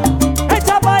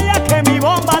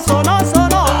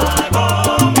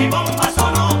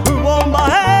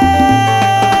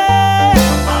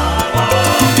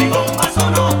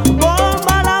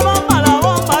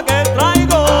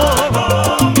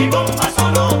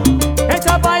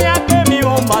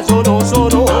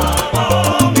 sonó.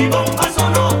 Mi bomba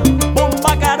sonó.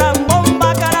 Bomba caram,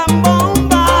 bomba.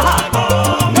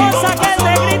 No saques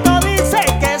de grito, dice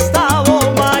que esta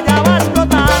bomba ya va a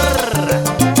explotar.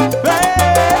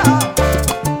 Vea,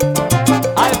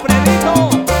 Alfredito.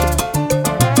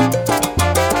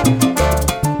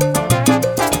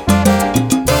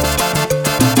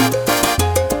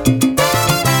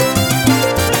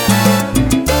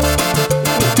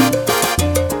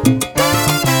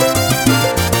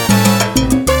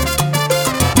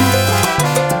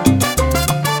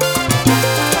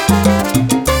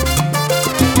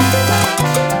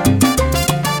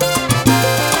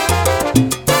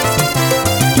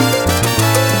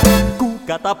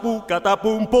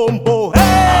 Catapum, pompo.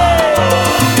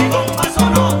 Mi bomba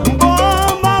sonó.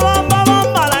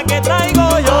 Bomba, la que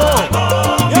traigo yo.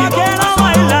 Yo quiero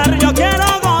bailar, yo quiero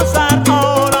gozar.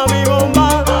 Ahora mi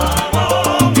bomba.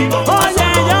 Oye,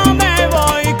 yo me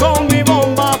voy con mi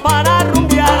bomba para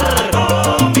rumbear.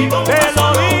 Te lo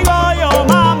digo yo,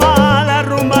 mamá, la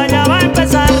rumba ya va a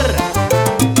empezar.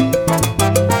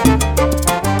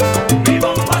 Mi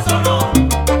bomba sonó.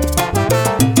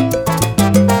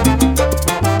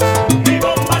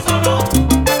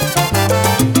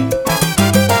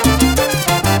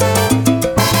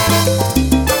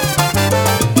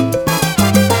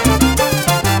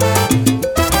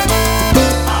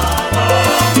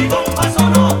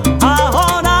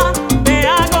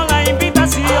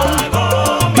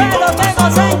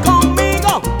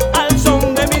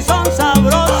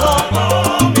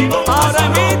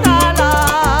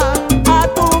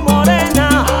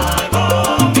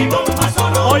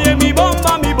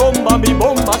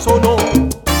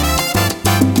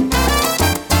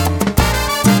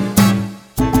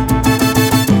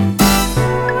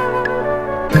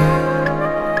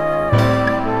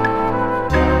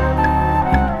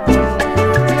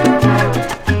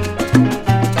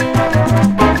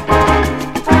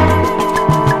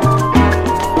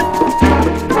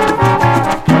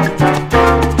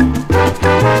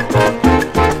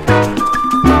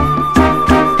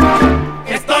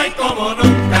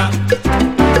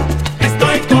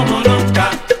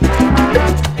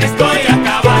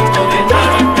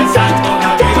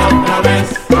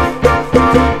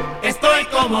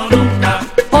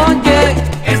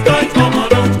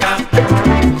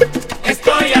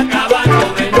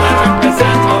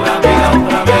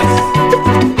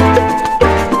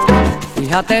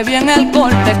 Fíjate bien el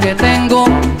corte que tengo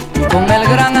y con el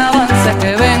gran avance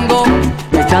que vengo,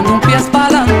 echando un pie para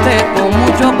adelante con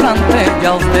mucho plante,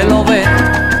 ya usted lo ve.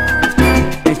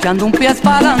 Echando un pie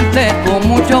para adelante con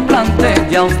mucho plante,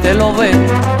 ya usted lo ve.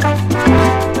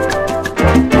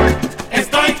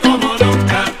 Estoy como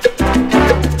nunca,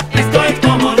 estoy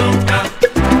como nunca,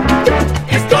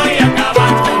 estoy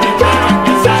acabando de nuevo,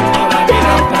 empezando la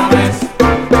vida otra vez.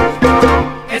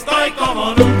 Estoy como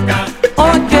nunca.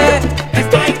 Oye,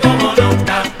 estoy como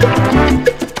nunca,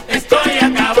 estoy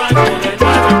acabando de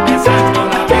nuevo, empezando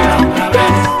la vida otra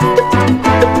vez.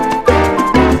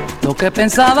 los que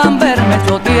pensaban verme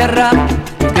hecho tierra,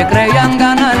 que creían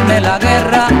ganarme la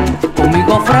guerra,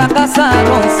 conmigo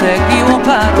fracasaron, se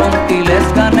equivocaron y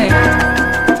les gané.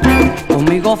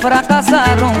 Conmigo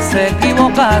fracasaron, se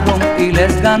equivocaron y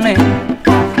les gané.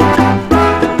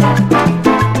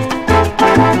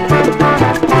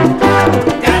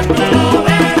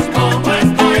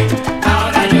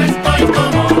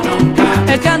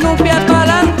 Echando un pie para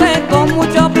adelante con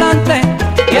mucho plante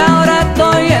y ahora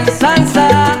estoy en salsa.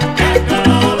 Ya tú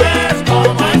lo ves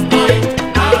como estoy,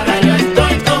 ahora yo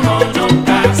estoy como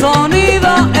nunca.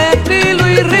 Sonido, estilo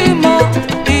y ritmo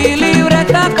y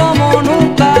libreta como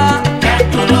nunca. Ya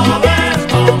tú lo ves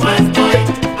como estoy,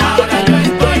 ahora yo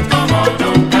estoy como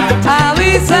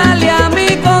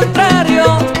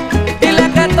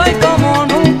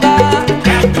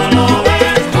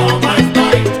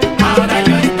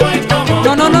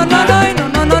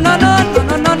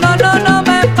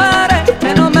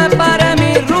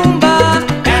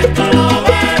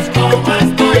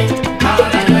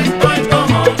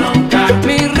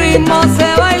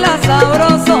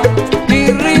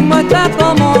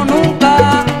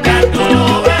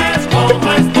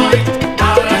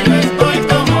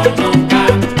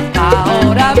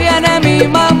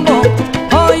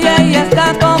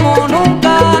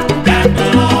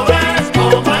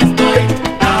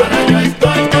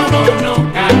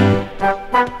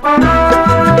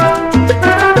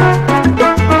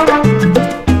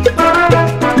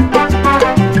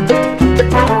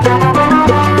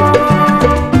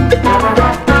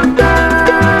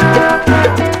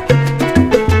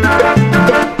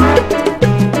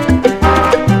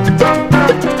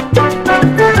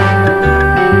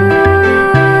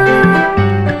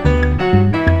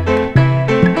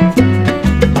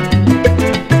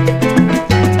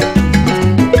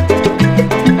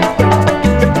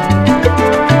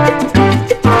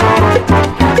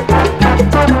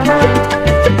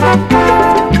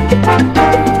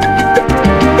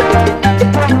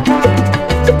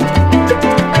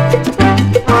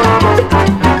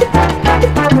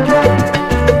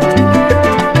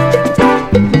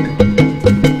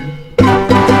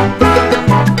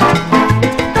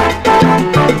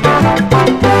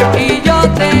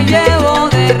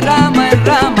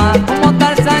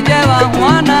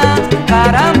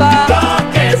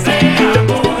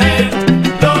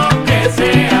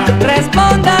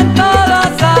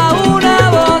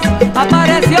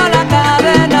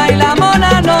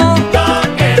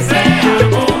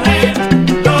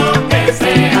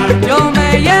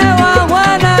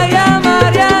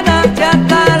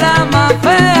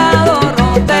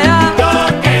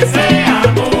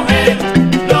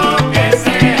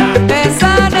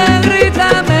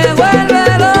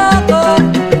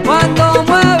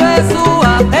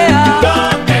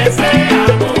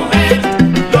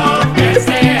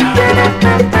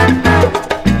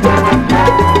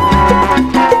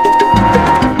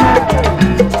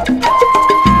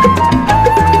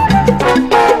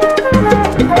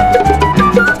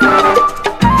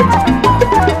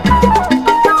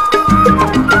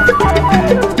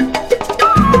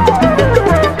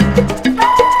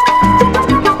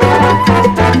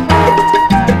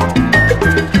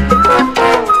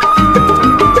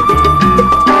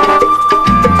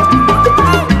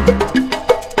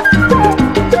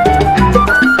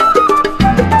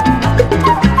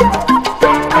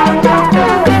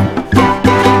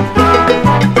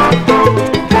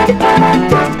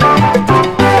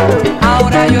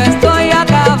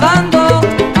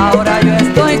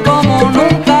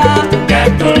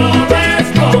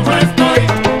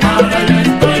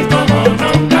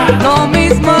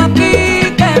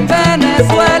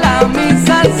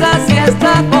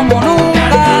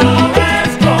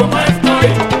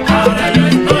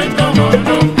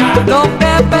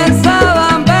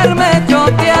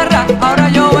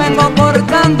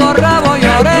sonando rabo y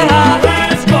oreja.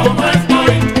 Como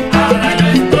estoy, ahora yo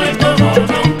estoy como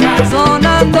nunca.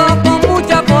 Sonando con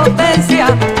mucha potencia,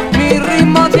 mi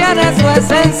ritmo tiene su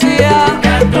esencia.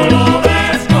 Ya tú lo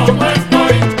ves como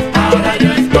estoy, ahora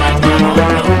yo estoy como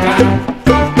nunca.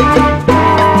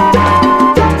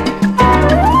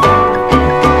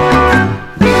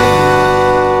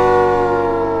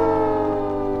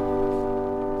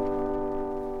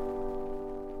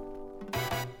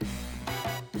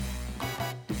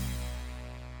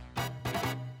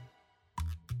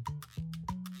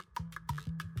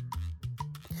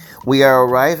 We are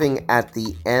arriving at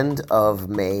the end of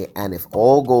May, and if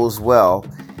all goes well,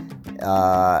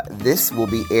 this will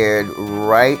be aired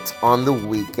right on the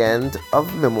weekend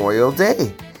of Memorial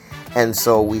Day. And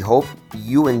so we hope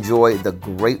you enjoy the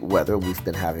great weather. We've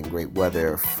been having great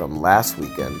weather from last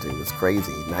weekend. It was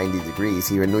crazy, 90 degrees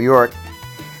here in New York.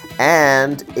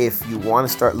 And if you want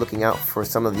to start looking out for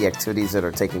some of the activities that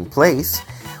are taking place,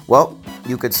 well,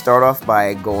 you could start off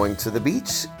by going to the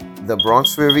beach. The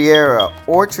Bronx Riviera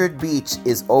Orchard Beach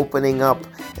is opening up,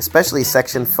 especially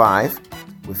Section 5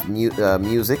 with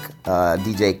music,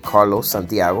 DJ Carlos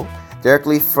Santiago,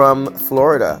 directly from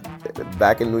Florida,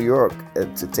 back in New York,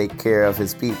 to take care of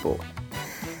his people.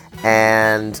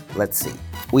 And let's see.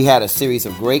 We had a series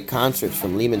of great concerts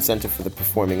from Lehman Center for the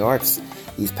Performing Arts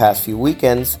these past few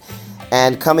weekends.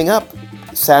 And coming up,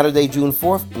 Saturday, June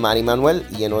 4th, Manny Manuel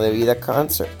Lleno de Vida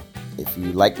concert. If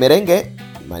you like merengue,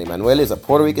 Manny Manuel is a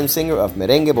Puerto Rican singer of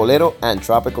merengue, bolero, and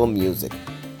tropical music.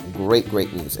 Great,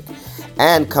 great music.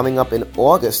 And coming up in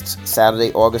August,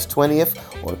 Saturday, August 20th,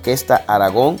 Orquesta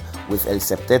Aragón with El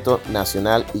Septeto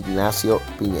Nacional Ignacio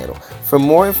Piñero. For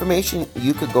more information,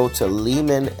 you could go to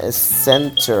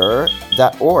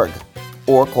lehmancenter.org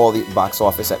or call the box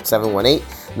office at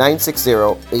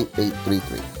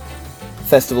 718-960-8833.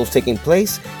 Festival's taking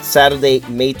place Saturday,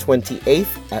 May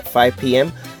 28th at 5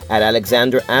 p.m. at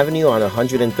Alexander Avenue on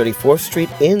 134th Street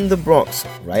in the Bronx,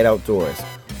 right outdoors.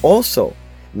 Also,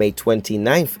 May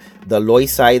 29th, the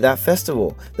Loisaida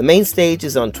Festival. The main stage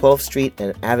is on 12th Street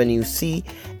and Avenue C,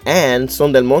 and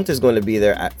Son del Monte is going to be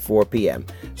there at 4 p.m.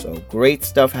 So great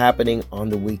stuff happening on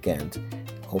the weekend.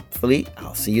 Hopefully,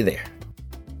 I'll see you there.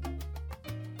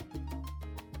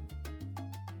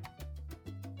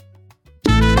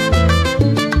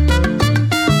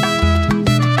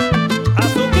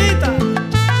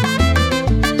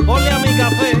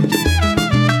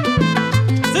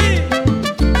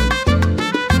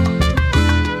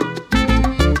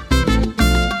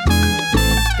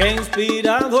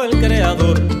 Inspirado el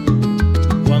creador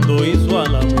cuando hizo a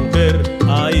la mujer,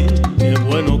 ay, qué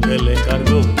bueno que le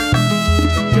cargó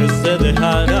que se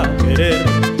dejara querer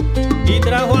y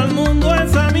trajo al mundo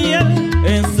esa miel,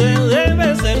 ese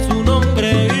debe ser su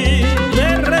nombre, y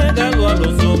le regaló a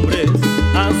los hombres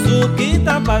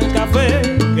azuquita pa'l café,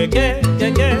 que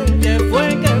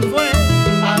fue,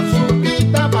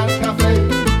 Azuquita pa'l café.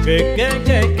 que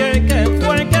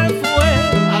fue,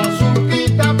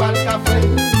 Azuquita pa'l café.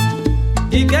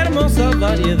 y qué hermosa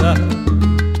variedad,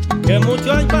 que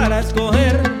mucho hay para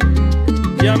escoger,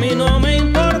 y a mí no me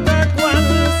importa cuál,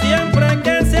 siempre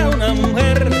que sea una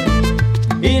mujer,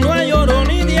 y no hay oro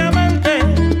ni diamante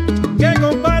que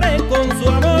compare con su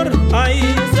amor,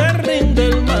 ahí se rinde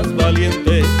el más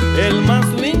valiente, el más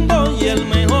lindo y el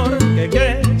mejor,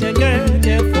 que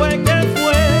fue,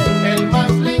 el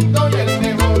más lindo y el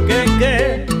mejor,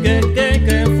 que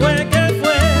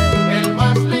fue, el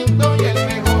más lindo y el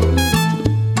mejor.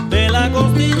 De la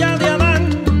costilla de Adán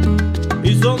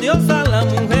hizo Dios a la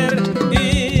mujer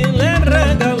y le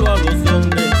regaló a los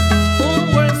hombres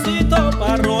un huesito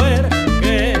para roer,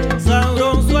 que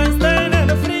sabroso es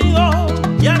tener frío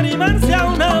y arrimarse a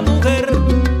una mujer,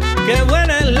 que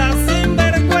buena es la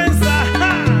sinvergüenza,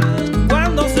 ¡ja!,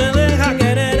 cuando se deja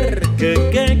querer, que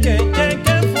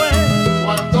fue,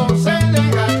 Cuando se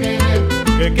deja querer,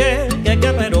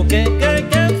 pero que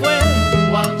fue,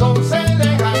 cuando se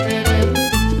deja querer.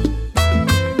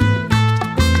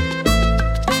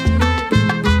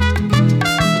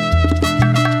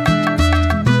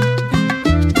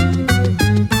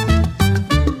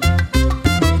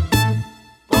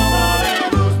 ¿Cómo le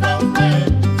gusta a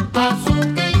usted?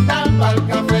 Azuquita pa'l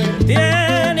café.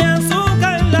 tiene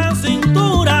azúcar en la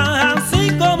cintura, así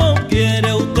como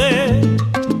quiere usted.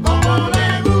 ¿Cómo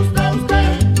le gusta a usted?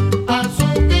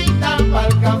 Azuquita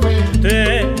pa'l café.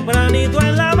 Tempranito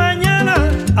en la mañana,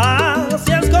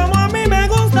 así es como a mí me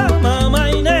gusta, mamá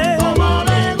Inés. ¿Cómo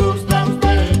le gusta a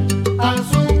usted?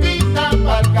 Azuquita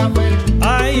pa'l café.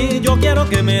 Ay, yo quiero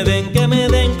que me den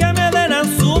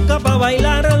azúcar para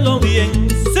bailarlo bien.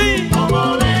 Sí,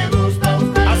 ¿Cómo le gusta a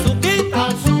usted? azuquita,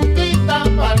 Azuquita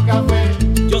pa'l café.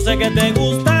 yo sé que te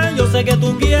gusta.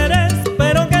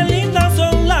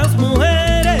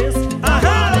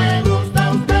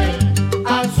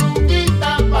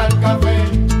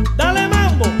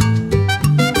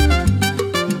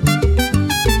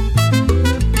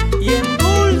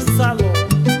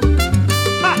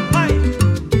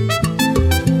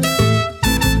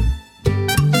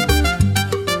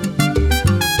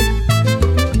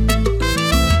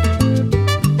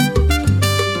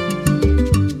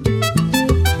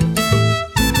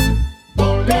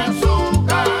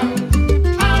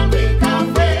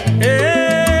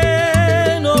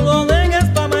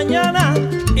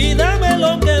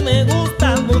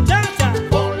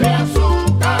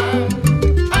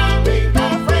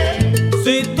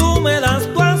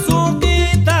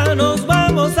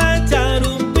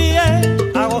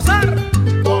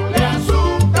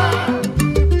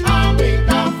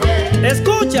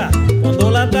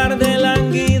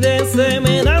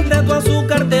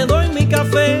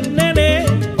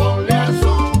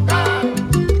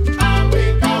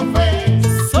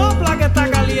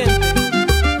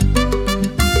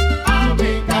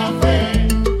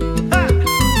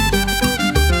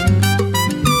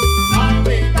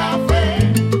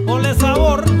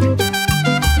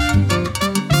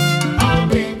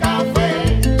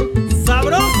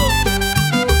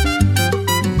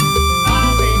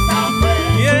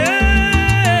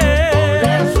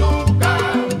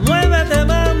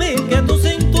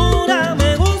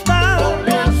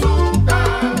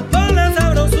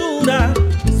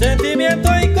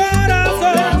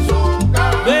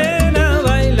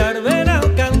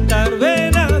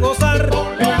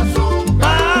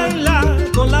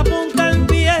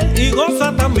 y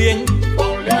goza también.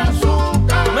 Ponle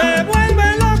azúcar. Me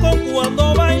vuelve loco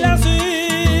cuando baila así.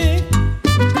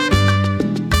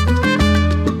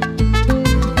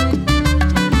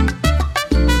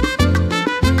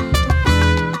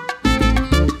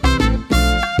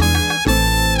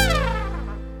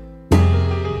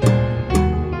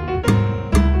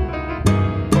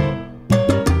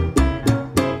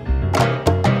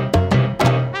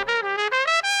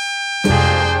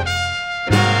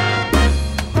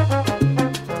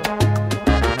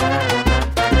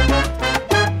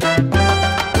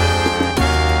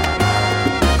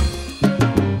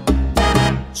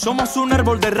 Somos un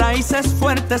árbol de raíces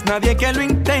fuertes, nadie que lo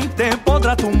intente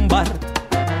podrá tumbar.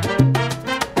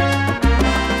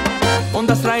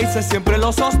 Hondas raíces siempre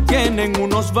lo sostienen,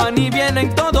 unos van y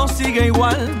vienen, todo sigue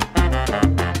igual.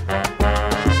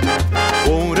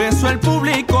 Por eso el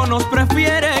público nos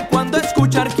prefiere, cuando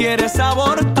escuchar quiere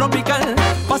sabor tropical.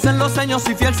 Pasan los años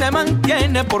y fiel se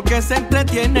mantiene, porque se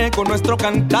entretiene con nuestro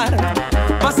cantar.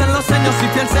 Pasan los años y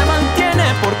fiel se mantiene,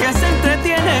 porque se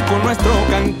entretiene con nuestro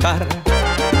cantar.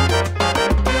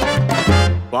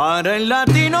 Para el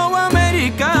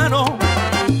latinoamericano,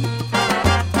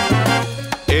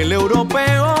 el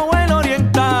europeo o el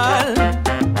oriental,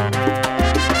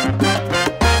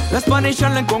 la Spanish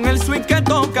Harlem con el swing que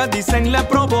toca, dicen le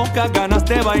provoca ganas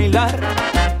de bailar.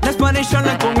 La Spanish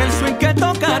Harlem con el swing que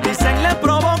toca, dicen le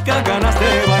provoca ganas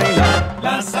de bailar.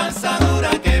 La salsa dura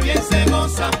que bien se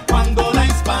goza cuando la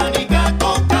hispánica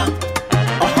toca.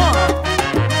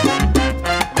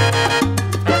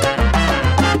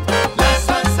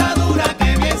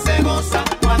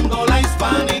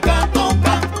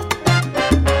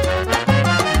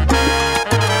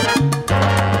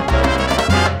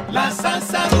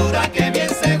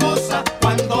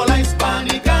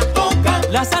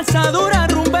 La salsa dura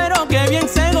rumbero que bien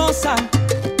se goza,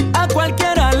 a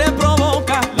cualquiera le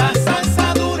provoca. La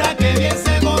salsa dura que bien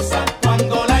se goza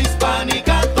cuando la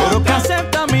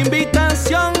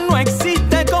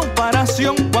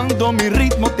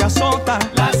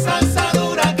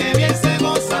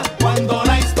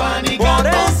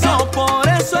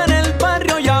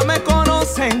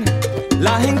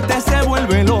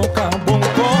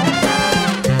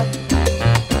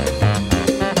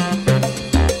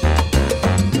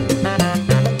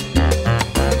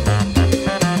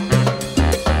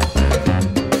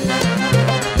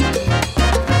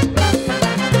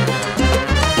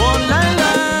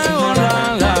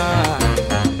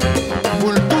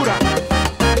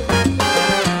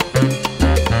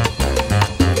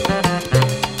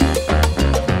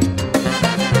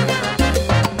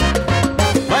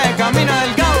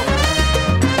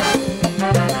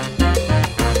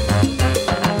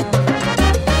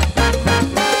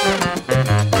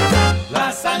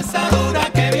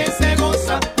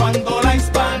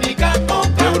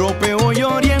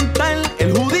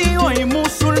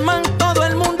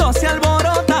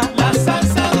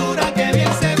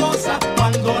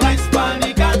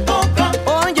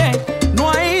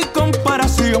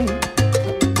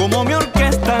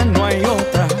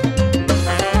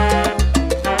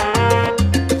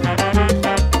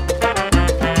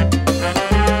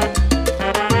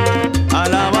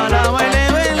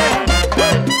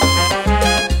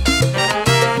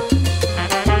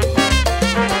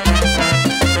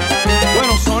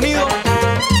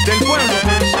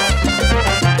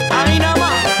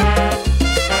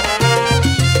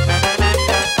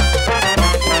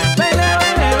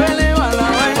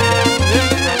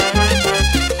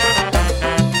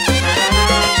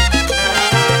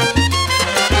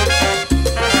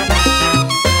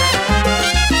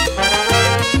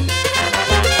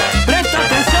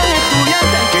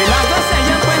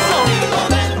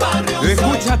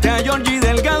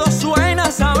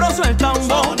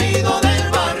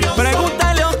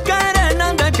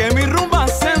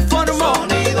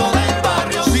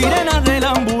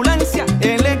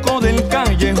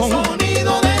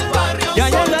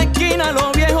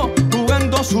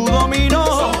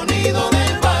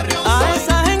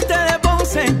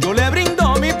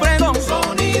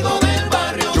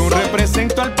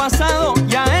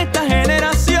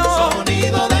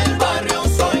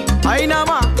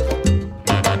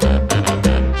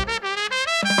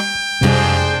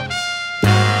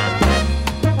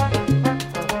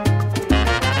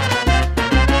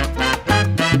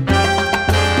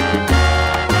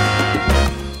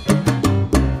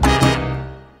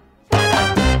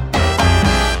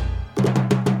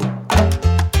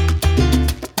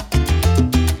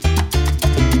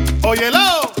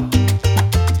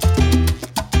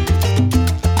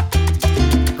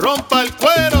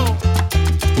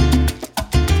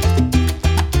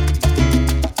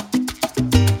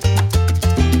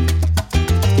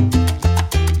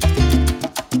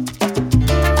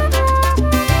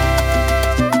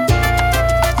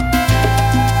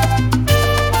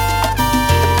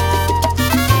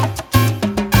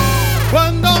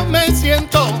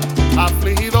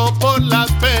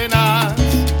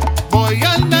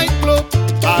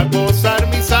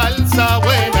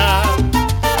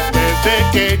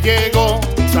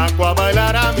a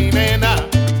bailar a mi nena.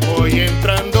 Voy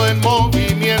entrando en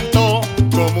movimiento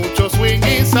con mucho swing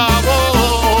y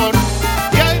sabor.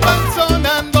 Y ahí van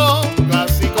sonando un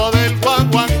clásico del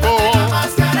guaguancó.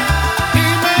 Y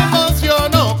me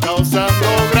emociono causando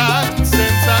gran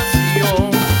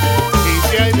sensación. Y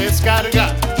si hay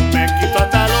descarga, me quito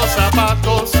hasta los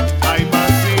zapatos. Hay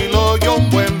vacilo yo un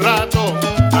buen rato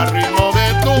al ritmo de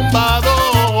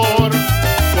tumbador.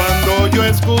 Cuando yo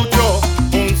escucho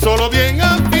un solo bien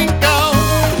afincao,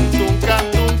 tum tum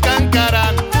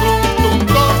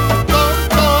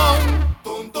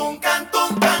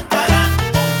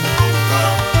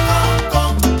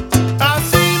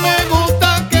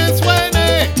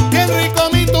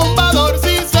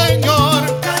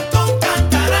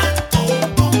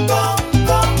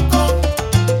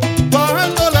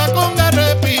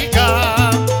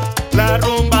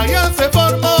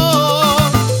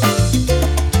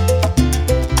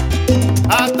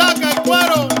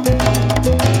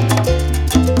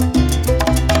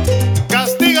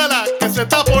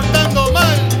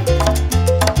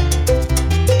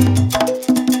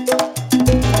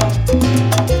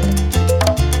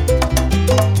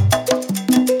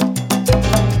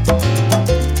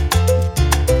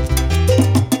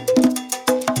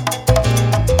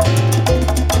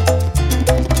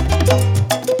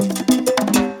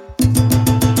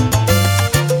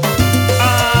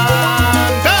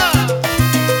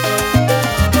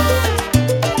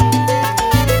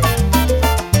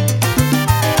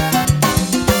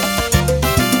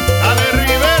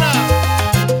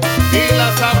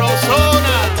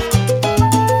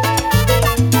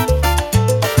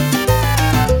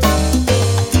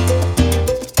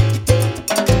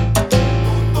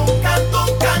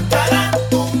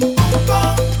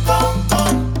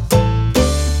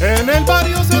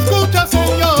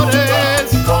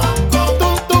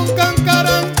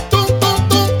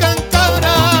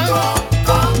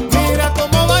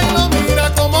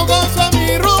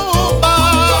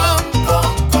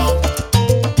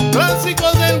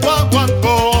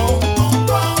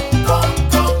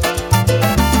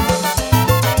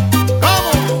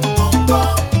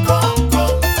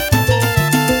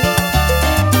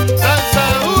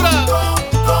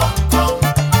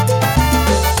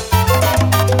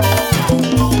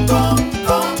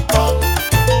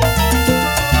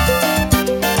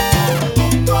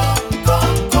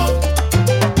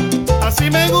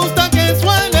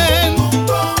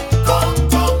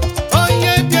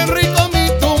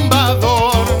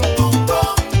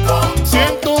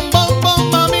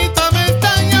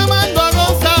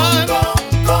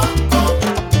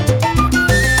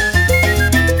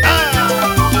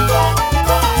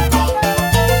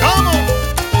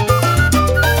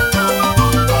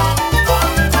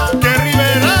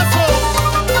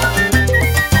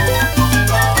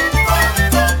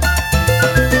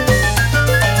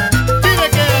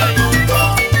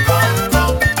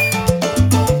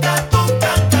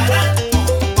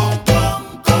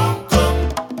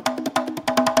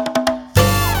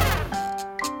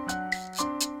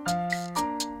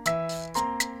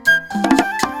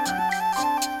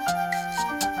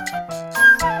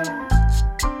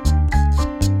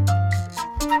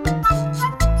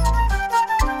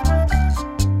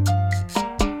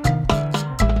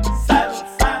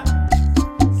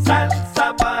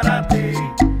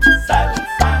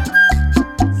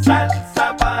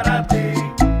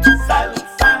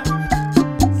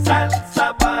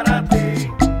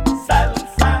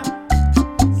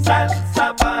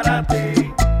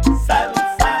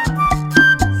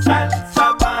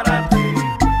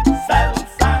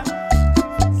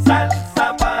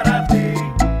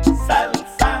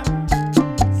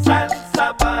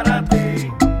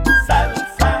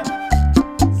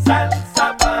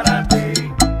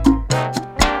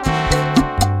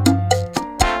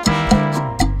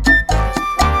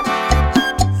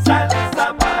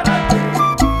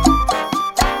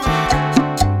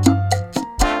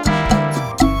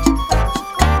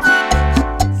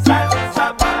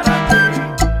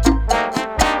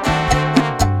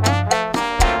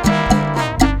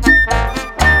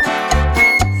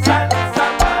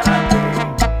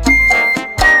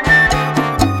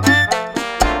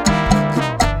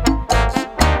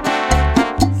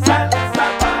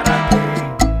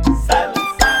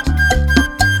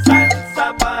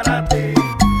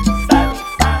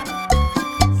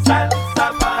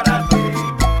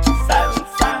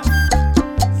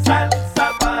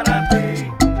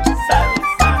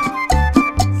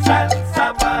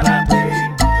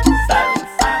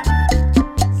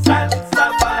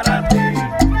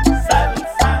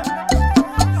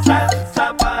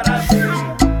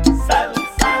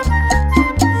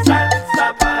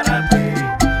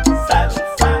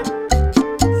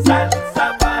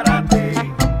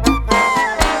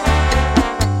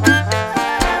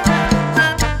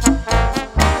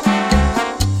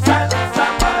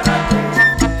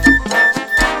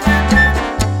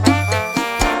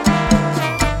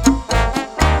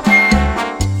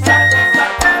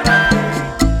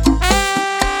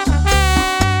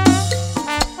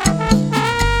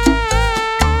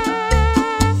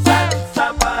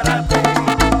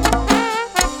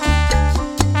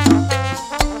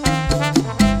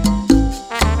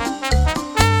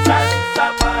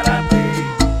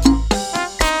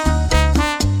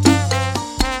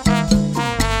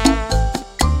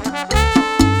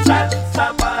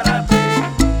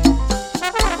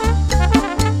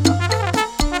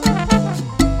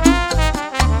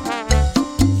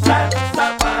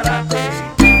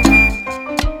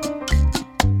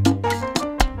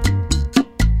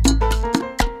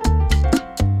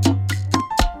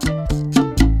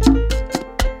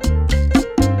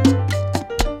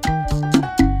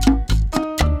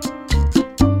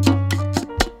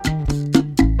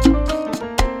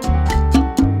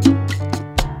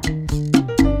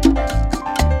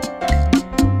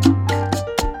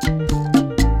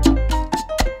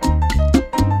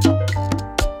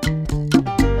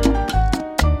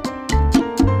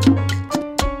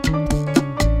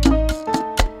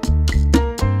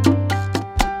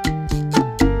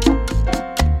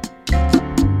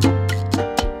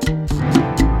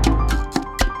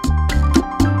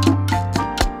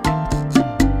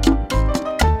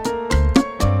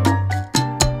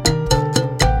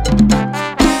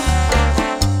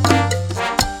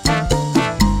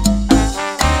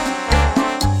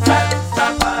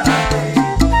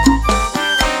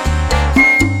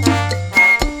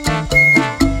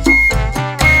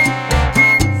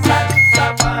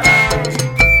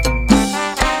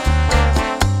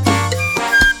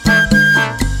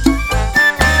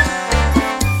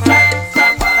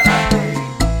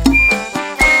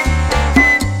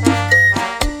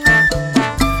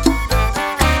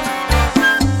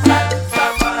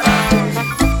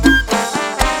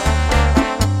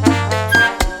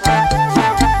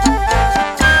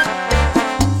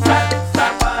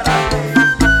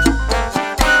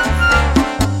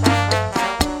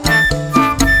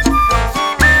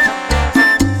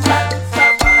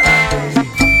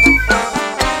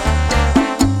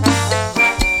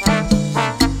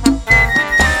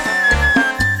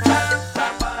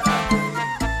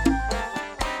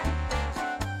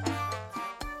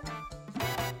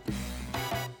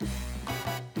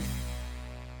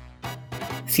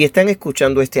Si están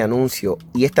escuchando este anuncio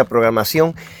y esta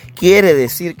programación, quiere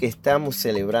decir que estamos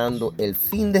celebrando el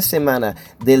fin de semana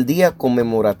del día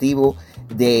conmemorativo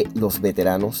de los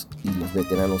veteranos y los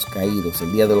veteranos caídos,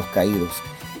 el Día de los Caídos.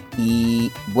 Y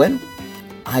bueno,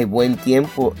 hay buen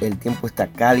tiempo, el tiempo está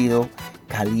cálido,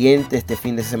 caliente. Este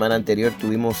fin de semana anterior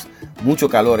tuvimos mucho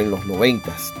calor en los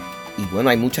 90s. Y bueno,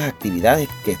 hay muchas actividades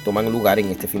que toman lugar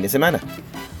en este fin de semana.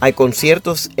 Hay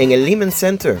conciertos en el Lehman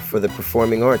Center for the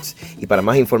Performing Arts. Y para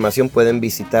más información pueden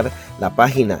visitar la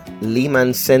página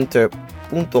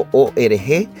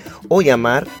lehmancenter.org o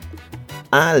llamar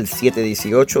al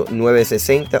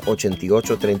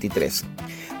 718-960-8833.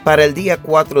 Para el día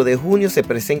 4 de junio se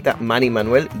presenta Manny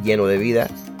Manuel, Lleno de Vida.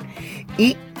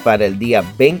 Y para el día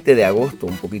 20 de agosto,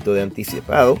 un poquito de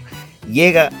anticipado,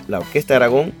 llega la Orquesta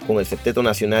Aragón con el Septeto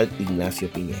Nacional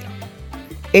Ignacio Piñero.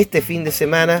 Este fin de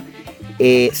semana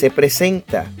se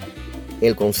presenta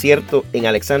el concierto en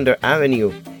Alexander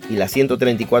Avenue y la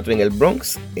 134 en el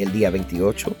Bronx el día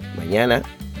 28, mañana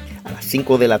a las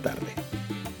 5 de la tarde.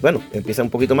 Bueno, empieza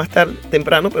un poquito más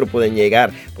temprano, pero pueden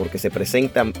llegar porque se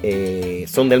presenta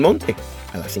Son del Monte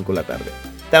a las 5 de la tarde.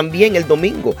 También el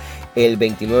domingo, el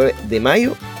 29 de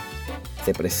mayo,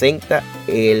 se presenta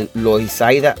el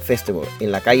Loisaida Festival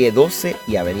en la calle 12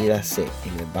 y avenida C,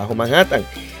 en el Bajo Manhattan.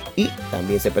 Y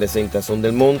también se presenta Son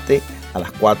del Monte a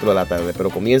las 4 de la tarde, pero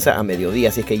comienza a mediodía,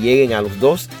 así es que lleguen a los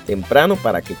dos temprano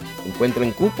para que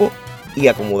encuentren cupo y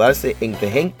acomodarse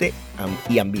entre gente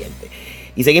y ambiente.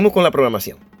 Y seguimos con la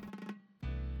programación.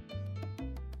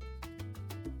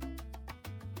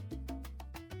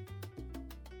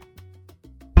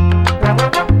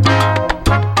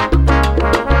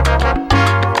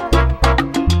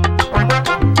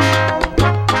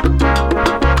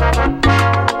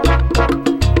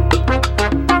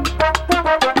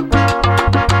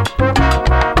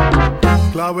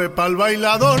 Clave pa'l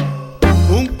bailador,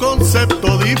 un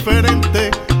concepto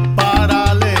diferente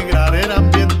para alegrar el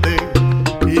ambiente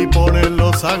y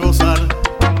ponerlos a gozar.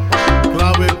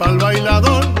 Clave pa'l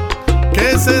bailador,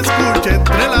 que se escuche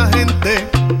entre la gente,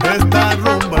 esta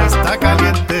rumba está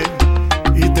caliente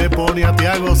y te pone a ti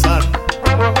a gozar.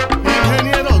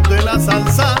 Ingenieros de la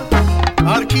salsa,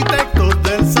 arquitectos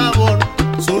del sabor,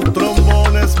 sus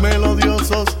trombones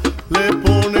melodiosos le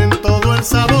ponen todo el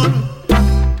sabor.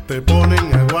 Te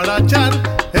ponen a guarachar,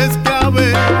 es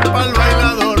clave pa'l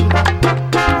bailador.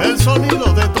 El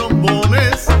sonido de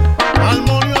trombones,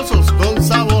 armoniosos con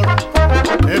sabor,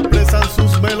 expresan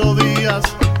sus melodías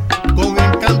con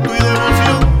encanto y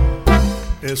devoción.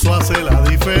 Eso hace la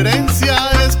diferencia,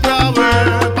 es clave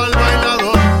pa'l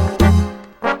bailador.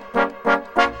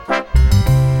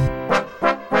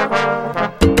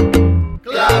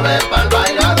 Clave pa'l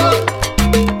bailador,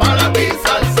 para ti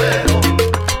salsero.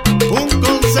 Un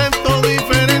concepto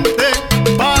diferente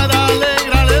para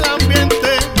alegrar el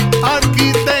ambiente.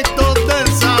 Arquitectos del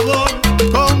sabor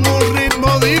con un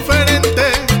ritmo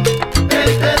diferente.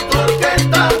 El de tu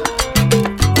orquesta,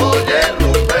 oye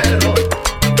rumbero.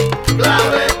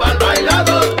 Clave pa'l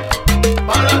bailador,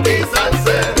 para ti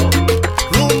salsero.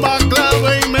 Rumba,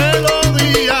 clave y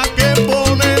melodía que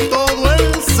pone todo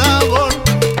el sabor.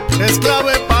 Es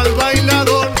clave pa'l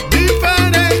bailador,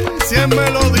 diferencia en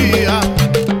melodía.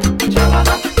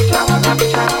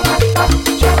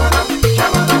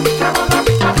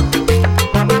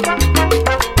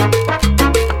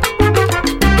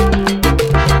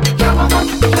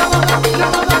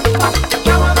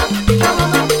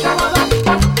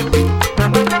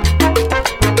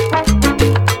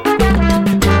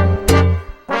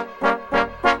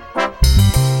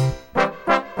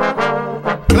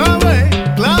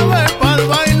 Clave pa'l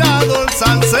bailador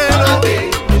salsero.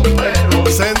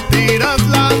 Sentirás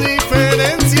la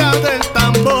diferencia del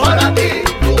tambor. Para ti,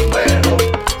 rumbero.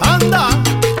 Anda,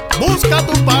 busca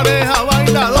tu pareja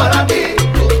bailador. Para ti,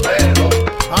 rumbero.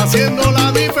 Haciendo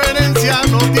la diferencia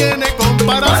no tiene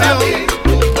comparación. Para ti,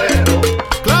 rumbero.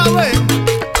 Clave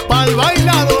pa'l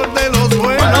bailador de los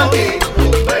buenos. Para ti,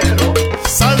 rumbero.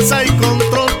 Salsa y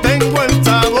control, tengo el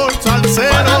sabor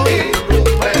salsero. Para ti,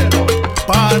 rumbero.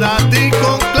 Para ti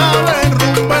con clave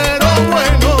rumbero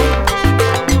bueno.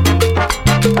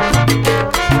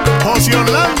 José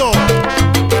Orlando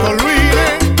con Luis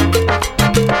Irene.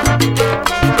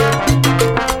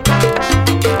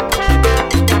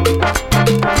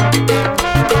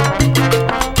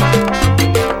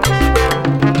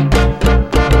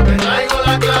 Te traigo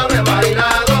la clave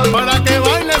bailador, para que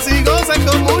bailes y goces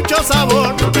con mucho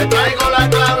sabor. Yo te traigo la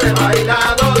clave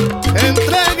bailador,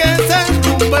 entréguese el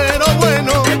rumbero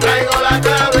bueno. Te traigo la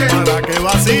clave, para que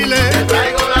vacile. Te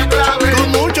traigo la clave, con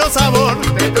mucho sabor.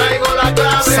 Te traigo la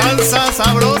clave, salsa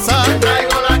sabrosa. Te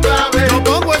traigo la clave, yo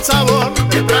pongo el sabor.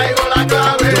 Te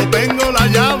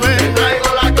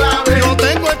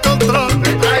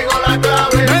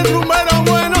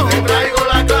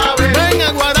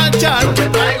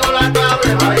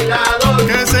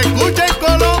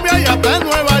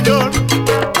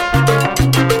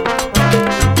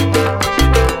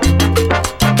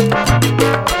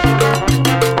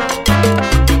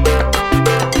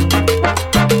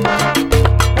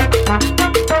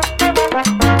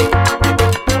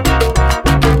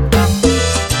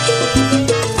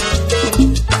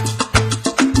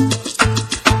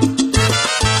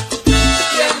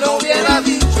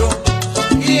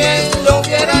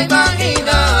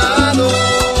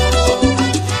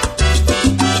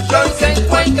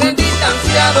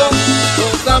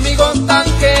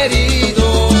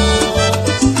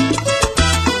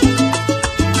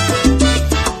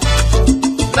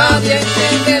nadie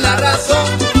entiende la razón,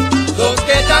 los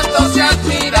que tanto se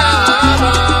admiraban,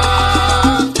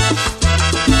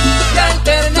 y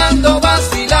alternando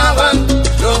vacilaban,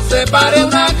 los separé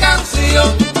una canción.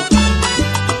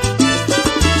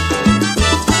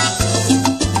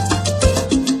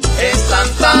 Es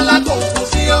tanta la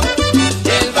confusión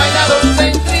que el bailador se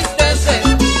entristece,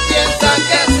 piensa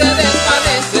que se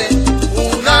desvanece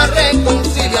una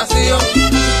reconciliación.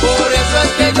 Por eso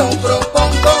es que yo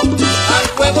propongo al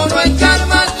fuego no echar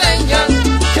más leña,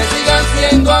 que sigan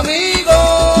siendo amigos.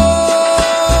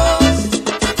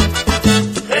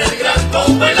 El gran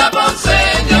combo y la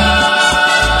ponceña.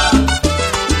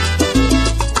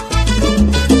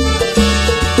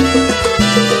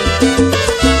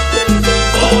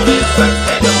 Por eso es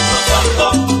que yo propongo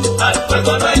al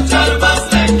fuego no echar más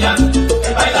leña.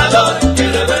 El bailador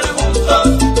quiere ver juntos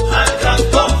al gran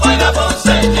combo y la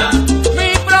ponceña.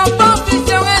 Mi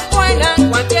proposición es buena,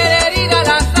 cualquier herida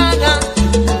la sana,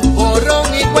 borrón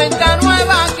y cuenta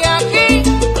nueva que aquí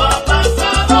no ha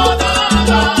pasado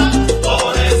nada.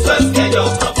 Por eso es que yo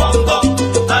propongo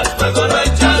al fuego no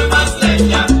echar más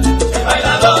leña. El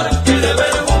bailador quiere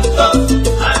ver juntos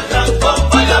al gran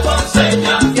combo y la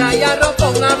ponceña. que hay arroz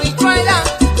con habichuela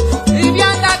y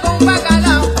vianda con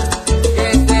bacalao, que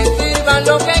se sirvan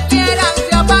lo que quieran,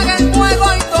 se apaga el fuego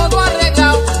y todo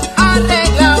arreglado,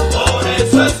 arreglado. Por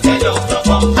eso es que yo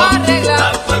propongo arreglado,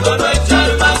 al fuego no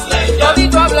echar más leña.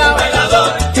 todito hablado. El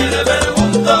bailador quiere ver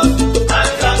juntos al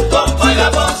gran combo y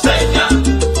la ponceña.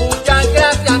 Muchas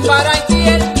gracias para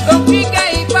Itiel, Don Quique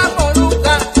y Papo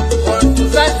Luca, por su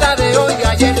salsa de hoy y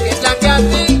ayer, que es la que a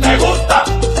ti Me gusta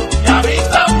y a mí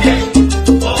también.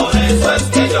 Por eso es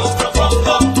que yo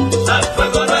propongo al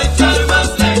fuego no echar más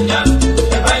leña.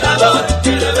 El bailador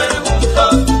quiere ver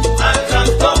juntos al gran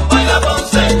combo y la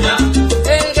ponceña.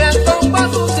 el gran combo a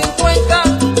sus 50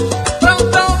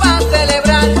 pronto va a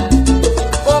celebrar.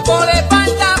 Poco le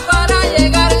falta para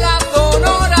llegar la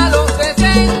Sonora a los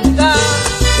 60.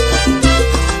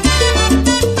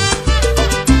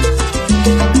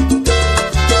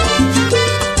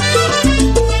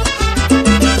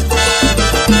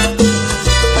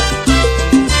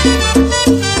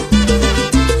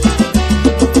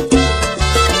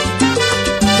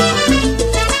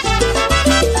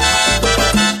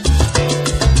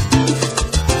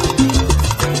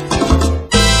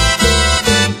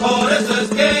 Por eso es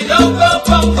que yo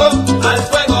propongo al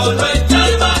fuego no echar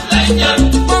más leña.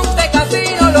 Monte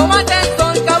Casino, lo mata el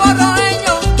sol, Cabo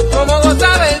Rojeño, como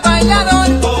gozaba el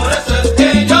bailador. Por eso es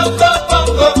que yo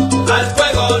propongo al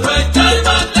fuego no echar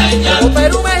más leña. Como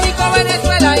Perú, México,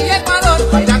 Venezuela y Ecuador,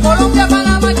 baila Colombia,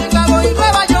 Panamá, Chicago y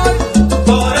Nueva York.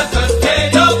 Por eso es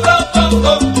que yo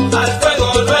propongo al fuego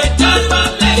no echar más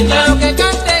leña. Quiero que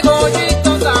cante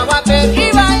Goyito, Sabater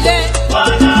y baile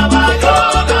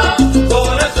Guanabayona.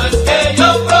 Por eso es que yo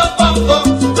propongo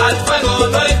al fuego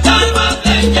no echar más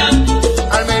leña.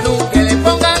 al menú que le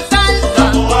pongan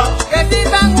salsa, que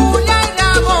sirvan Julia y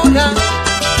Ramona.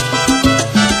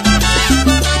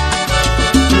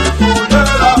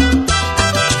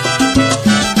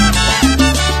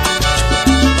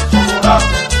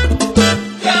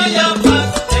 Que haya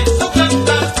paz en su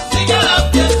cantar, sigue la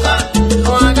fiesta.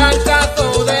 No hagan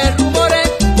caso de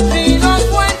rumores ni los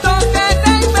cuentos que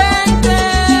se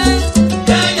inventen.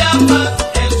 Que haya paz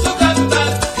en su cantar,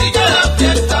 sigue la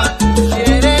fiesta.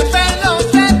 Quieren verlos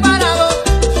separados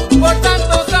por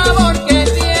tanto sabor que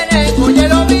tienen.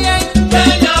 Óyelo bien, Que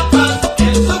haya paz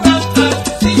en su cantar,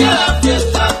 sigue la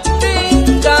fiesta.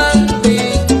 ding dang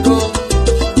ding dong,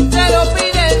 se lo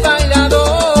pide el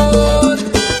bailador.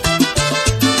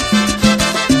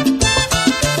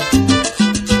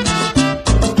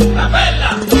 La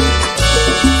vela.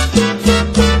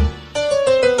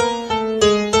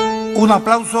 Un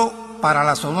aplauso para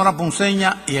la Sonora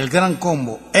Ponceña y el Gran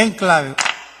Combo en clave.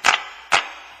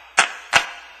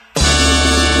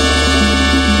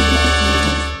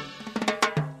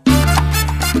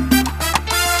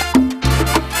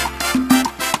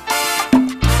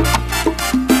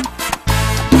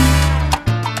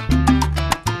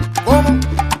 ¿Cómo?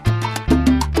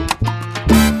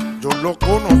 Yo lo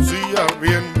conocía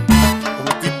bien,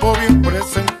 un tipo bien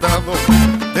presentado,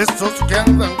 de esos que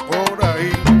andan por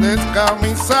ahí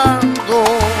descamisados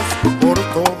por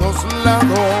todos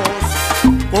lados,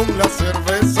 con la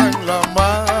cerveza en la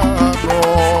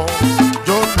mano.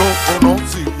 Yo lo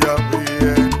conocía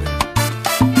bien.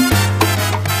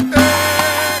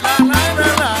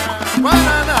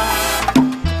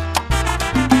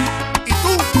 ¿Y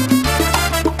tú?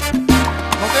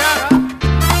 No te hagas,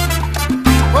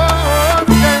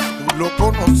 porque tú lo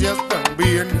conocías tan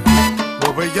bien,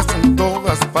 lo veías en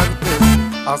todas partes,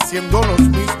 haciendo los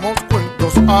mismos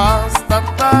cuentos. hasta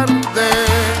tarde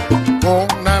con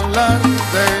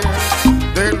alarde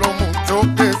de lo mucho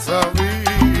que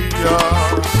sabía.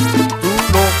 Tú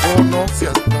lo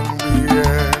conocías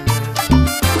también.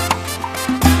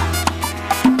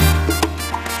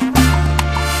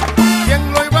 ¿Quién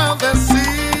lo iba a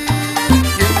decir?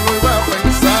 ¿Quién lo iba a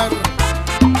pensar?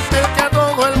 El que a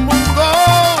todo el mundo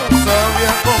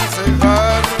sabía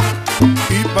aconsejar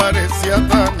y parecía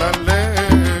tan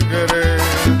alegre.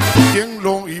 ¿Quién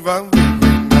lo iba a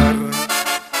adivinar?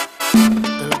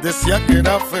 Él decía que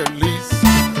era feliz,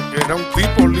 que era un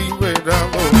tipo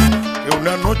liberado, que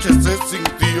una noche se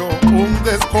sintió un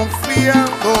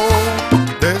desconfiado,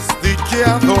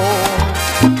 desdichado,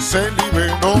 se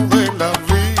liberó de la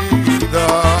vida.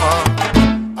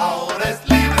 Ahora es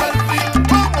libre al fin.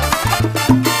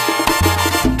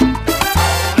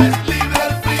 Ahora es libre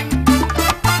al fin.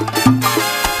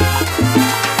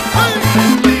 Ahora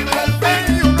es libre al fin.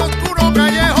 Y un oscuro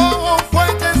callejón fue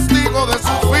testigo de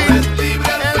su fin.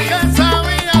 El que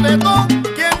sabía de todo,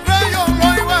 quien rayos lo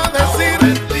iba a decir,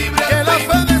 que la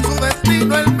fe de su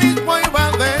destino él mismo iba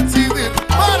a decidir.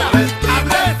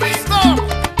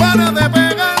 Para de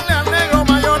pegarle al negro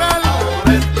mayoral,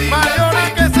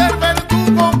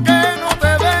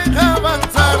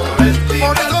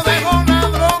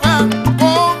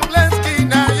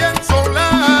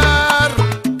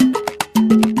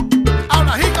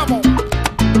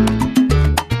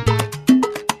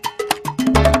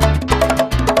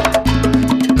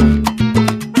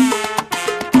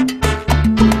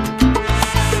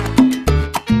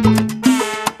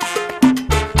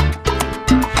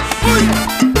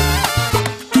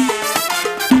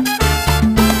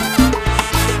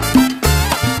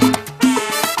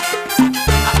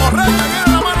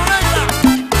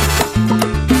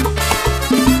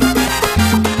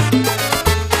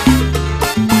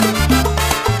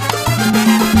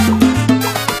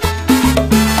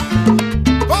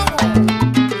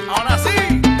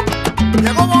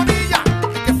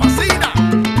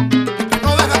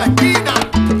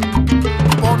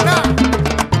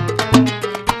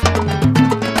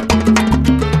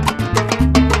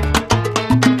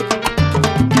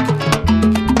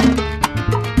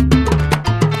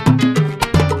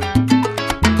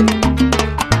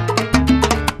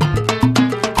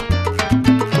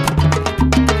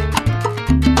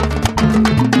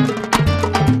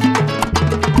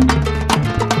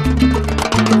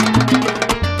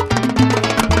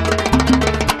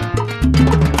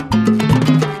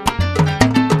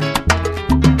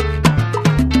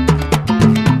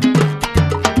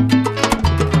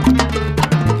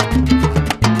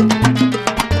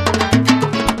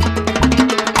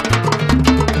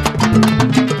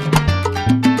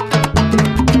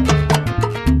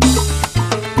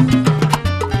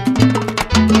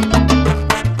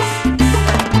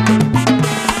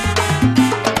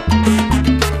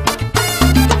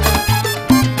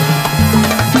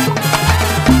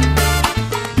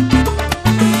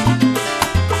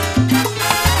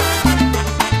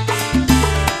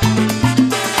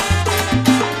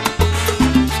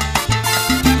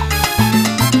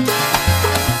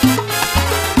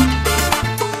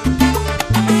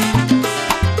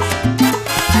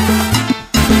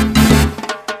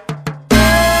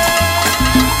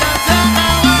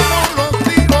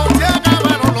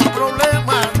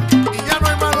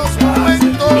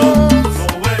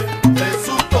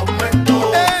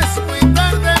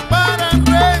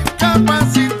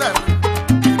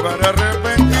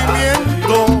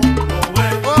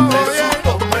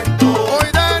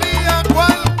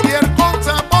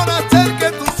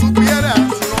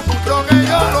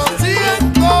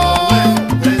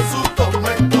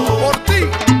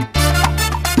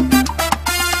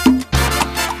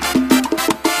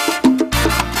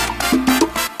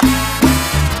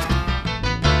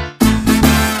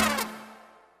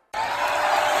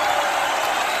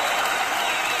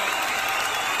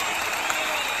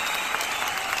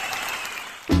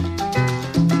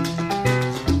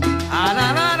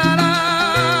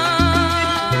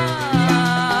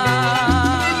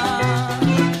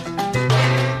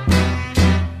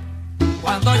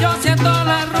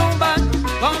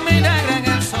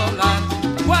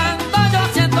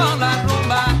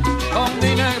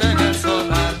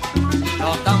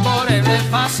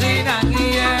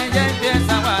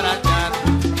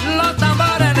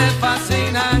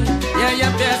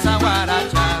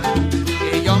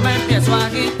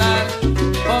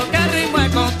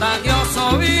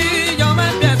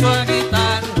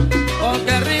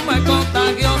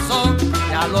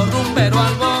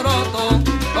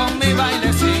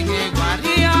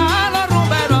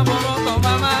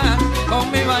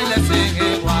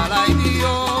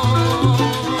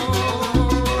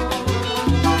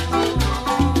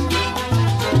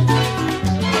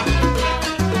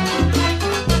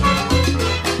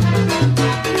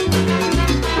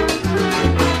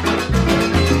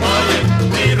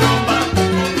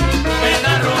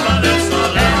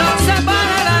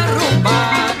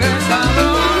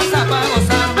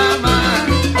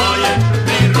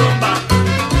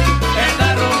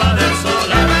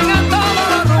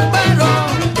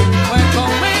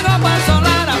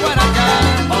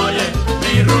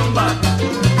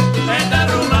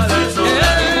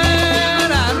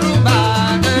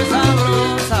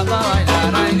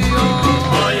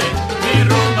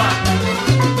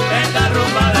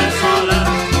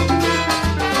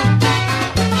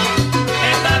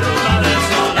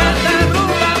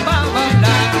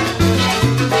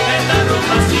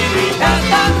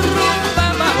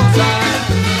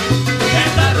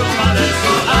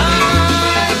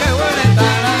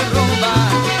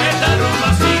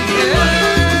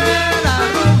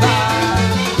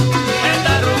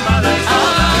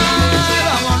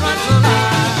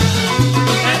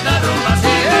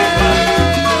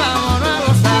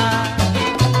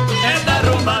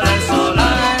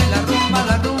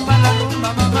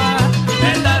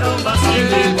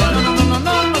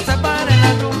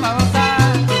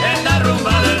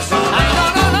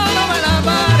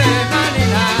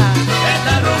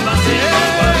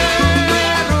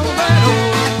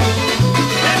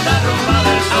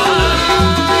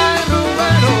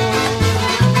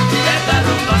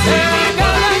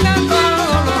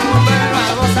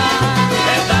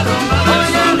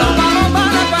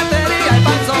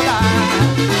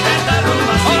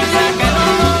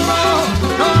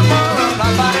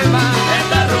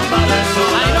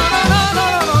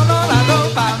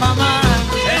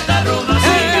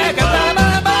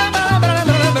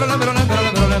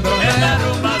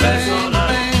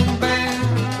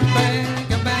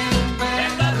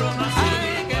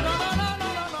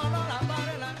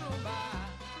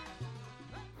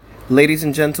 Ladies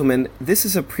and gentlemen, this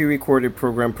is a pre-recorded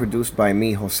program produced by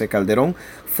me, Jose Calderon,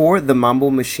 for the Mambo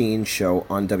Machine show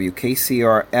on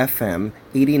WKCR FM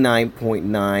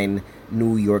 89.9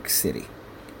 New York City.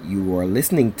 You are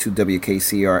listening to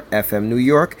WKCR FM New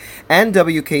York and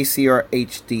WKCR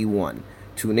HD1.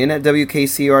 Tune in at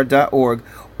WKCR.org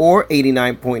or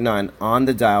 89.9 on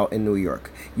the dial in New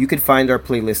York. You can find our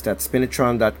playlist at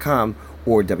spinitron.com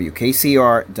or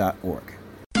WKCR.org.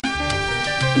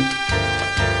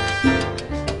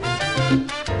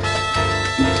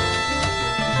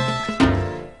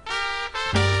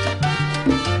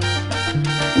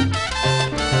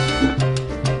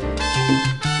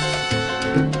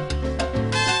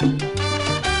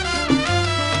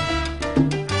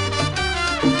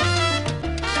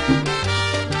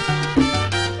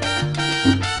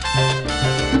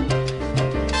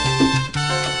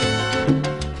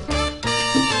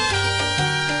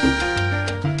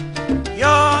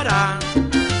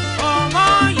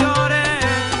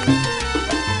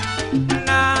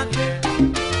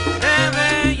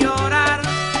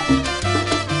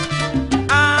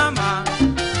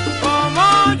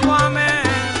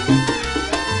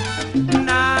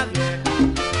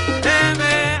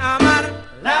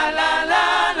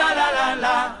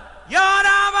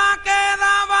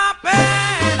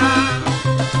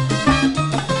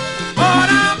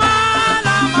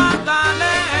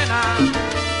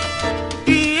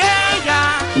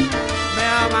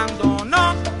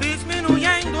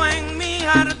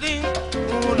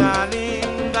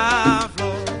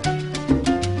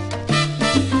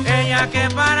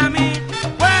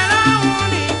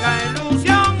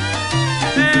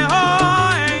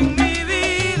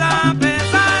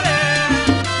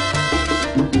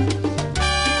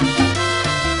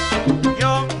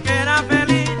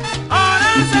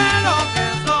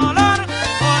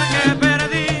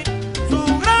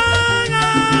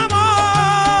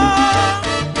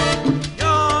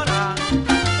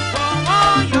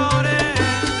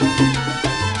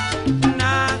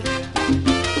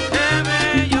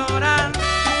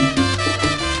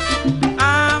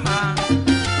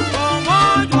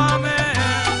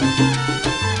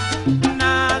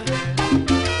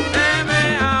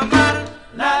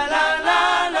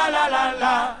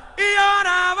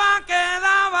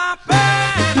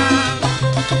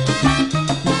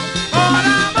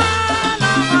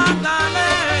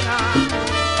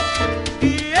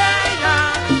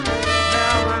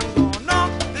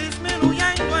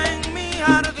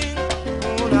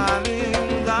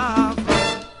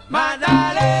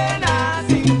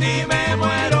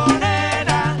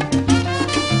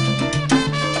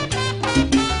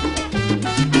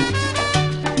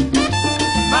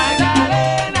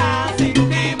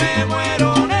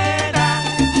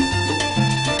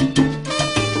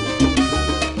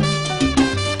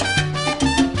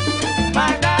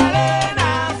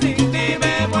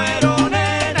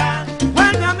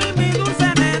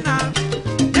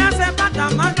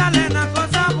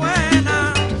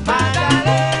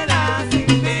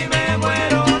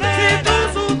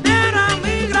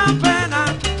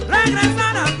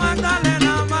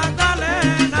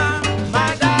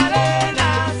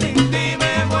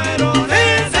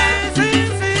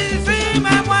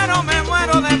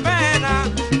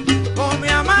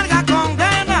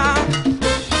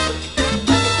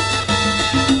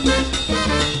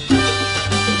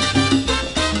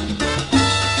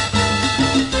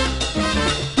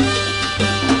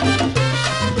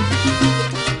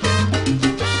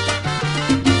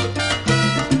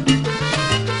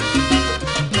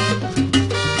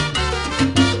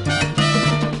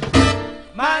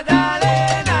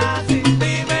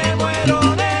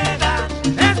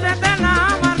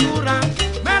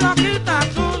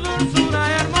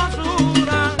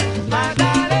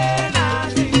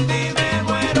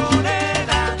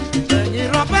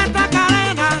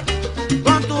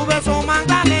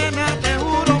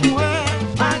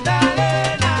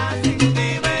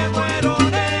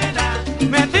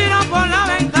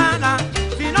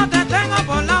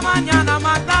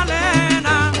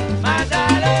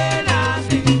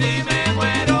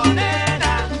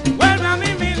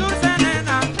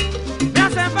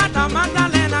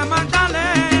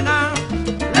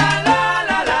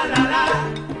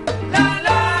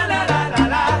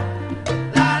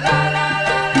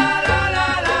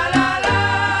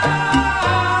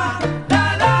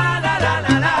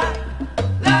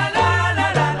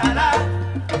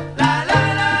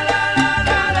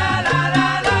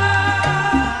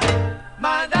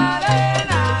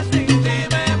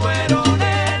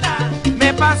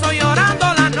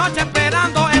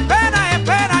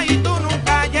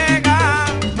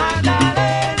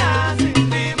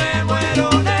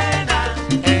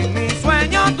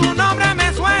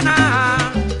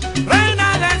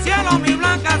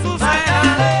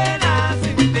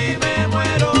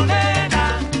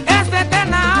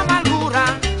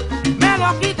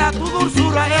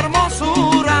 dulzura y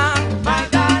hermosura.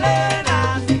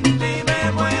 Magdalena, sin ti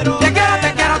me muero. Te quiero,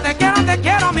 te quiero, te quiero, te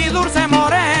quiero, mi dulce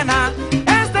morena.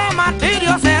 Este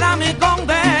martirio será mi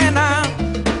condena.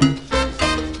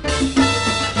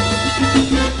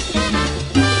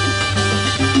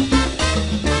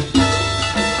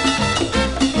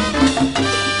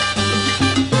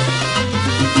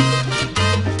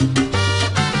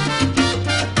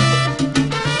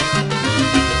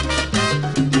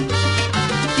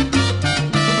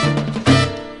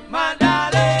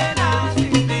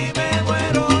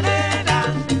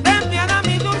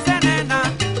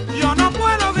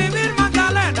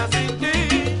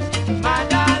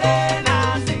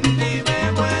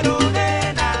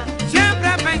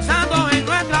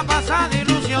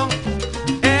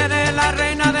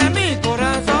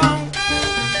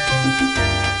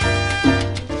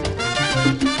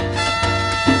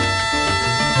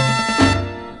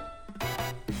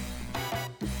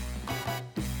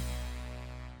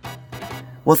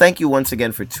 Well, thank you once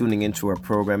again for tuning into our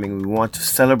programming. We want to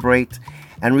celebrate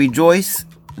and rejoice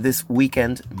this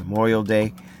weekend, Memorial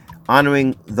Day,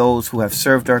 honoring those who have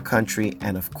served our country,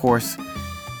 and of course,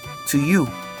 to you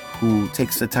who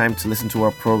takes the time to listen to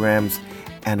our programs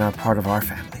and are part of our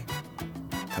family.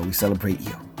 So we celebrate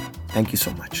you. Thank you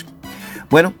so much.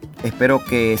 Bueno, espero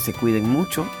que se cuiden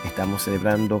mucho. Estamos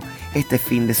celebrando este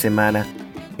fin de semana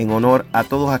en honor a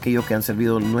todos aquellos que han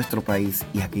servido en nuestro país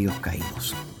y a aquellos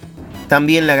caídos.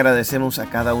 También le agradecemos a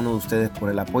cada uno de ustedes por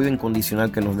el apoyo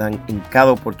incondicional que nos dan en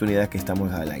cada oportunidad que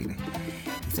estamos al aire.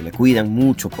 Y se me cuidan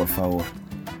mucho, por favor.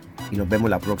 Y nos vemos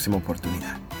la próxima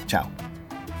oportunidad. Chao.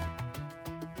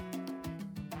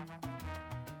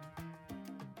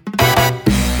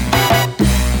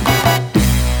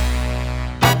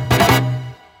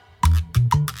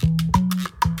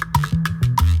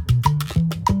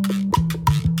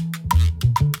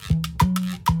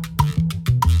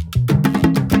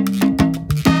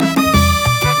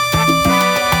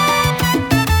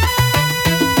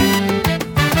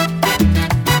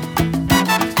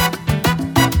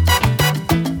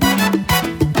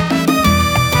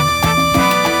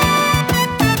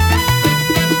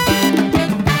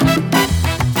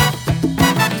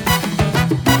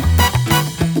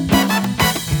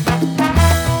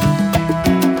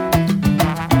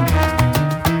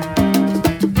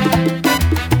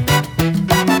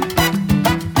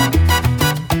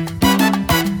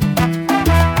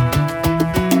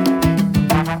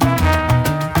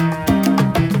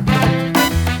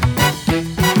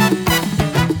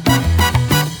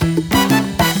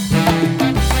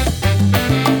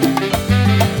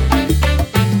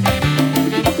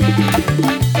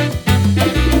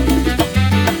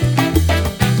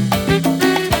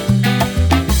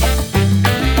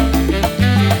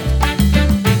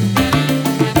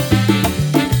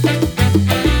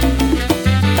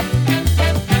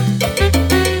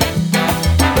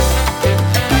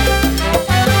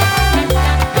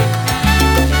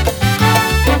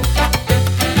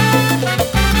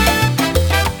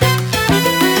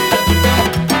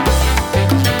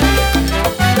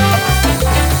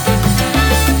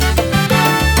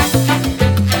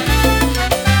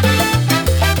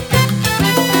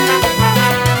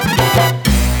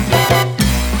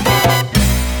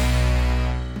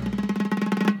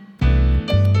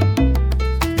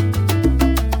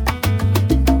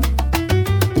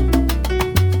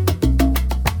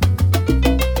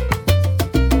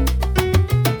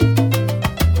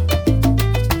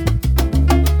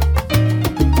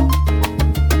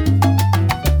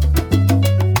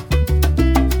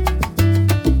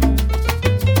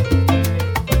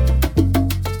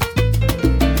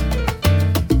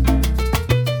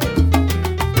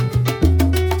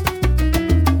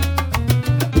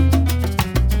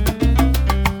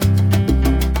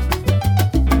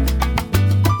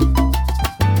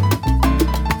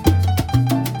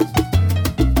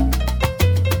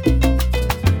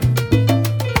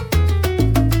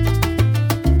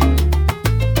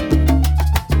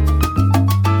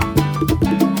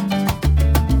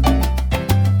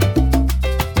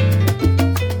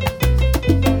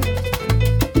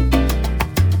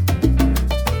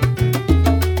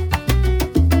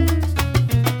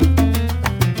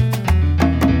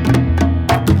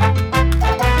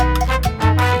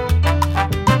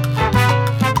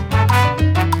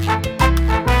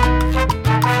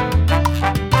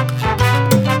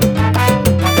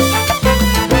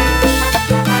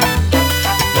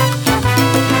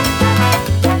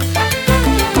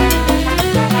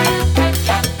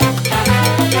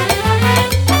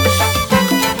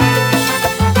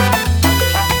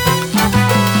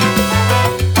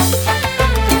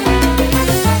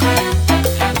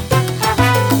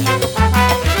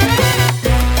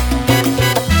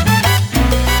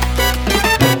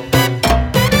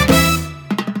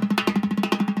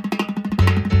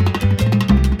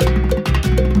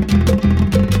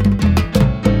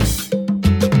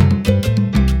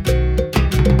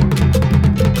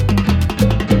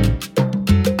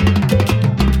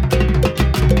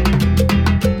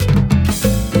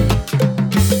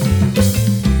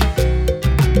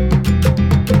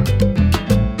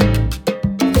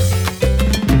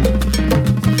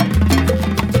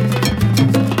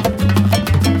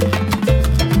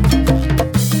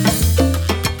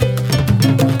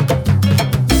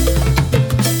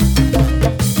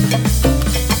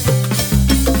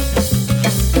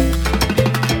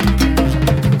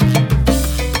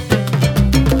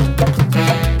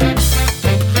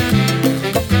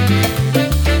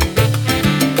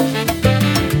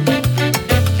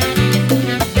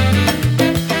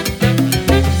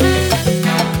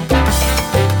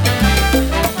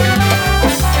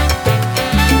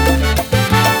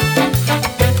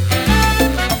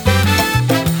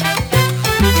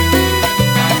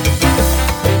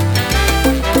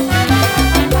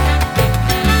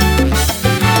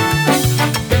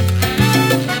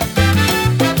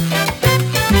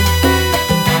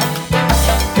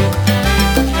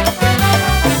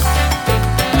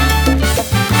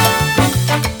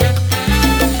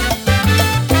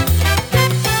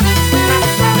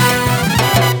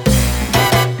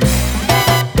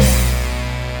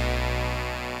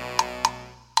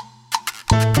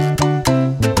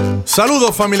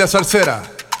 Saludos, familia salsera.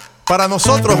 Para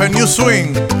nosotros el New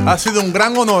Swing ha sido un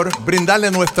gran honor brindarle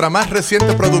nuestra más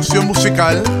reciente producción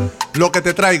musical, Lo que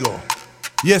te traigo.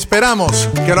 Y esperamos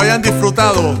que lo hayan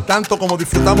disfrutado tanto como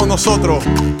disfrutamos nosotros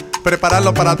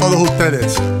prepararlo para todos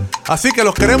ustedes. Así que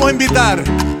los queremos invitar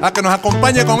a que nos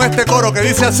acompañe con este coro que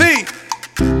dice así: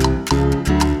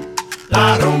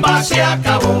 la rumba se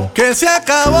acabó. Que se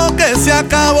acabó, que se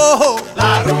acabó.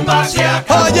 La rumba se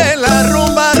acabó. Oye, la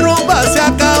rumba, rumba se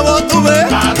acabó, tú ves.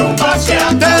 La rumba se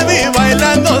acabó. Te vi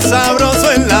bailando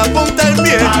sabroso en la punta del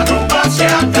pie. La rumba se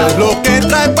acabó. Lo que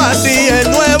trae para ti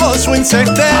el nuevo swing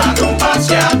sextet. La rumba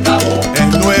se acabó.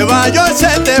 En Nueva York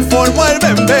se te formó el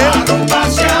bembé. La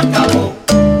rumba se acabó.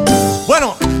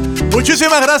 Bueno,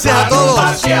 muchísimas gracias a todos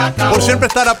por siempre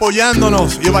estar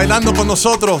apoyándonos y bailando con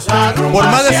nosotros por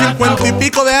más de 50 y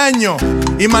pico de años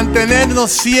y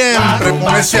mantenernos siempre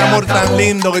con ese amor tan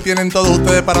lindo que tienen todos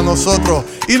ustedes para nosotros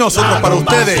y nosotros para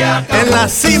ustedes en la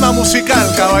cima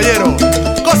musical, caballero.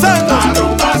 Gozando.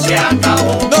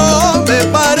 No me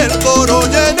pare el coro,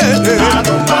 llenete.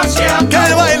 Que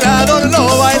el bailador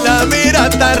no baila, mira,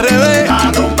 está al revés.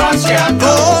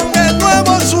 Con el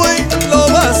nuevo swing lo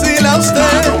vacila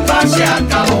usted. Se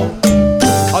acabó.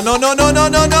 Oh, no, no, no, no,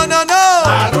 no, no, no, no.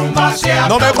 La rumba se acabó.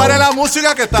 No me pare la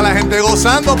música que está la gente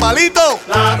gozando, palito.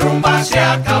 La rumba se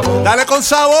acabó. Dale con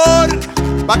sabor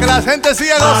para que la gente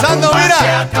siga gozando,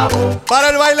 mira. Para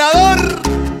el bailador,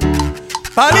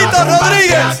 Palito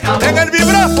Rodríguez en el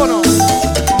vibráfono.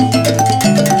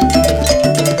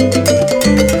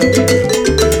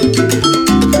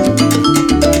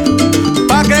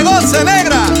 Pa' que goce,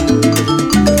 negra.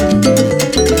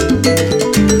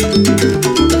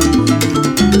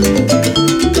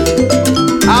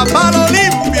 A palo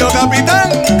limpio,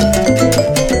 capitán.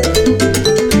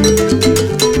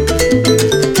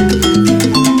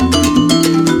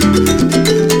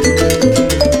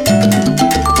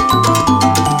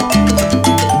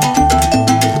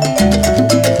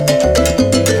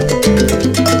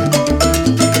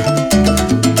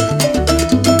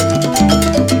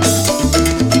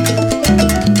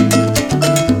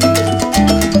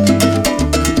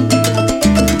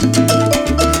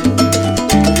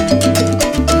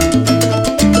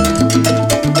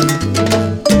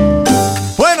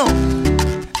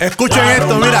 Escuchen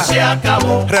esto, mira.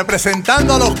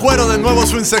 Representando a los cueros del nuevo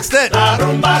swing sextet. La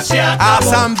rumba se acabó.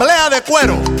 Asamblea de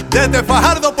cuero desde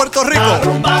Fajardo, Puerto Rico. La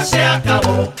rumba se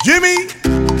acabó. Jimmy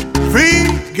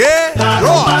La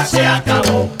rumba Figueroa. se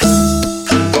acabó.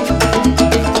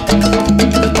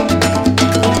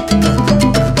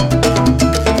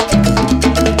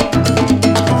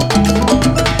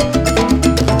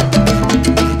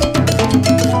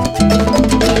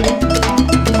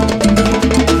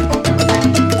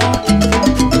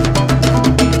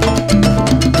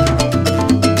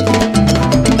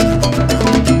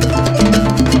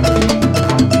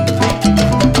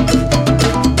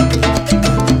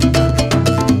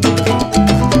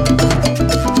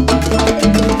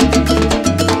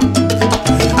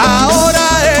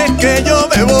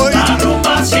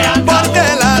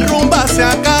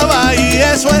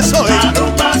 Eso es hoy.